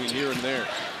played between here and there.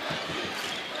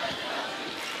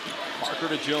 Parker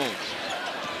to Jones.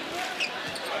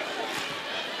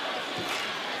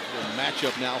 A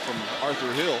matchup now from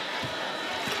Arthur Hill.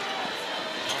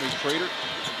 Tommy Prater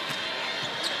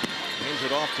hands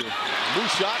it off to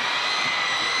Mushot.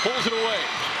 Pulls it away.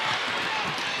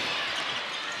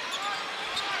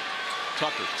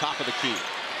 Tucker, top of the key.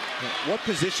 What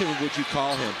position would you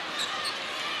call him?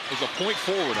 As a point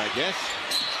forward, I guess.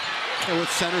 And with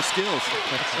center skills.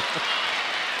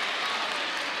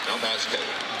 No basket.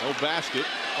 No basket.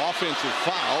 Offensive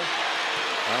foul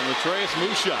on Latreus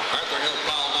Mushot.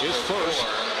 His first.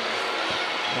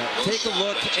 Take a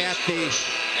look at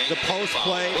the post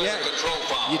play. Yeah,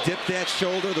 you dip that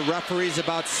shoulder. The referee's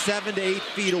about 7 to 8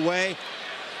 feet away.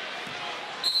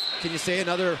 can you say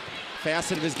another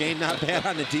facet of his game not bad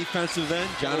on the defensive end?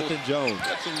 Jonathan Jones.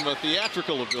 Got some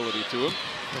theatrical ability to him.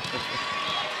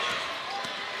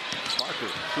 Parker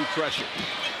through pressure.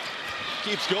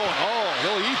 Keeps going. Oh,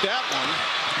 he'll eat that one.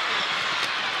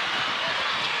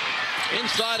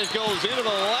 Inside it goes into the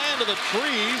land of the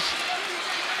trees.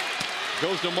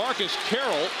 Goes to Marcus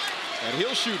Carroll, and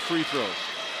he'll shoot free throws.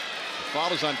 The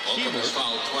foul is on Keebler. Okemos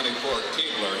foul 24,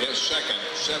 Keebler, his second,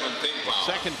 17th foul.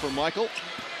 Second for Michael.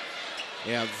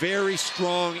 Yeah, very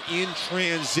strong in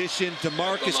transition.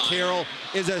 DeMarcus Carroll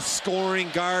is a scoring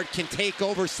guard, can take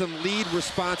over some lead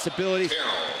responsibilities.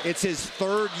 It's his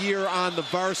 3rd year on the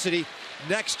varsity.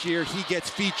 Next year, he gets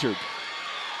featured.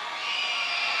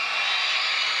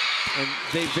 And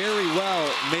they very well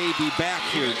may be back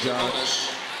here, John.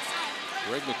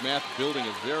 Greg McMath building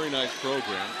a very nice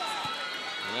program.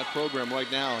 And that program right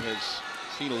now has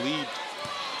seen a lead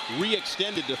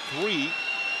re-extended to 3.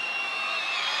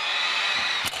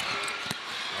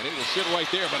 And it will sit right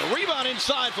there, but a rebound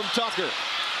inside from Tucker.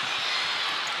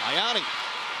 Ioni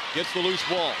gets the loose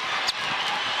ball.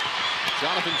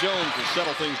 Jonathan Jones will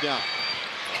settle things down.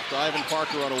 Off to Ivan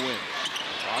Parker on a wing.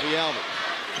 Bobby Albert.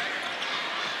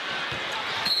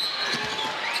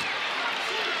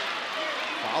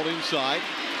 Fouled inside,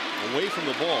 away from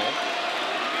the ball.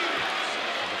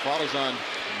 And the foul is on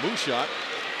Mushat.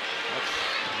 That's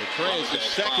Matrez, his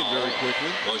second very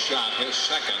quickly. Mushat, his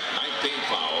second, 19th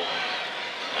foul.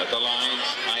 At the lines,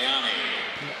 Ioni.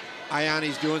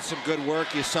 Ioni's doing some good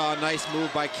work. You saw a nice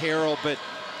move by Carroll, but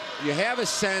you have a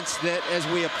sense that as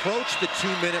we approach the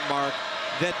 2-minute mark,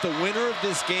 that the winner of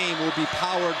this game will be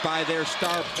powered by their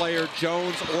star player,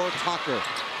 Jones or Tucker.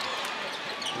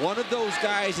 One of those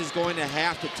guys is going to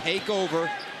have to take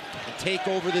over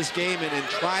this game and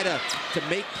try to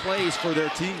make plays for their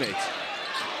teammates.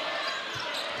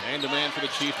 Man-to-man for the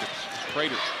Chieftains.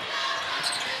 Prater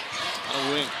on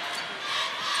a wing.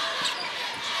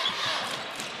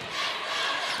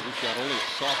 Shot only a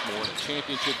sophomore in a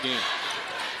championship game.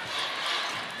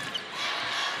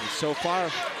 And so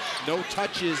far, no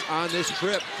touches on this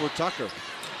trip for Tucker.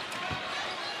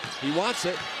 He wants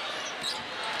it.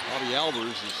 Bobby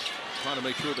Albers is trying to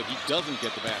make sure that he doesn't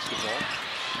get the basketball.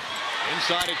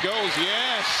 Inside it goes,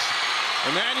 yes!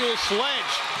 Emmanuel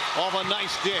Sledge off a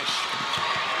nice dish.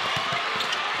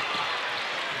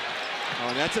 Oh,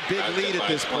 and that's a big lead at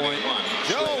this point.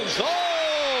 Jones,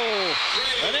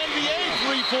 an NBA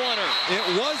three-pointer.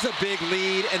 It was a big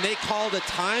lead, and they called a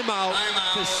timeout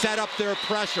to set up their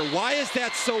pressure. Why is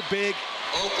that so big?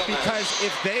 Because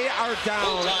if they are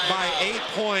down by 8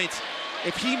 points,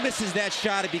 if he misses that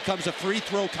shot, it becomes a free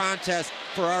throw contest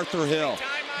for Arthur Hill.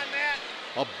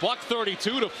 A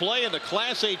 $1:32 to play in the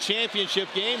Class A championship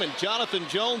game, and Jonathan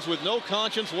Jones with no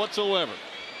conscience whatsoever.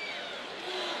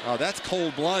 Oh, that's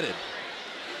cold-blooded.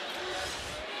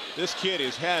 This kid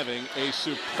is having a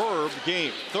superb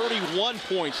game. 31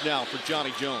 points now for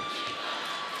Johnny Jones.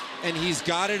 And he's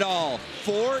got it all.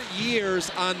 4 years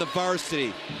on the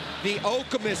varsity. The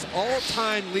Okemos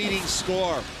all-time leading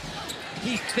scorer.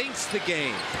 He thinks the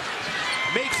game,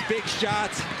 makes big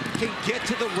shots, can get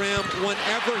to the rim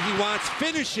whenever he wants,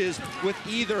 finishes with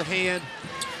either hand.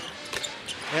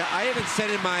 I haven't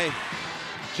sent in my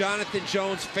Jonathan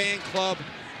Jones fan club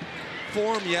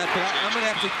form yet, but I'm going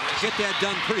to have to get that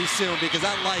done pretty soon because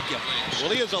I like him. Well,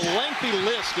 he has a lengthy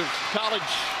list of college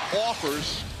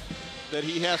offers that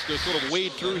he has to sort of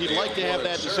wade through. He'd like to have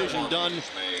that decision done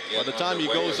by the time he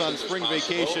goes on spring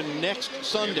vacation next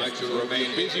Sunday. So it'll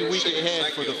be a busy week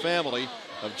ahead for the family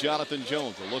of Jonathan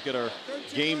Jones. A look at our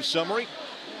game summary.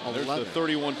 There's the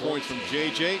 31 points from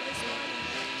JJ.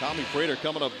 Tommy Prater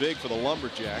coming up big for the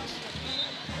Lumberjacks.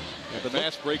 And the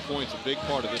fast break point's a big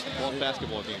part of this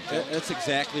basketball game. That's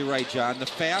exactly right, John. The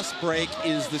fast break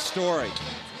is the story.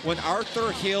 When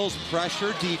Arthur Hill's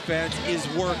pressure defense is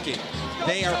working,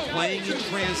 they are playing in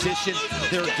transition,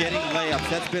 they're getting layups.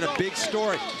 That's been a big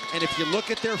story. And if you look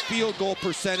at their field goal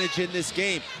percentage in this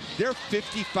game, they're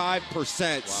 55%,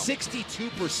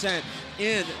 62%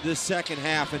 in the second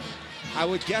half. And I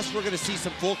would guess we're going to see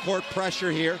some full court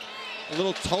pressure here. A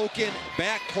little token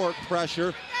backcourt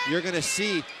pressure. You're going to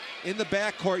see in the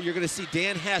backcourt, you're going to see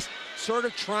Dan Hess sort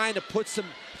of trying to put some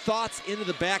thoughts into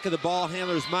the back of the ball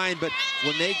handler's mind, but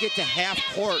when they get to half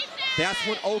court, that's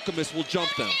when Okemos will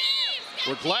jump them.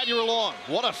 We're glad you're along.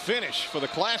 What a finish for the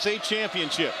Class A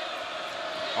championship.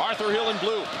 Arthur Hill in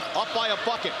blue, up by a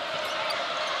bucket.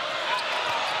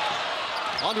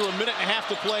 Under a minute and a half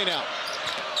to play now.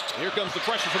 Here comes the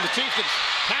pressure from the Chieftains.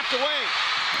 Tapped away.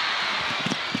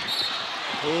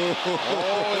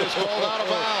 Oh, it is rolled out of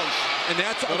bounds. And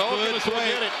that's a good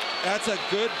break. That's a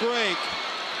good break.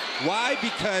 Why?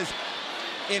 Because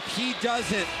if he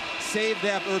doesn't save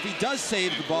that, or if he does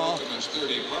save the ball,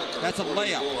 that's a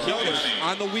layup. Notice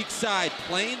on the weak side,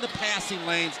 playing the passing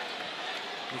lanes.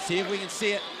 Let's see if we can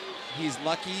see it. He's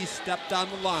lucky he stepped on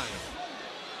the line.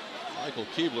 Michael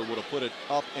Keebler would have put it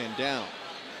up and down.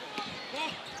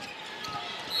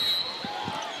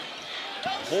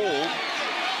 Hold.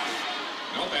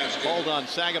 Called on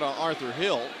Saginaw Arthur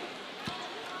Hill.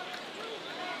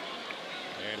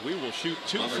 And we will shoot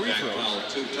 2 free throws. Foul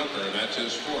to Tucker. That's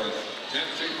his 4th.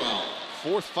 10th foul.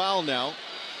 4th foul now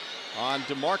on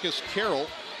DeMarcus Carroll.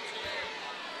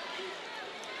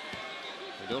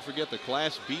 And don't forget the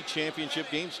Class B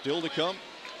championship game still to come.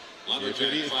 If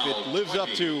it lives up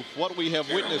to what we have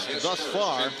witnessed thus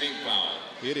far,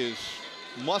 it is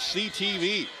must-see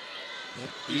TV.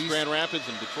 East Grand Rapids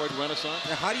and Detroit Renaissance.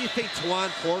 Now, how do you think Tawan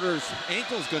Porter's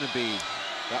ankle is going to be?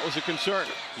 That was a concern.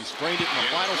 He sprained it in the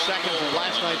final seconds of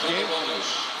last night's game.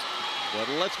 But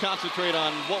let's concentrate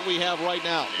on what we have right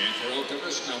now.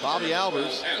 Bobby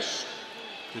Albers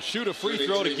to shoot a free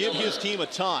throw to give his team a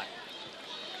tie.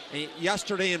 And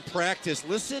yesterday in practice,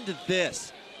 listen to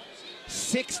this.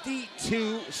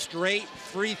 62 straight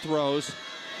free throws.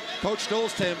 Coach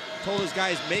Stolz told his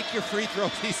guys, make your free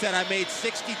throws. He said, I made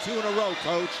 62 in a row,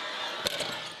 Coach.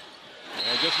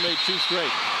 And just made 2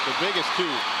 straight, the biggest 2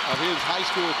 of his high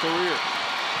school career.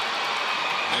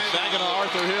 And Saginaw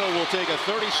Arthur Hill will take a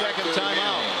 30-second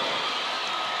timeout.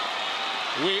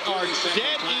 We are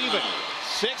dead even,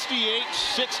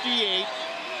 68-68,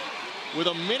 with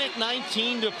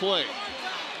 1:19 to play.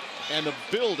 And the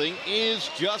building is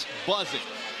just buzzing.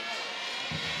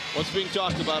 What's being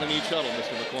talked about in each huddle,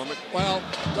 Mr. McCormick? Well,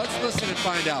 let's listen and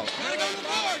find out.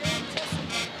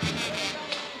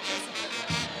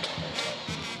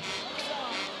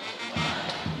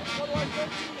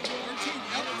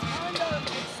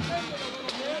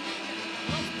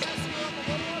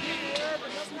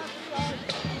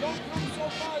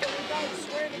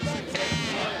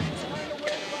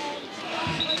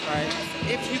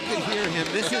 If you could hear him,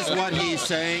 this is what he's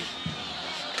saying.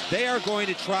 They are going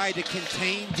to try to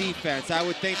contain defense. I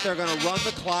would think they're going to run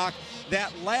the clock.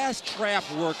 That last trap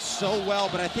worked so well,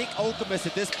 but I think Okemos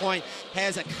at this point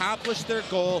has accomplished their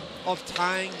goal of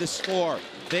tying the score.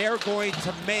 They're going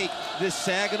to make this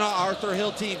Saginaw Arthur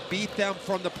Hill team beat them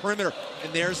from the perimeter.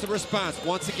 And there's the response.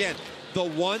 Once again, the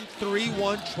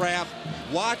 1-3-1 trap.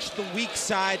 Watch the weak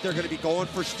side. They're going to be going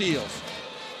for steals.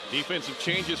 Defensive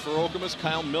changes for Okemos.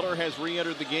 Kyle Miller has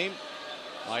re-entered the game.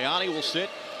 Ianni will sit.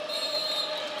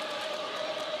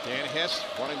 Dan Hess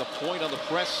running the point on the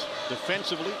press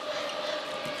defensively.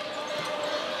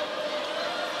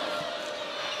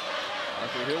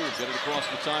 Arthur Hill will get it across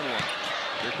the timeline.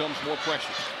 Here comes more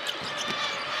pressure.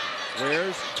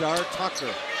 Where's Dar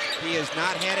Tucker? He has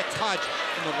not had a touch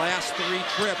in the last 3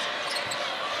 trips.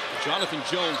 Jonathan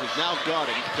Jones is now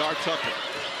guarding Dar Tucker.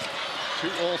 2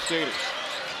 All-Staters.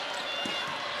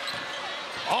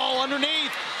 All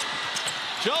underneath.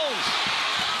 Jones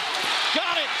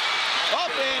got it.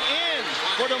 Up and in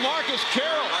for DeMarcus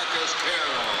Carroll.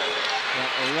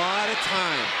 A lot of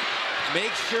time.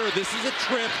 Make sure this is a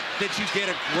trip that you get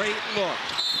a great look.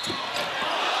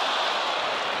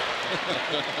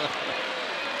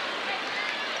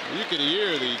 You can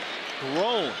hear the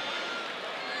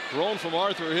groan from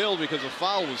Arthur Hill because a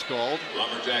foul was called.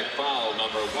 Lumberjack foul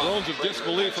number 1. Groans of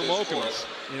disbelief from Okemos.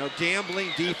 You know,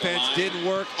 gambling defense didn't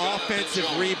work. Offensive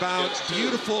rebound,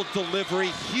 beautiful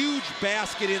delivery, huge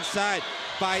basket inside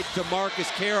by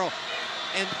DeMarcus Carroll.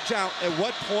 And John, at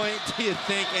what point do you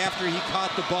think after he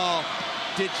caught the ball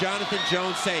did Jonathan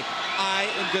Jones say, I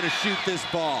am going to shoot this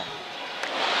ball?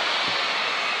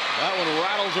 That one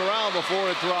rattles around before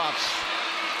it drops.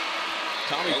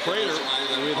 Tommy Prater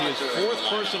with his 4th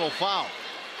personal foul.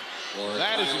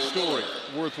 That is a story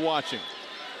worth watching.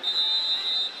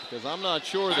 Because I'm not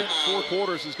sure that 4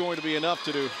 quarters is going to be enough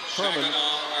to determine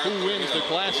who wins the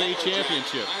Class A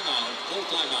championship.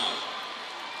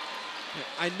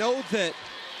 I know that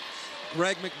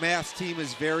Greg McMath's team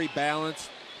is very balanced,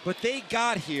 but they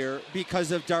got here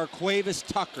because of Darquavis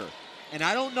Tucker. And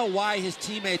I don't know why his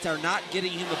teammates are not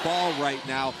getting him the ball right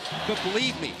now. But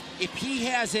believe me, if he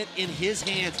has it in his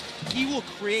hands, he will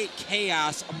create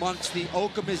chaos amongst the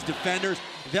Okemos defenders.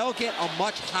 They'll get a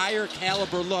much higher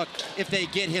caliber look if they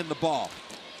get him the ball.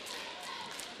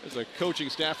 There's a coaching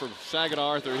staff from Saginaw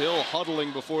Arthur Hill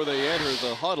huddling before they enter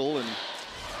the huddle. And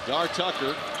Dar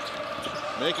Tucker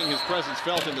making his presence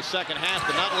felt in the second half,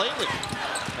 but not lately.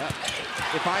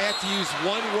 If I had to use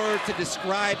one word to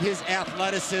describe his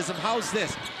athleticism, how's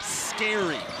this?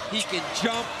 Scary. He can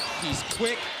jump, he's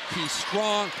quick, he's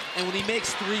strong, and when he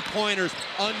makes three-pointers,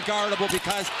 unguardable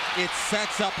because it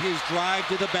sets up his drive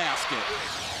to the basket.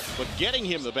 But getting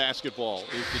him the basketball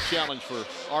is the challenge for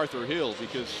Arthur Hill,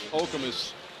 because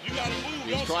Okemos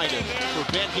is trying to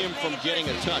prevent him from getting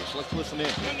a touch. Let's listen in.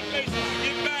 Get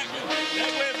back.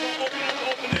 That way it's going to open up the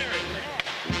open area.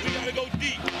 We got to go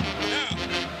deep. Now,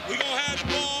 we're going to have the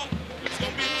ball. It's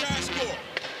going to be a tie score.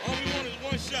 All we want is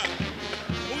one shot.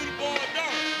 Move the ball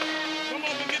down. Come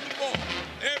up and get the ball.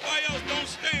 Everybody else don't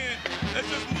stand. Let's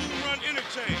just move, run,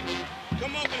 interchange.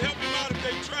 Come up and help him out if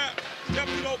they trap. Step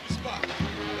to the open spot.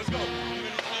 Let's go.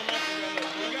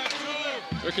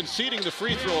 They're conceding the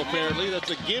free throw, apparently.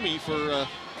 That's a gimme for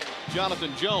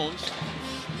Jonathan Jones.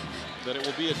 That it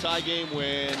will be a tie game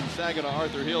when Saginaw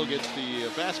Arthur Hill gets the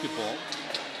basketball.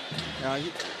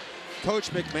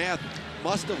 Coach McMath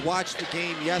must have watched the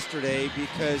game yesterday,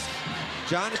 because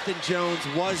Jonathan Jones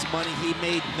was money. He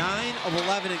made 9 of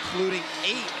 11, including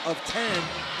 8 of 10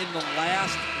 in the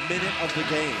last minute of the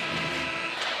game.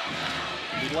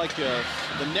 We'd like the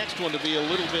next one to be a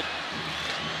little bit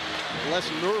less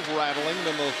nerve-rattling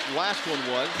than the last one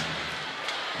was.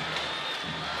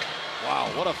 Wow,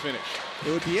 what a finish.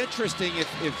 It would be interesting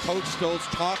if Coach Stoltz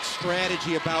talks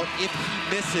strategy about if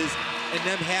he misses and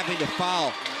them having to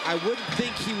foul. I wouldn't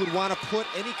think he would want to put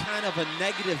any kind of a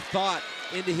negative thought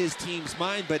into his team's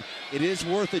mind, but it is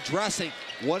worth addressing.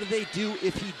 What do they do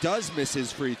if he does miss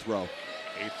his free throw?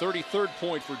 A 33rd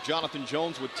point for Jonathan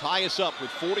Jones would tie us up with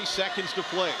 40 seconds to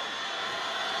play.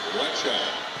 One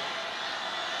shot.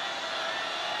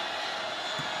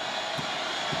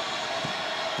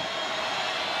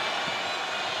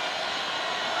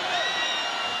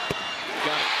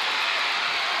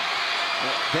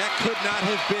 That could not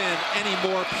have been any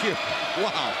more pure.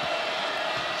 Wow.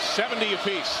 70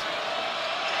 apiece.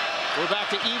 We're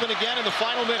back to even again in the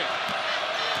final minute.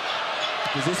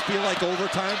 Does this feel like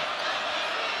overtime?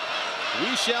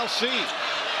 We shall see.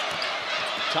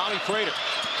 Tommy Prater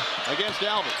against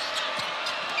Alves.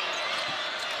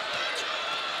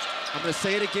 I'm going to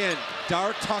say it again.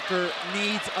 Dar Tucker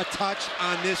needs a touch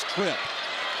on this trip.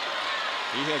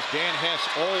 He has Dan Hess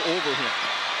all over him.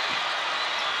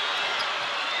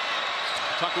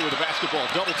 Tucker with the basketball,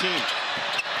 double team.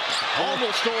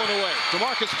 Almost stolen away.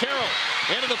 DeMarcus Carroll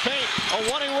into the paint. A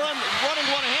running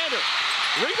one-hander.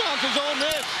 Rebound to zone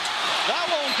miss. That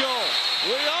won't go.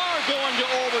 We are going to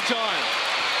overtime.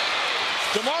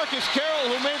 DeMarcus Carroll,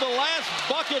 who made the last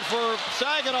bucket for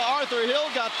Saginaw Arthur Hill,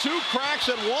 got 2 cracks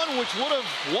at one, which would have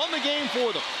won the game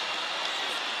for them.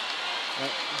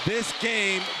 This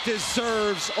game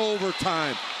deserves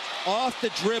overtime. Off the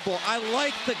dribble. I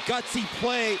like the gutsy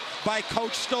play by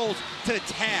Coach Stoltz to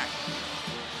attack.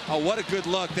 Oh, what a good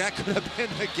look. That could have been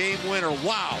the game winner.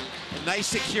 Wow. A nice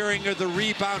securing of the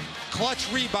rebound.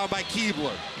 Clutch rebound by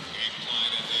Keebler.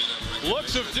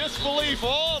 Looks of disbelief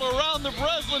all around the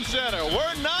Breslin Center.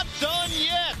 We're not done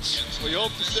yet. We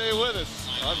hope to stay with us.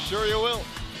 I'm sure you will.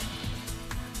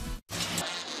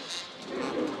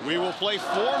 We will play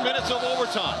 4 minutes of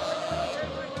overtime.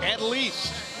 At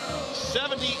least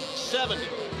 70-70.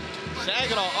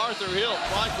 Saginaw Arthur Hill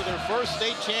trying for their first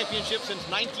state championship since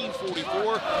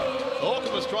 1944.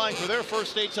 Okemos trying for their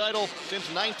first state title since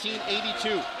 1982.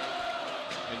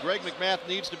 And Greg McMath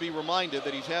needs to be reminded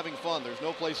that he's having fun. There's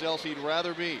no place else he'd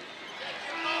rather be.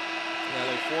 Now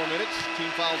they 4 minutes.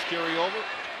 Team fouls carry over.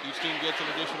 Each team gets an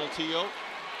additional TO.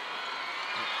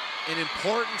 An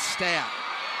important stat.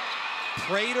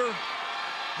 Prater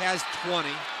has 20.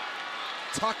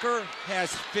 Tucker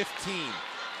has 15.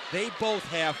 They both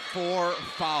have 4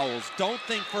 fouls. Don't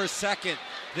think for a second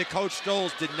that Coach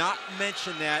Stoltz did not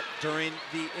mention that during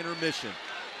the intermission.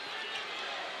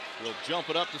 We'll jump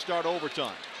it up to start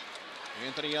overtime.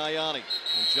 Anthony Ianni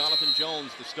and Jonathan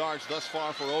Jones, the stars thus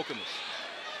far for Okemos.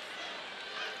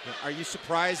 Are you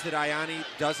surprised that Ianni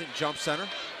doesn't jump center?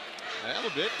 I am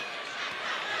a bit.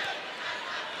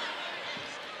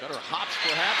 Better hops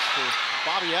perhaps for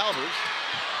Bobby Albers.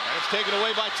 And it's taken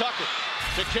away by Tucker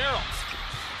to Carroll.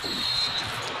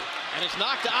 And it's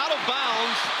knocked out of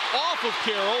bounds off of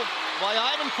Carroll by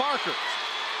Ivan Parker.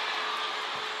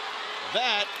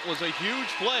 That was a huge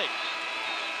play.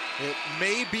 It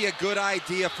may be a good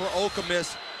idea for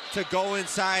Okemos to go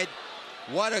inside.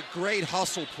 What a great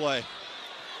hustle play.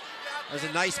 There's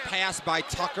a nice pass by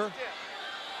Tucker.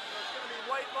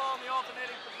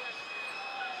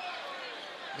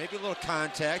 Maybe a little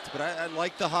contact, but I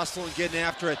like the hustle and getting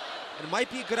after it. And it might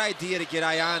be a good idea to get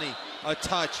Ianni a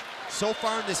touch. So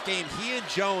far in this game, he and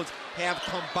Jones have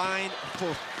combined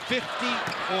for 50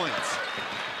 points.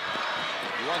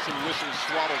 You want some whistles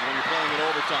swallowed when you're playing in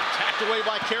overtime. Tapped away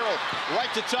by Carroll,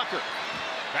 right to Tucker.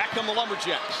 Back come the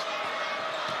Lumberjacks.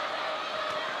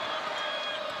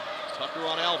 Tucker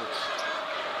on Albers.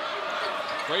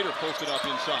 Prater posted up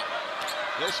inside.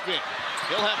 He'll spin.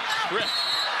 He'll have it stripped.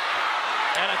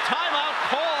 And a timeout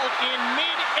called in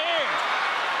mid-air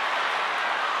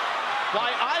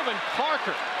by Ivan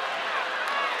Parker.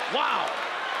 Wow.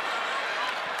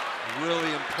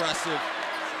 Really impressive.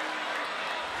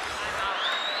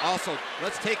 Also,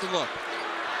 let's take a look.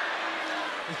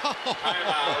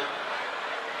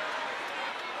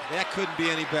 That couldn't be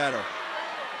any better.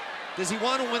 Does he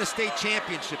want to win a state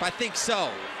championship? I think so.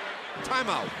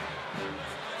 Timeout.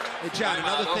 Hey, John,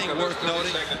 another thing worth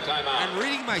noting. I'm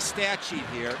reading my stat sheet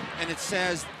here, and it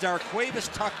says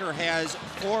Darquavis Tucker has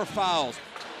 4 fouls,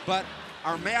 but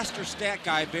our master stat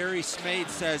guy, Barry Smade,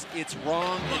 says it's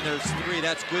wrong and there's 3.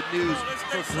 That's good news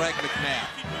for Greg McMath.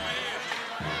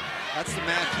 That's the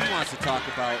match he wants to talk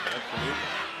about.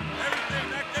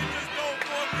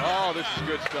 Oh, this is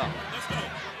good stuff.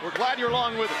 We're glad you're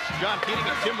along with us. John Keating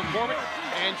and Tim McCormick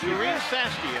and Jareen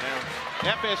Saski and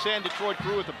our FSN Detroit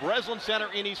crew at the Breslin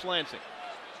Center in East Lansing.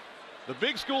 The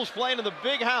big school's playing in the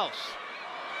big house.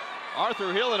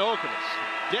 Arthur Hill and Okemos,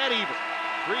 dead even.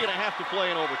 3.5 to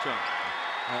play in overtime.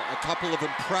 A couple of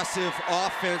impressive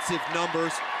offensive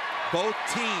numbers. Both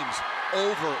teams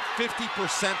over 50%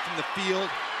 from the field.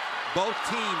 Both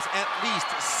teams at least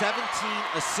 17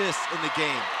 assists in the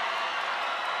game.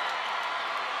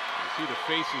 You see the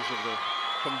faces of the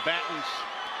combatants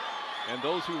and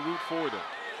those who root for them.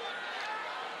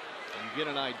 And you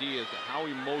get an idea as to how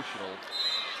emotional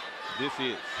this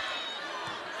is.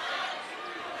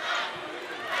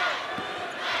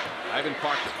 Ivan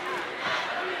Parker.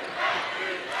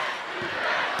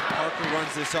 Parker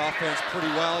runs this offense pretty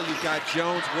well. You've got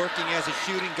Jones working as a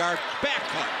shooting guard. Back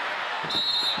cut.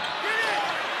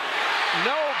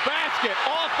 No basket.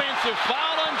 Offensive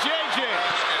foul on JJ.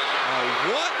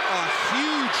 What a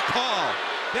huge call.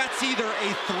 That's either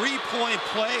a 3-point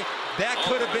play. That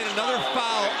could have been another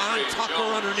foul on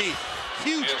Tucker underneath.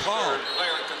 Huge call.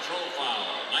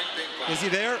 Is he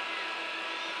there?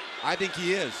 I think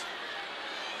he is.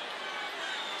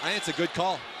 I think it's a good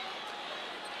call.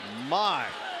 My,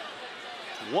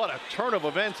 what a turn of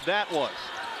events that was.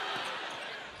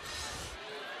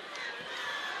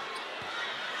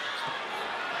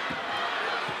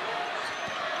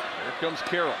 Here comes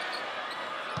Carroll.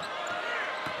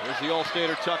 There's the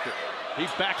All-Stater Tucker. He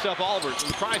backs up Albers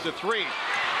and tries a 3.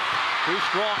 Too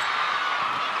strong.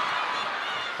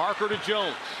 Parker to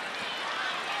Jones.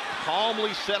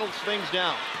 Calmly settles things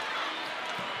down.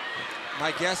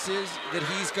 My guess is that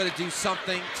he's going to do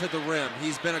something to the rim.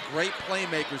 He's been a great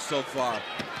playmaker so far.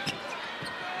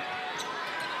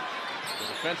 The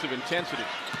defensive intensity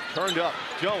turned up.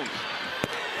 Jones.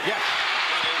 Yes.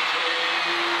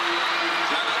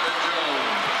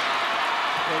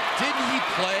 Well, didn't he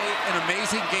play an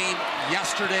amazing game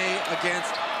yesterday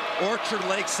against Orchard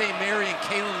Lake St. Mary and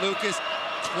Kalen Lucas?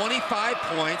 25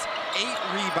 points, 8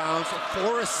 rebounds,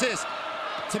 4 assists.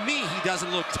 To me, he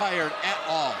doesn't look tired at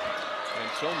all. And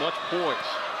so much poise.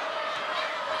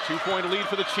 A 2-point lead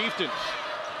for the Chieftains.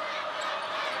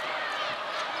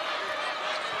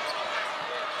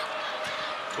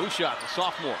 Bouchot, the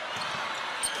sophomore.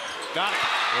 Got it.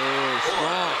 Oh,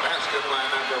 strong. Basket by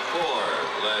number 4,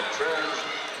 Latrez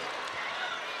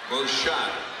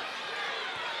Bouchot.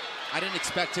 I didn't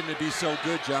expect him to be so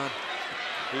good, John.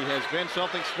 He has been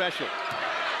something special.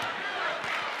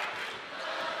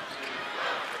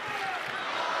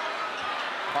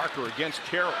 Parker against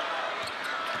Carroll.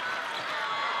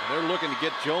 And they're looking to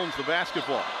get Jones the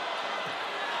basketball.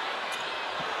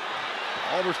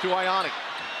 Albers to Ioni.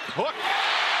 Hook.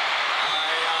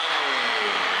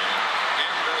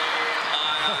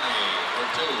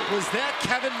 Was that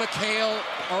Kevin McHale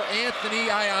or Anthony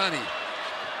Ioni?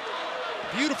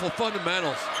 Beautiful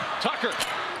fundamentals. Tucker.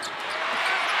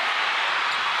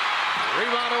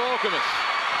 Rebound to Okemos.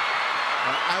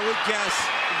 I would guess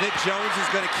that Jones is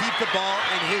going to keep the ball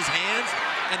in his hands,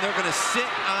 and they're going to sit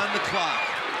on the clock.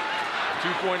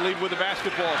 2-point lead with the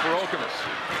basketball for Okemos.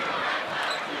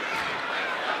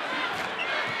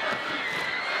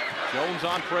 Jones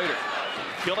on Prater.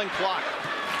 Killing clock.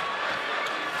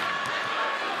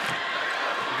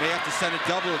 May have to send a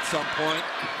double at some point.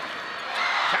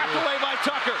 Tapped away by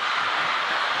Tucker.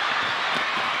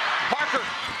 Parker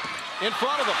in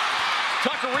front of him.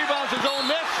 Tucker rebounds his own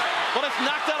miss, but it's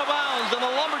knocked out of bounds, and the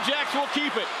Lumberjacks will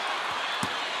keep it.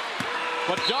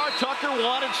 But Dar Tucker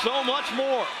wanted so much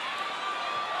more.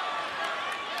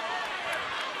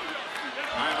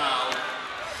 Timeout.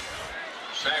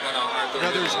 Now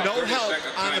there's no help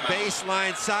on the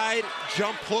baseline side.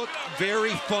 Jump hook,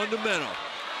 very fundamental.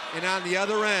 And on the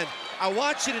other end, I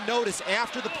want you to notice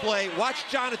after the play, watch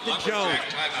Jonathan Jones,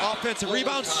 offensive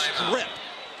rebound strip.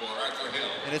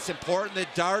 And it's important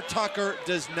that Dar Tucker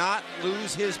does not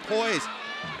lose his poise.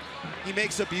 He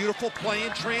makes a beautiful play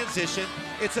in transition.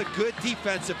 It's a good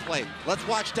defensive play. Let's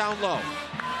watch down low,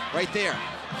 right there.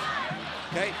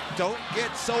 Okay, don't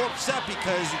get so upset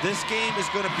because this game is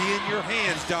going to be in your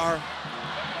hands, Dar.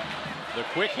 The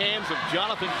quick hands of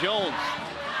Jonathan Jones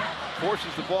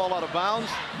forces the ball out of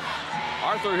bounds.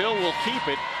 Arthur Hill will keep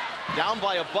it, down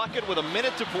by a bucket with a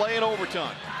minute to play in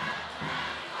overtime.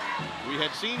 We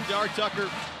had seen Dar Tucker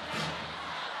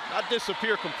not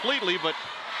disappear completely, but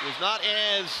was not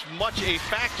as much a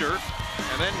factor,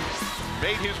 and then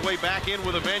made his way back in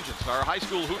with a vengeance. Our high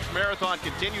school hoops marathon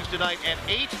continues tonight at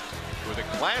 8 with a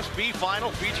Class B final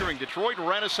featuring Detroit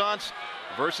Renaissance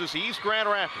versus East Grand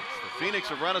Rapids. The Phoenix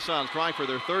of Renaissance trying for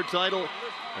their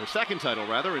second title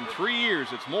rather, in 3 years.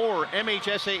 It's more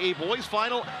MHSAA boys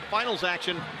finals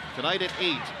action tonight at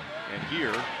 8, and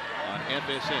here on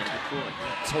FSN Detroit.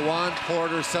 Tawan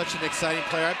Porter, such an exciting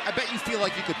player. I bet you feel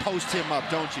like you could post him up,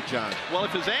 don't you, John? Well,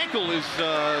 if his ankle is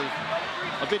a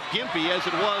bit gimpy as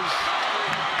it was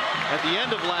at the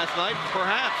end of last night,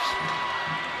 perhaps.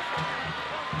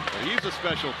 But he's a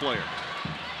special player.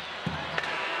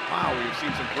 Wow, we've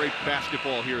seen some great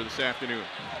basketball here this afternoon.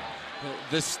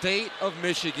 The state of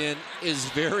Michigan is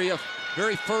very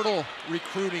fertile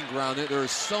recruiting ground. There are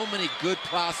so many good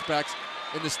prospects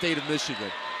in the state of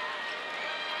Michigan.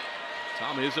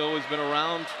 Tom Izzo has been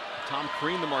around. Tom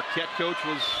Crean, the Marquette coach,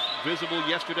 was visible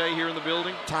yesterday here in the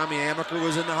building. Tommy Amaker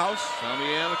was in the house. Tommy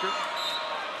Amaker.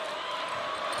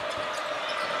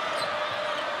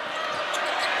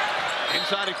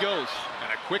 Inside it goes,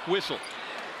 and a quick whistle.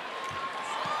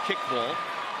 Kick ball.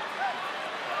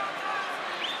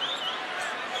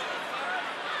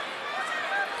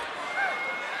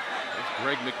 There's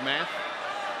Greg McMath.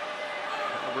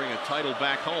 Trying to bring a title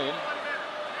back home.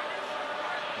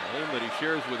 Home that he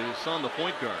shares with his son, the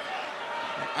point guard.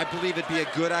 I believe it'd be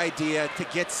a good idea to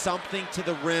get something to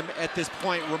the rim at this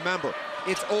point. Remember,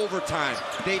 it's overtime.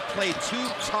 They've played 2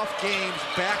 tough games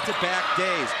back-to-back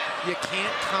days. You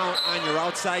can't count on your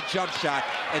outside jump shot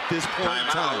at this point in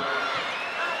time.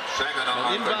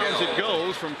 Well, inbounds it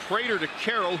goes from Prater to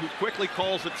Carroll, who quickly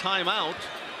calls a timeout.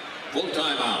 Full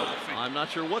timeout. I'm not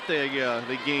sure what they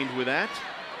gained with that,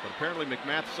 but apparently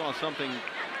McMath saw something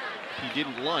he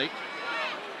didn't like.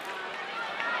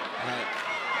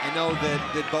 I know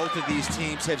that both of these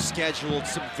teams have scheduled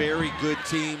some very good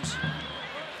teams.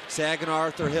 Saginaw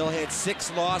Arthur Hill had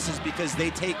 6 losses because they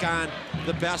take on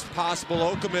the best possible.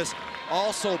 Okemos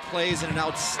also plays in an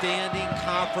outstanding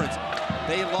conference.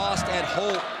 They lost at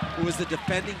Holt, who was the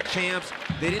defending champs.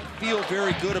 They didn't feel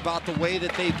very good about the way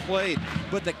that they played,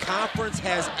 but the conference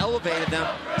has elevated them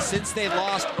since they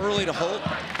lost early to Holt.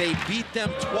 They beat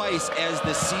them twice as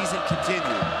the season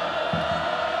continued.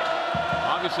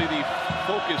 Obviously, the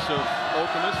focus of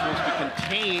Okemos was to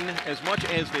contain as much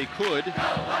as they could.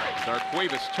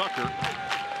 Darquavis Tucker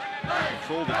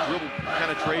control the dribble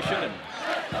penetration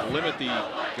and limit the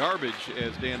garbage,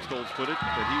 as Dan Stoltz put it,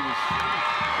 that he was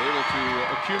able to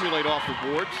accumulate off the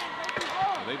boards.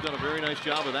 And they've done a very nice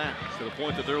job of that, to the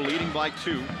point that they're leading by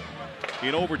 2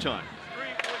 in overtime.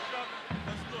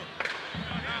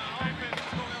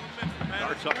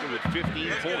 Dar Tucker with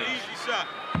 15 points. Easy shot.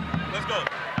 Let's go.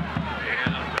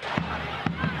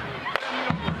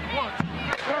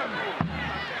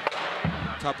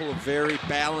 Couple of very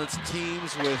balanced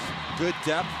teams with good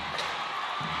depth.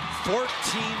 14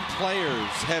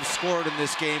 players have scored in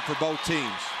this game for both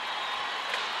teams.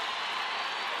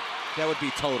 That would be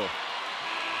total.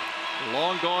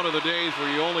 Long gone are the days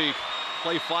where you only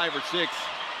play 5 or 6.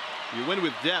 You win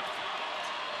with depth.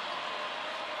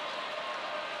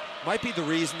 Might be the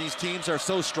reason these teams are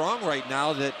so strong right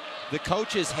now, that the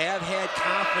coaches have had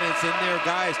confidence in their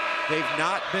guys. They've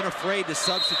not been afraid to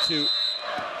substitute.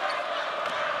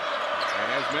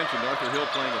 And as mentioned, Arthur Hill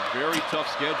playing a very tough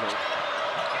schedule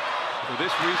for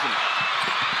this reason.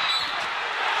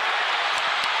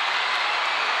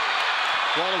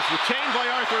 Ball is retained by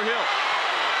Arthur Hill.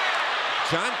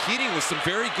 John Keating with some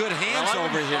very good hands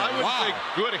over here. I wouldn't say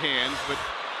good hands, but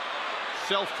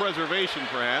self-preservation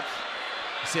perhaps.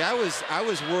 See, I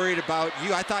was worried about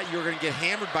you. I thought you were going to get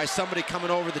hammered by somebody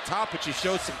coming over the top, but you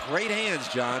showed some great hands,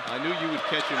 John. I knew you would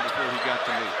catch him before he got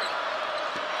to me.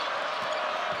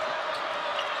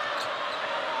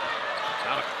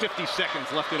 About 50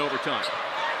 seconds left in overtime.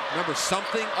 Remember,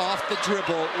 something off the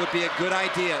dribble would be a good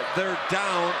idea. They're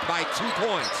down by 2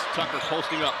 points. Tucker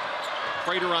posting up.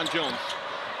 Prater on Jones.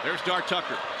 There's Dar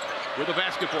Tucker with the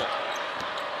basketball.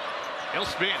 He'll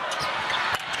spin.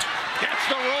 Gets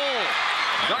the roll.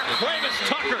 Darquavis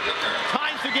Tucker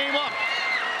ties the game up.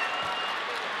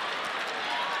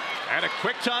 And a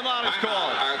quick timeout is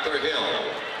called. Arthur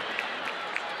Hill.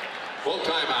 Full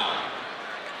timeout.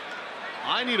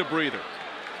 I need a breather.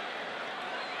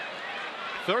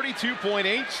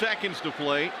 32.8 seconds to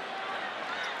play.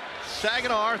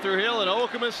 Saginaw, Arthur Hill, and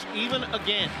Okemos even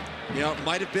again. You know, it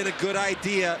might have been a good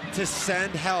idea to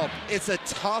send help. It's a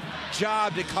tough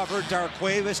job to cover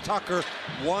Darquavis Tucker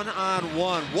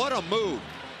one-on-one. What a move.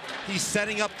 He's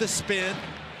setting up the spin.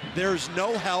 There's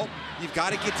no help. You've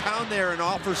got to get down there and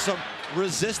offer some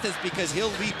resistance because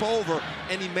he'll leap over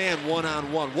any man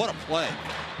one-on-one. What a play.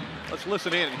 Let's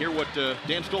listen in and hear what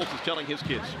Dan Stoltz is telling his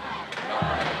kids.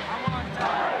 I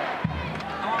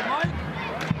want Mike.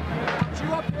 I want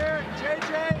you up here.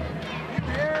 JJ, you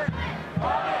here.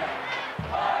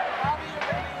 Bobby, you're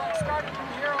going to be like starting from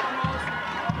here almost.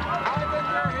 Ivan,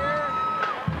 you're here.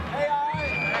 Hey,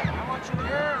 I want you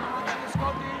here. I want you to go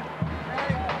deep.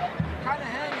 Hey, kind of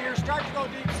hang here. Start to go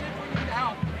deep. See if we need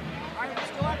help. All right, we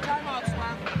still have timeouts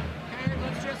left. Okay,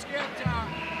 let's just get,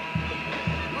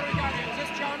 what do we got here? Is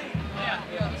this Johnny? Yeah,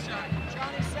 that's Johnny.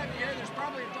 Johnny's setting here. There's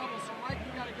probably a double, so Mike,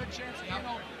 you got a good chance of getting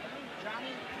over.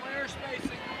 Johnny, clear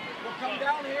spacing. We'll come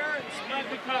down here and spread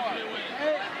the floor.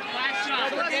 Hey, last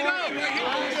shot. Let's go.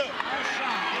 Last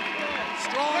shot.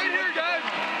 Strong. Right here, guys.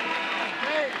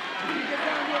 Hey, when you get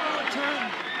down to about a turn,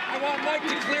 I want Mike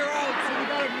to clear out, so we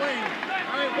got him waiting.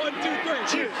 All right, 1, 2, 3.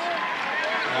 Cheers.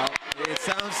 Well, it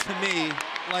sounds to me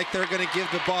like they're going to give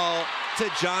the ball to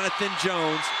Jonathan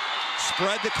Jones,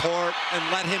 spread the court, and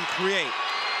let him create.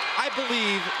 I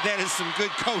believe that is some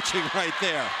good coaching right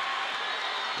there.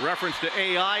 Reference to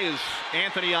AI is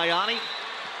Anthony Ianni,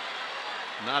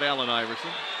 not Allen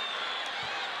Iverson.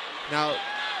 Now,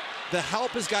 the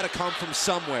help has got to come from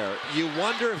somewhere. You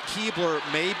wonder if Keebler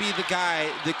may be the guy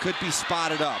that could be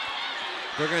spotted up.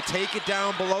 They're going to take it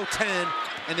down below 10,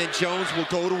 and then Jones will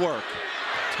go to work.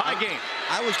 Tie game.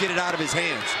 I would get it out of his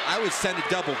hands. I would send a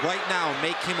double right now and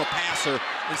make him a passer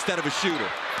instead of a shooter.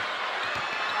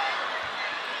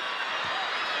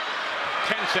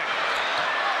 10 seconds.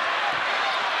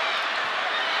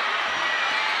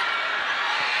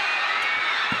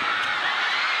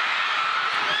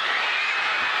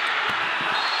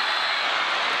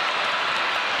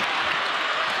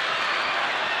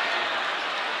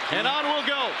 And on we'll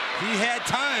go. He had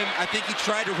time. I think he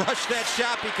tried to rush that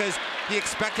shot because he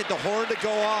expected the horn to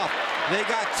go off. They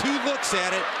got 2 looks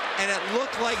at it, and it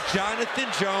looked like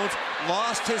Jonathan Jones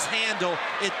lost his handle.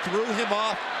 It threw him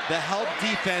off. The help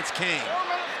defense came.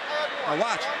 Now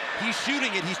watch, he's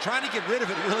shooting it. He's trying to get rid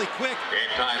of it really quick.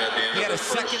 He had a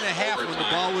second and a half when the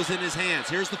ball was in his hands.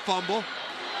 Here's the fumble.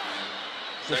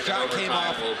 The shot came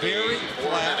off very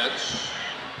flat.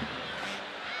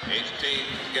 Each team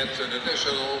gets an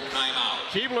additional timeout.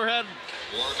 Keebler had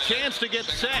a chance to get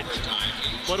set,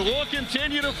 but we'll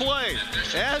continue to play,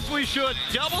 as we should.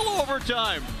 Double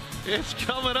overtime. It's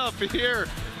coming up here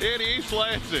in East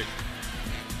Lansing.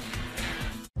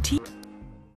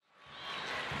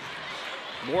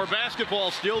 More basketball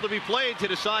still to be played to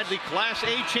decide the Class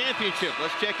A championship.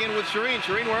 Let's check in with Shireen.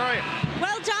 Shireen, where are you?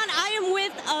 Well, John, I am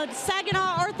with a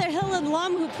Saginaw Arthur Hill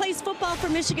alum who plays football for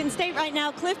Michigan State right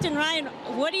now, Clifton Ryan.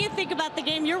 What do you think about the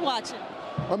game you're watching?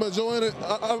 I'm enjoying it.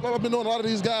 I've been knowing a lot of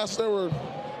these guys that were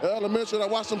elementary, and I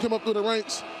watched them come up through the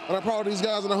ranks, and I'm proud of these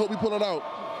guys, and I hope we pull it out.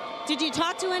 Did you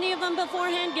talk to any of them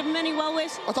beforehand? Give them any well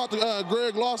wishes? I talked to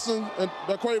Greg Lawson and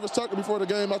Darquavis Tucker before the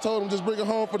game. I told them just bring it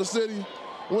home for the city.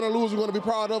 Win or lose, we're going to be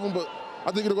proud of them, but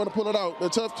I think they're going to pull it out. They're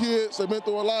tough kids. They've been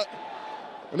through a lot,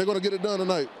 and they're going to get it done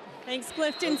tonight. Thanks,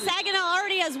 Clifton. Saginaw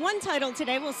already has 1 title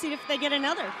today. We'll see if they get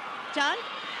another. John?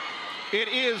 It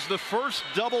is the first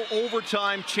double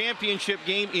overtime championship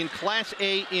game in Class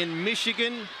A in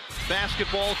Michigan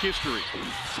basketball history.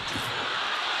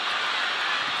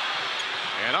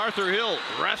 And Arthur Hill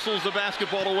wrestles the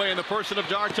basketball away in the person of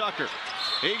Dar Tucker.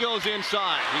 He goes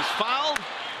inside. He's fouled,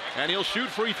 and he'll shoot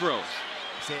free throws.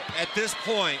 See, at this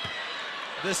point,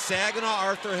 the Saginaw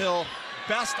Arthur Hill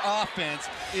best offense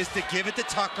is to give it to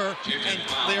Tucker and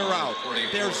clear out.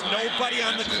 There's nobody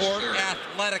on the court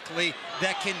athletically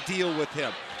that can deal with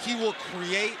him. He will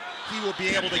create. He will be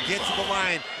able to get to the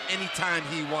line anytime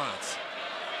he wants.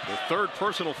 The 3rd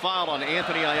personal foul on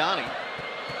Anthony Ianni.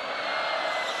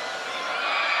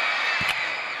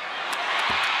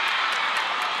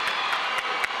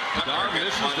 Dar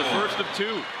misses the first of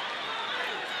 2.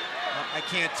 I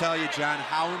can't tell you, John,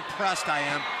 how impressed I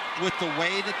am with the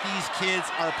way that these kids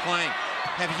are playing.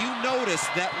 Have you noticed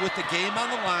that with the game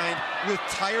on the line, with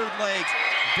tired legs,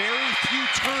 very few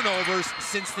turnovers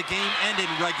since the game ended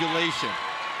in regulation?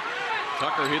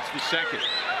 Tucker hits the second.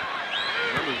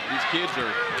 Remember, these kids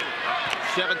are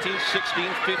 17,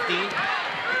 16, 15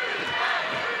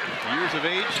 years of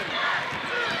age.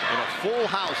 In a full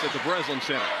house at the Breslin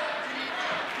Center.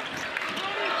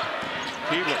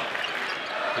 Keebler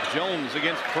to Jones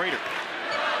against Prater.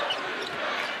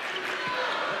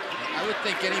 I would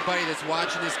think anybody that's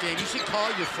watching this game, you should call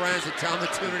your friends and tell them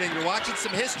to tune it in. You're watching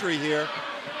some history here.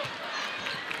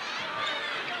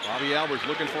 Bobby Albers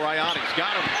looking for Ioni's.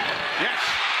 Got him. Yes.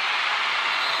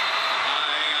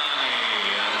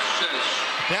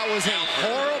 That was a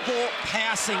horrible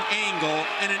passing angle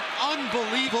and an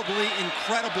unbelievably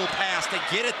incredible pass to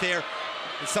get it there.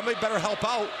 And somebody better help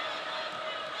out.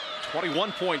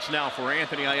 21 points now for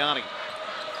Anthony Ioni.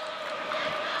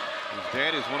 His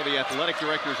dad is one of the athletic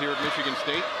directors here at Michigan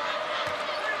State.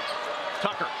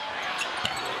 Tucker.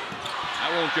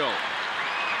 That won't go.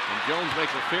 And Jones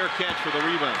makes a fair catch for the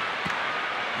rebound.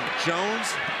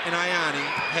 Jones and Ioni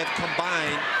have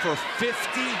combined for 56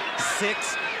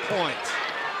 points.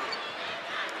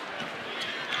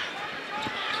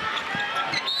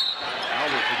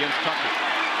 Albers against Tucker.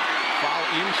 Foul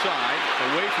inside,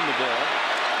 away from the ball.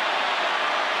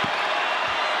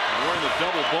 And we're in the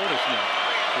double bonus now.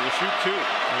 So we'll shoot two.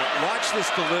 Watch this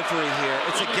delivery here.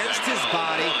 It's against his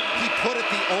body. He put it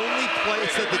the only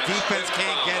place that the defense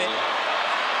can't get it.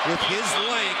 With his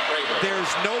length, there's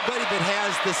nobody that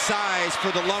has the size for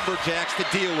the Lumberjacks to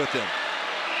deal with him.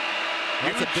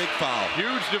 That's a big foul.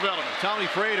 Huge development. Tommy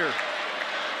Prater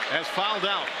has fouled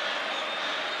out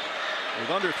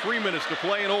with under 3 minutes to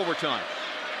play in overtime.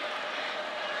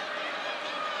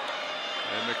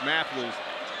 And McMath will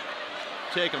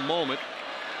take a moment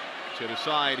to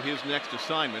decide his next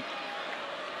assignment.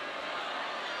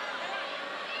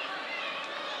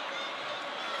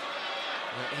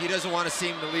 He doesn't want to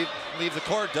seem to leave the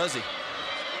court, does he?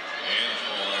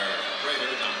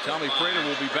 Tommy Prater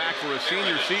will be back for a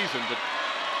senior season, but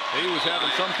he was having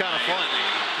some kind of fun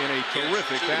in a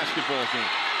terrific basketball game.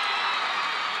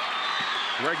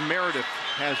 Greg Meredith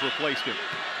has replaced him.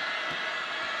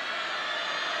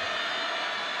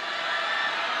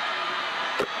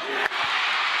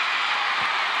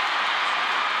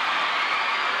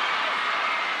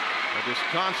 A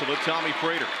disconsolate Tommy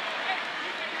Prater.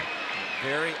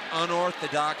 Very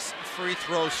unorthodox free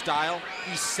throw style.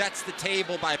 He sets the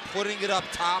table by putting it up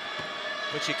top,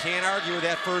 but you can't argue with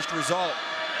that first result.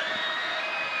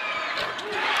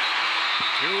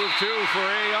 2 of 2 for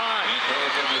AI.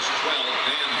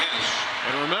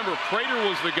 And remember, Prater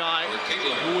was the guy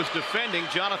who was defending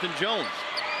Jonathan Jones.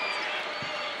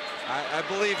 I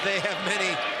believe they have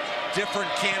many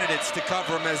different candidates to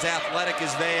cover him, as athletic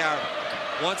as they are.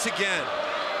 Once again,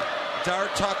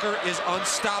 Dart Tucker is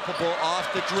unstoppable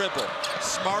off the dribble.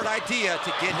 Smart idea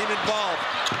to get him involved.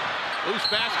 Loose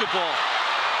basketball.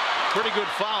 Pretty good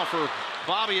foul for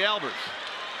Bobby Albers.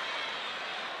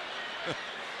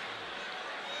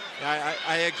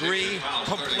 I agree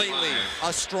completely.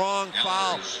 A strong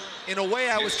foul. In a way,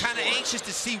 I was kind of anxious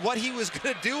to see what he was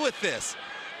going to do with this.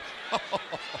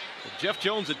 Jeff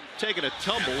Jones had taken a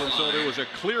tumble, and so there was a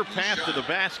clear path to the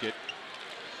basket.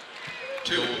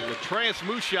 So Latreus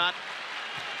Mushat,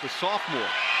 the sophomore,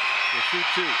 will shoot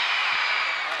 2.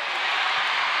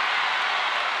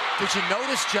 Did you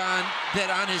notice, John,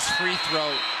 that on his free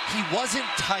throw, he wasn't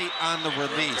tight on the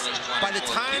release. By the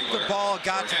time the ball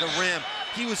got to the rim,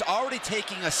 he was already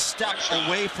taking a step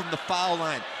away from the foul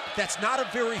line. That's not a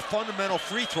very fundamental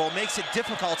free throw. It makes it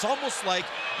difficult. It's almost like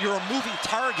you're a moving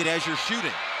target as you're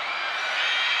shooting.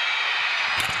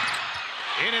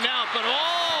 In and out, but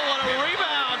oh, what a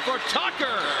rebound for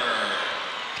Tucker.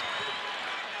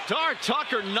 Dart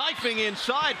Tucker knifing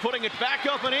inside, putting it back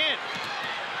up and in.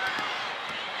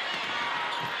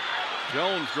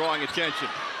 Jones drawing attention.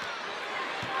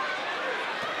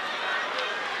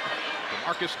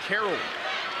 Marcus Carroll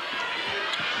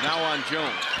now on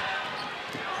Jones.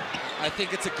 I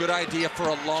think it's a good idea for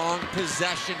a long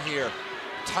possession here.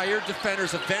 Tired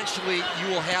defenders, eventually you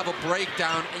will have a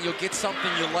breakdown and you'll get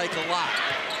something you like a lot.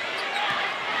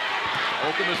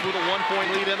 Okemos with a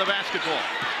 1-point lead in the basketball.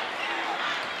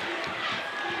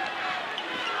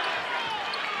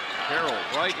 Carroll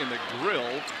right in the grill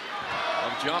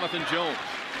of Jonathan Jones.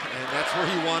 And that's where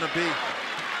you want to be.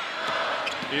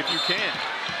 If you can.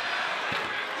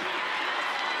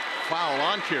 Foul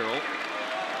on Carroll.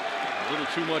 A little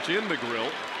too much in the grill.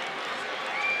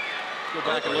 Go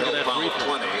back and look at that free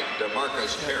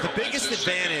throw. The biggest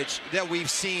advantage that we've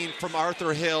seen from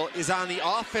Arthur Hill is on the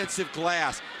offensive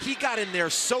glass. He got in there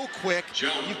so quick.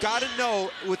 You've got to know,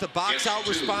 with the box out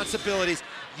responsibilities,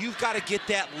 you've got to get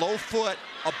that low foot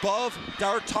above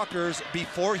Dart Tucker's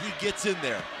before he gets in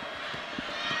there.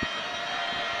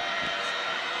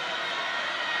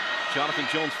 Jonathan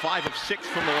Jones 5 of 6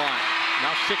 from the line.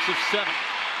 Now 6 of 7.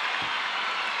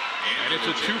 And it's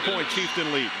a 2-point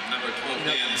Chieftain lead. You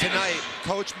know, tonight,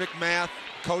 Coach McMath,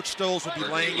 Coach Stolz will be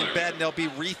laying in bed, and they'll be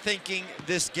rethinking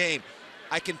this game.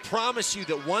 I can promise you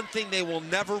that one thing they will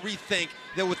never rethink,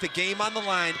 that with the game on the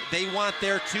line, they want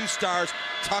their 2 stars,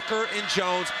 Tucker and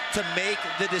Jones, to make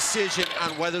the decision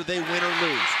on whether they win or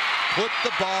lose. Put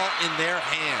the ball in their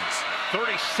hands.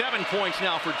 37 points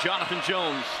now for Jonathan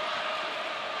Jones,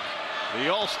 the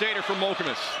All-Stater from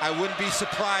Okemos. I wouldn't be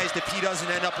surprised if he doesn't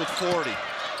end up with 40.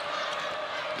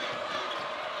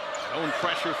 Zone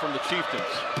pressure from the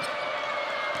Chieftains.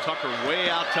 Tucker way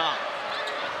out top.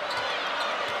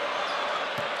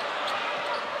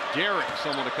 Daring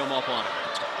someone to come up on it.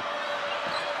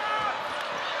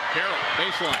 Carroll,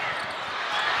 baseline.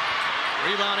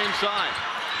 Rebound inside.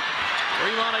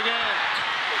 Rebound again.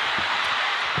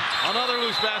 Another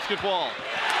loose basketball.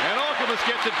 And Okemos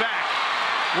gets it back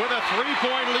with a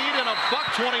 3-point lead and a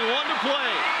 $1:21 to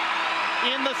play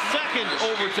in the second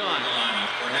overtime.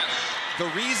 The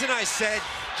reason I said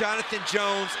Jonathan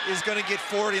Jones is going to get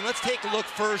 40, and let's take a look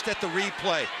first at the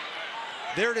replay.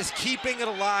 They're just keeping it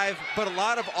alive, but a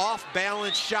lot of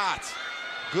off-balance shots.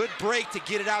 Good break to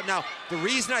get it out. Now, the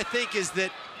reason I think is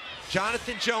that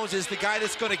Jonathan Jones is the guy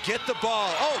that's going to get the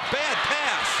ball. Oh, bad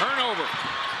pass. Turnover.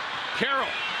 Carroll.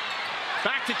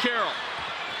 Back to Carroll.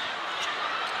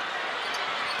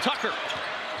 Tucker.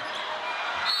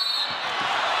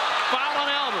 Foul on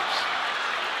Albers.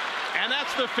 And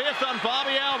that's the 5th on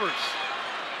Bobby Albers.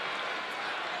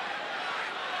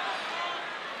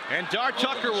 And Dar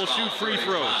Tucker will shoot free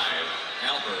throws.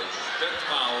 Albers, 5th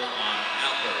foul on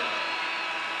Albers.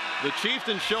 The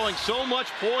Chieftains showing so much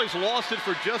poise, lost it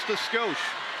for just a skosh.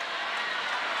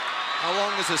 How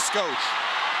long is a skosh?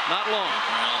 Not long.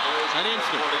 An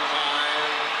instant.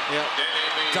 Yeah.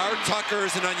 Dar Tucker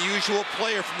is an unusual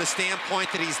player from the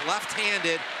standpoint that he's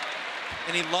left-handed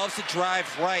and he loves to drive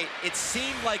right. It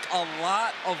seemed like a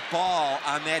lot of ball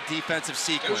on that defensive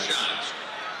sequence.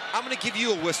 I'm going to give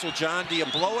you a whistle, John. Do you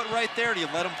blow it right there, or do you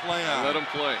let him play on? Let him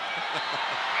play.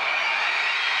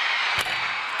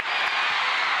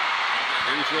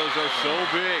 Free throws are so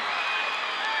big.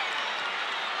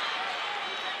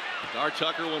 Dar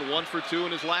Tucker went 1 for 2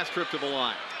 in his last trip to the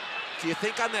line. Do you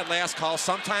think on that last call,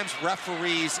 sometimes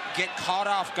referees get caught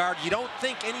off guard? You don't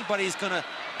think anybody's going to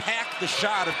pack the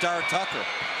shot of Dar Tucker.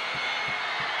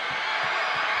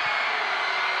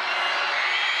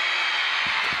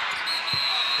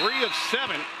 Three of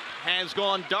 7 has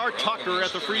gone Dar Tucker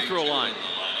at the free throw line.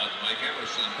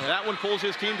 That one pulls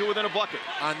his team to within a bucket.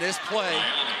 On this play,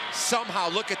 somehow,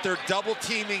 look at their double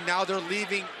teaming. Now they're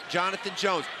leaving Jonathan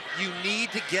Jones. You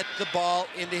need to get the ball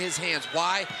into his hands.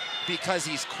 Why? Because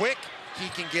he's quick, he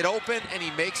can get open, and he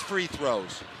makes free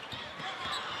throws.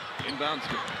 Inbounds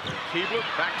Keebler,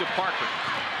 back to Parker.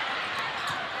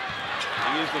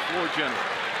 He is the floor general.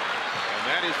 And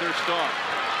that is their star.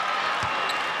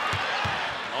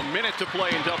 A minute to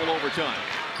play in double overtime.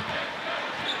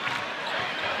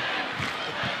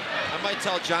 I might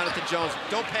tell Jonathan Jones,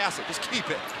 don't pass it, just keep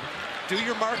it. Do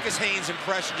your Marcus Haynes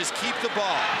impression, just keep the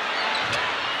ball.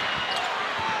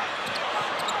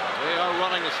 They are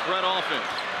running a spread offense.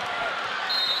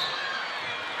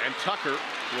 And Tucker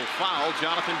will foul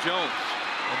Jonathan Jones.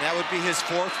 And that would be his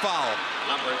 4th foul.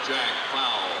 Lumberjack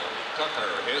foul. Tucker,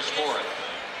 his 4th.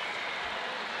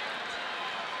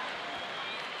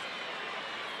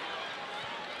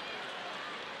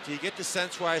 Do you get the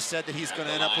sense why I said that he's going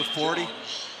to end up with 40?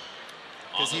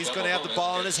 Because he's going to have the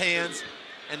ball in his hands,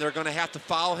 and they're going to have to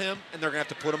foul him, and they're going to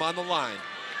have to put him on the line.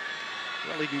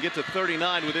 Well, he can get to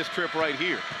 39 with this trip right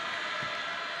here.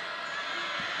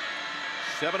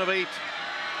 7 of 8.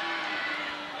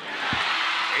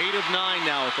 8 of 9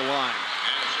 now at the line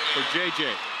for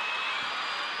JJ.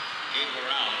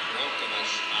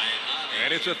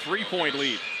 And it's a 3-point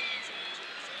lead.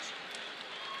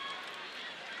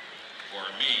 For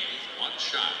me, 1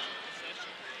 shot.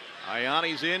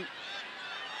 Iani's in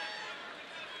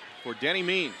for Denny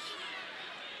Means.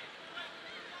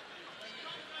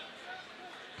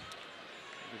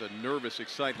 With a nervous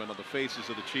excitement on the faces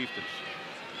of the Chieftains.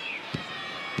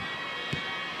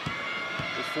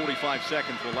 This 45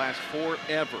 seconds will last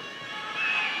forever.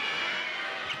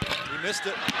 He missed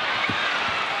it.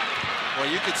 Well,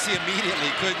 you could see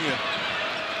immediately, couldn't you?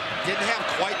 Didn't have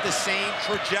quite the same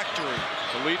trajectory.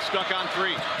 The lead stuck on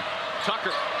 3.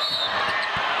 Tucker.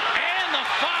 And the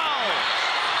foul!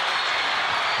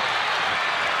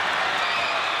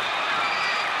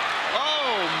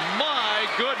 Oh, my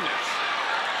goodness.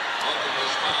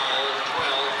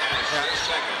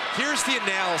 Here's the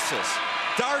analysis.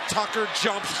 Dart Tucker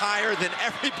jumps higher than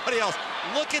everybody else.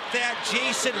 Look at that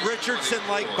Jason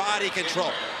Richardson-like body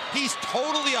control. He's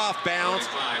totally off balance.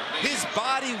 His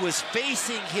body was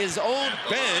facing his own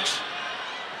bench.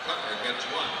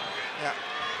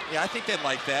 Yeah, I think they'd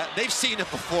like that. They've seen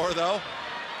it before, though.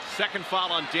 Second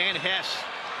foul on Dan Hess.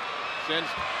 Sends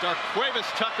Darquavis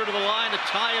Tucker to the line to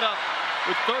tie it up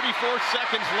with 34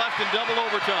 seconds left in double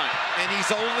overtime. And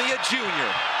he's only a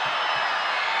junior.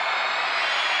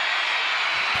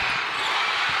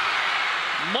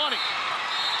 Money.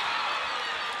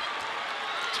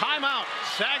 Timeout.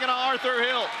 Saginaw Arthur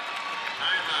Hill.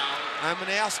 I'm going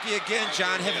to ask you again,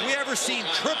 John, have we ever seen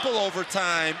triple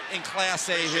overtime in Class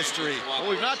A history? Well,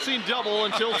 we've not seen double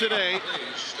until today.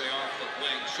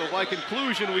 So by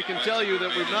conclusion, we can tell you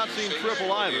that we've not seen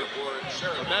triple either.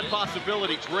 But that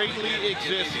possibility greatly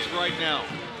exists right now.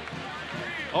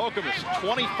 Okemos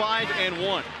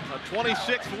 25-1. A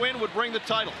 26th win would bring the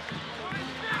title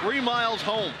 3 miles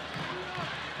home.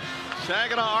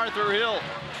 Saginaw Arthur Hill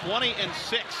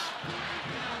 20-6.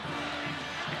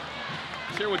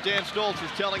 Let's hear what Dan Stoltz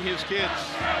is telling his kids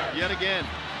yet again.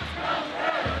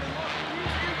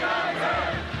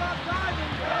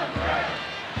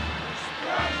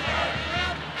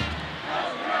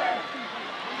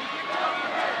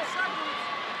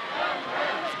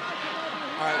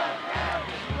 All right.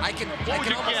 What would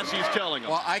you guess he's telling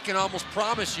them? Well, I can almost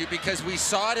promise you, because we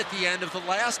saw it at the end of the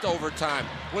last overtime.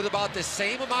 With about the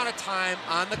same amount of time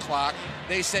on the clock,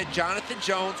 they said, Jonathan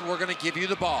Jones, we're going to give you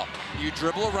the ball. You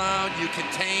dribble around, you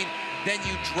contain, then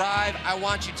you drive. I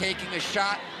want you taking a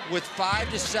shot with 5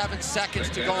 to 7 seconds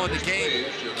to go in the game.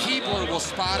 Keebler will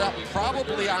spot up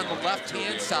probably on the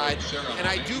left-hand side, and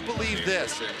I do believe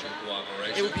this.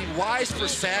 It would be wise for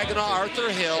Saginaw Arthur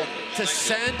Hill to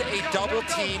send a double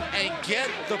team and get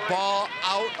the ball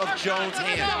out of Jones'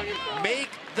 hand. Make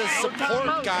the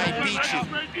support guy beat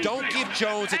you. Don't give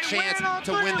Jones a chance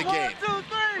to win the game.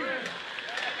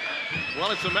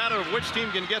 Well, it's a matter of which team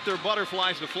can get their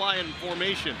butterflies to fly in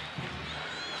formation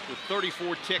with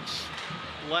 34 ticks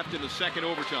left in the second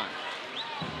overtime.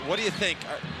 What do you think?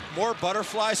 More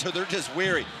butterflies, or they're just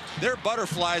weary? Their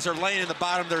butterflies are laying in the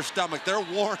bottom of their stomach. They're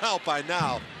worn out by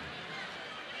now.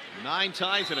 9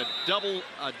 ties and a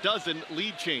dozen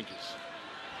lead changes.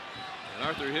 And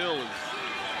Arthur Hill is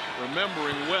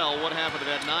remembering well what happened to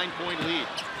that 9-point lead.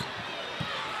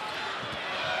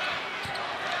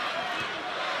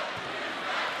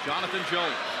 Jonathan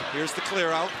Jones. Here's the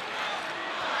clear out.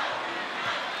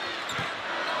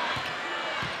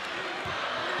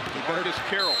 Marcus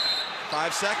Carroll.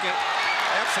 5 seconds.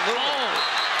 Absolutely.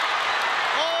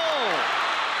 Oh!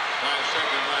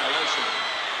 5-second violation.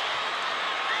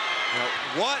 Now,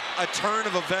 what a turn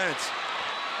of events.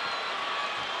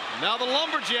 Now the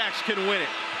Lumberjacks can win it.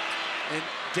 And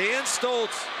Dan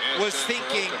Stoltz was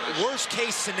thinking, worst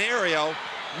case scenario,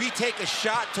 we take a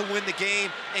shot to win the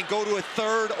game and go to a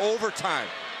third overtime.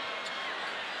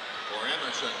 For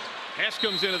Emerson. Hess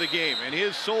comes into the game, and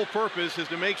his sole purpose is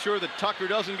to make sure that Tucker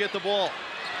doesn't get the ball.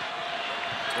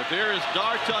 But there is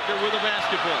Dart Tucker with a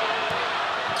basketball.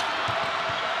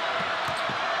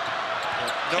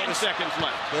 10 seconds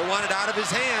left. They want it out of his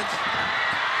hands.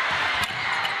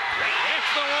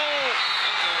 It's the roll.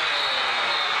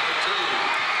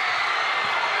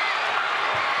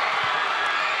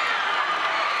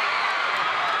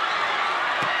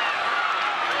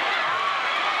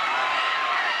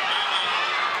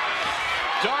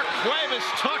 Darquavis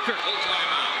Tucker.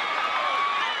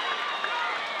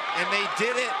 And they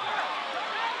did it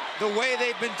the way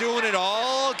they've been doing it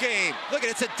all game. Look at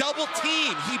it, it's a double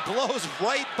team. He blows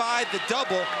right by the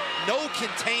double. No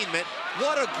containment.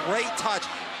 What a great touch.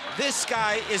 This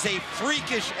guy is a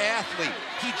freakish athlete.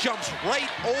 He jumps right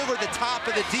over the top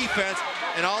of the defense,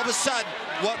 and all of a sudden,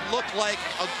 what looked like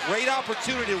a great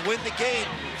opportunity to win the game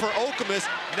for Okemos,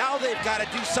 now they've got to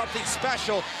do something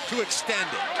special to extend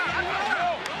it.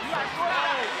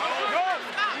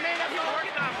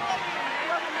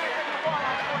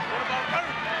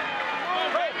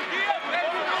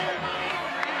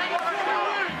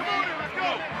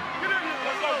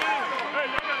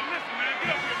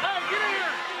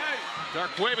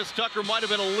 Darquavis Tucker might have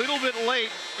been a little bit late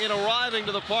in arriving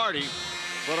to the party,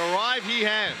 but arrive he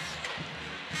has.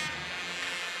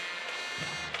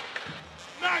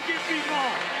 Not get beat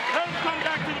long. Let him come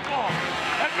back to the ball.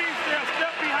 That means they're a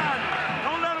step behind him.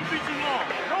 Don't let him beat you long.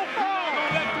 Don't fall.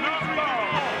 Don't let him beat you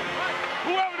long.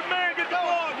 Whoever the man gets the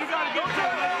ball, you got to get to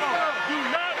the ball. Do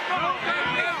not fall.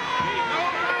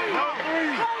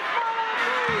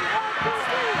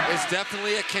 It's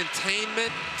definitely a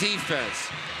containment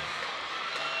defense.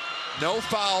 No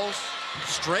fouls,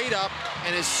 straight up,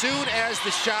 and as soon as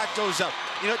the shot goes up,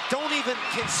 you know, don't even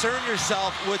concern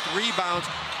yourself with rebounds.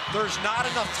 There's not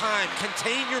enough time.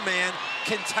 Contain your man,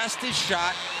 contest his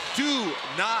shot. Do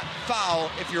not foul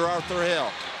if you're Arthur Hill.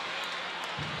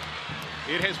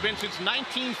 It has been since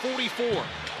 1944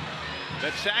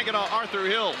 that Saginaw Arthur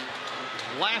Hill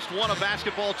last won a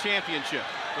basketball championship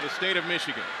for the state of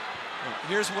Michigan.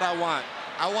 Here's what I want.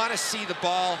 I want to see the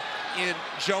ball in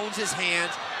Jones's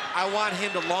hands. I want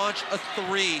him to launch a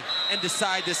three and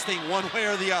decide this thing one way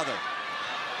or the other.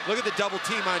 Look at the double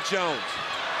team on Jones.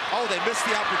 Oh, they missed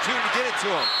the opportunity to get it to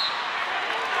him.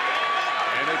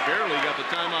 And they barely got the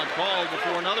timeout called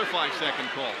before another 5-second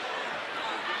call.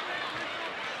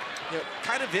 You know,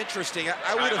 kind of interesting.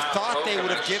 I would have thought they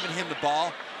would have given him the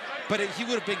ball, but he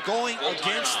would have been going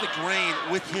against the grain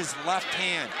with his left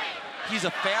hand. He's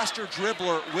a faster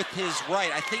dribbler with his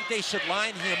right. I think they should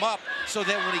line him up so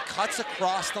that when he cuts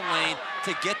across the lane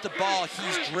to get the ball,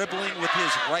 he's dribbling with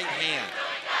his right hand.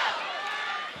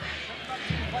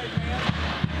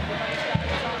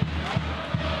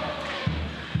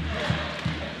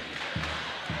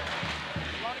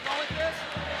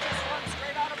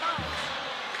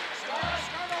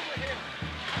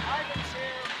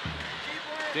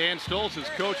 Dan Stoltz is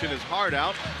coaching his heart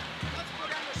out.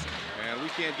 And we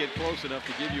can't get close enough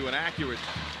to give you an accurate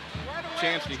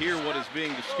chance to hear what is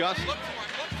being discussed.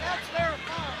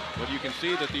 But you can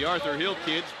see that the Arthur Hill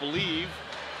kids believe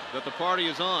that the party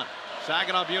is on.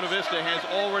 Saginaw Buena Vista has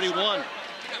already won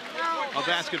a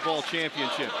basketball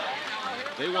championship.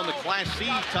 They won the Class C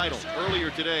title earlier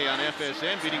today on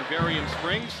FSN, beating Berrien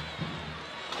Springs.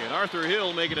 And Arthur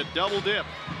Hill making a double dip.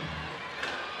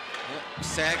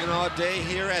 Saginaw Day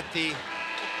here at the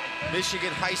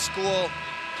Michigan High School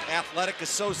Athletic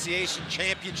Association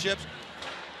Championships.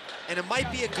 And it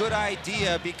might be a good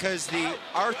idea because the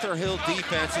Arthur Hill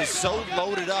defense is so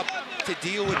loaded up to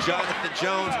deal with Jonathan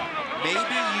Jones. Maybe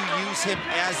you use him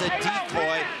as a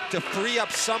decoy to free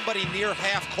up somebody near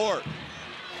half court.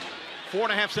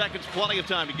 4.5 seconds, plenty of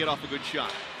time to get off a good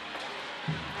shot.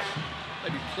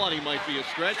 Maybe plenty might be a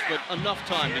stretch, but enough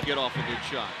time to get off a good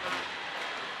shot.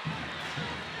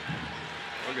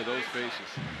 Look at those faces.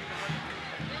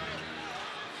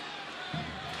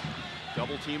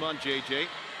 Double team on JJ,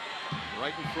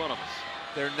 right in front of us.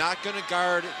 They're not going to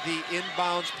guard the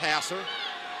inbounds passer.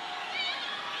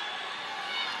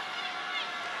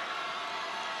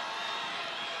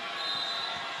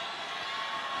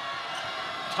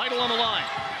 Title on the line.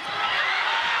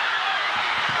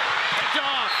 Picked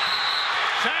off.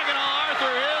 Saginaw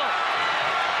Arthur Hill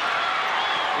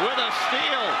with a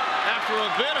steal after a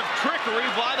bit of trickery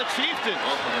by the Chieftains.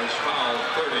 Okemos foul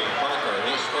 30, Parker,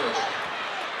 his first.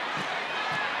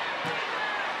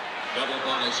 Double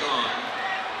bonus on.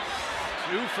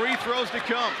 2 free throws to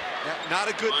come. Not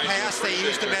a good pass. They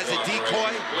used him as a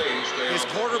decoy. His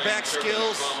quarterback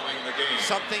skills,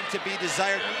 something to be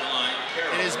desired.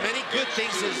 And as many good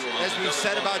things as we've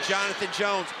said about Jonathan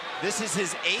Jones, this is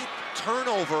his 8th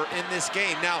turnover in this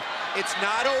game. Now, it's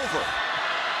not over.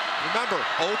 Remember,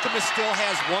 Okemos still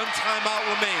has 1 timeout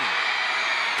remaining.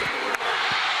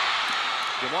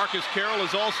 DeMarcus Carroll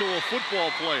is also a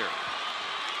football player,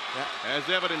 as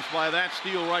evidenced by that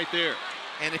steal right there.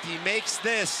 And if he makes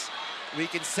this, we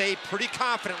can say pretty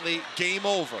confidently, game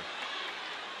over.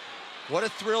 What a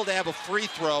thrill to have a free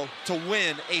throw to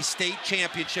win a state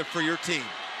championship for your team.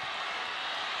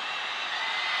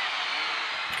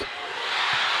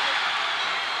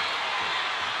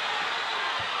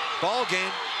 Ball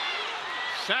game.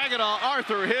 Saginaw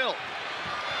Arthur Hill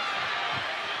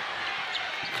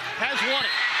has won it.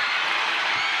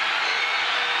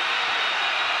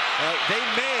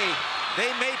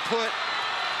 They may put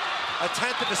a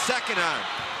 1/10 of a second on.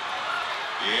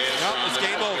 Yes, nope, it's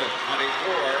game over.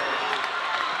 24.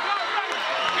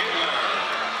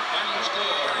 Final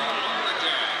score,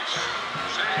 Lumberjacks.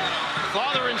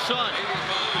 Father and son.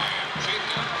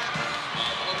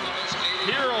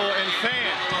 Hero and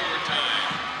fan.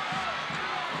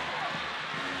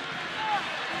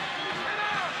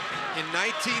 In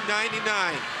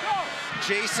 1999,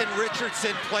 Jason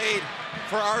Richardson played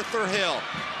for Arthur Hill.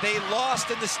 They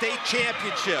lost in the state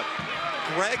championship.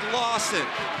 Greg Lawson,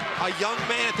 a young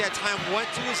man at that time,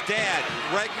 went to his dad,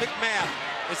 Greg McMath,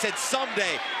 and said,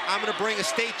 someday I'm going to bring a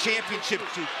state championship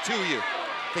to you.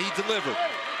 He delivered.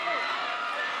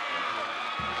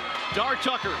 Dar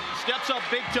Tucker steps up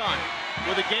big time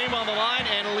with a game on the line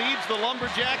and leads the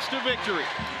Lumberjacks to victory,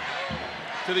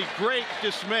 to the great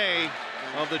dismay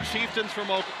of the Chieftains from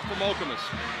Okemos.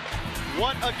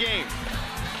 What a game.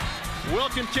 We'll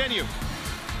continue.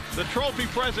 The trophy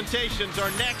presentations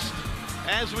are next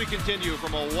as we continue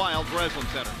from a wild Breslin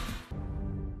Center.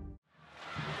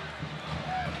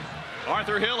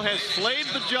 Arthur Hill has slayed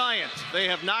the Giants. They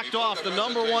have knocked off the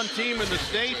 #1 team in the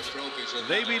state.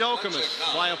 They beat Okemos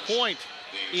by a point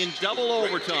in double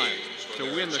overtime to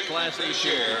win the Class A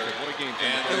championship. What a game.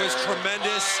 It was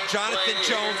tremendous. Jonathan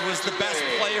Jones was the best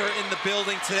player in the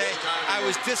building today. I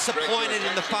was disappointed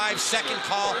in the 5-second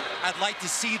call. I'd like to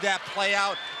see that play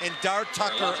out. And Dart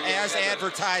Tucker, as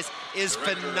advertised, is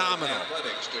phenomenal.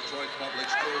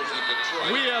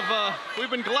 We've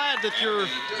been glad that you've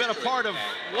been a part of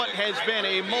what has been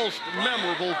a most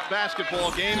memorable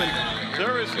basketball game, and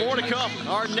there is more to come.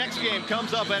 Our next game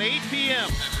comes up at 8 p.m.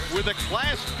 with a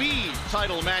Class B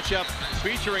title matchup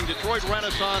featuring Detroit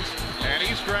Renaissance and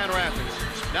East Grand Rapids.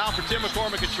 Now for Tim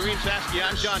McCormick and Shireen Sasky,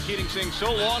 I'm John Keating saying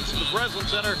so long from the Breslin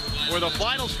Center, where the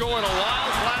final score in a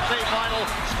wild Class A final,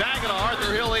 Saginaw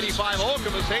Arthur Hill 85,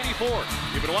 Okemos 84.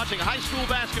 You've been watching high school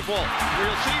basketball, where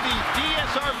you'll see the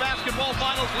DSR Basketball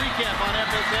Finals recap on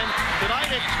FSN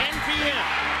tonight at 10 p.m.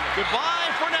 Goodbye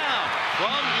for now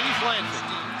from East Lansing.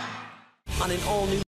 On an all-new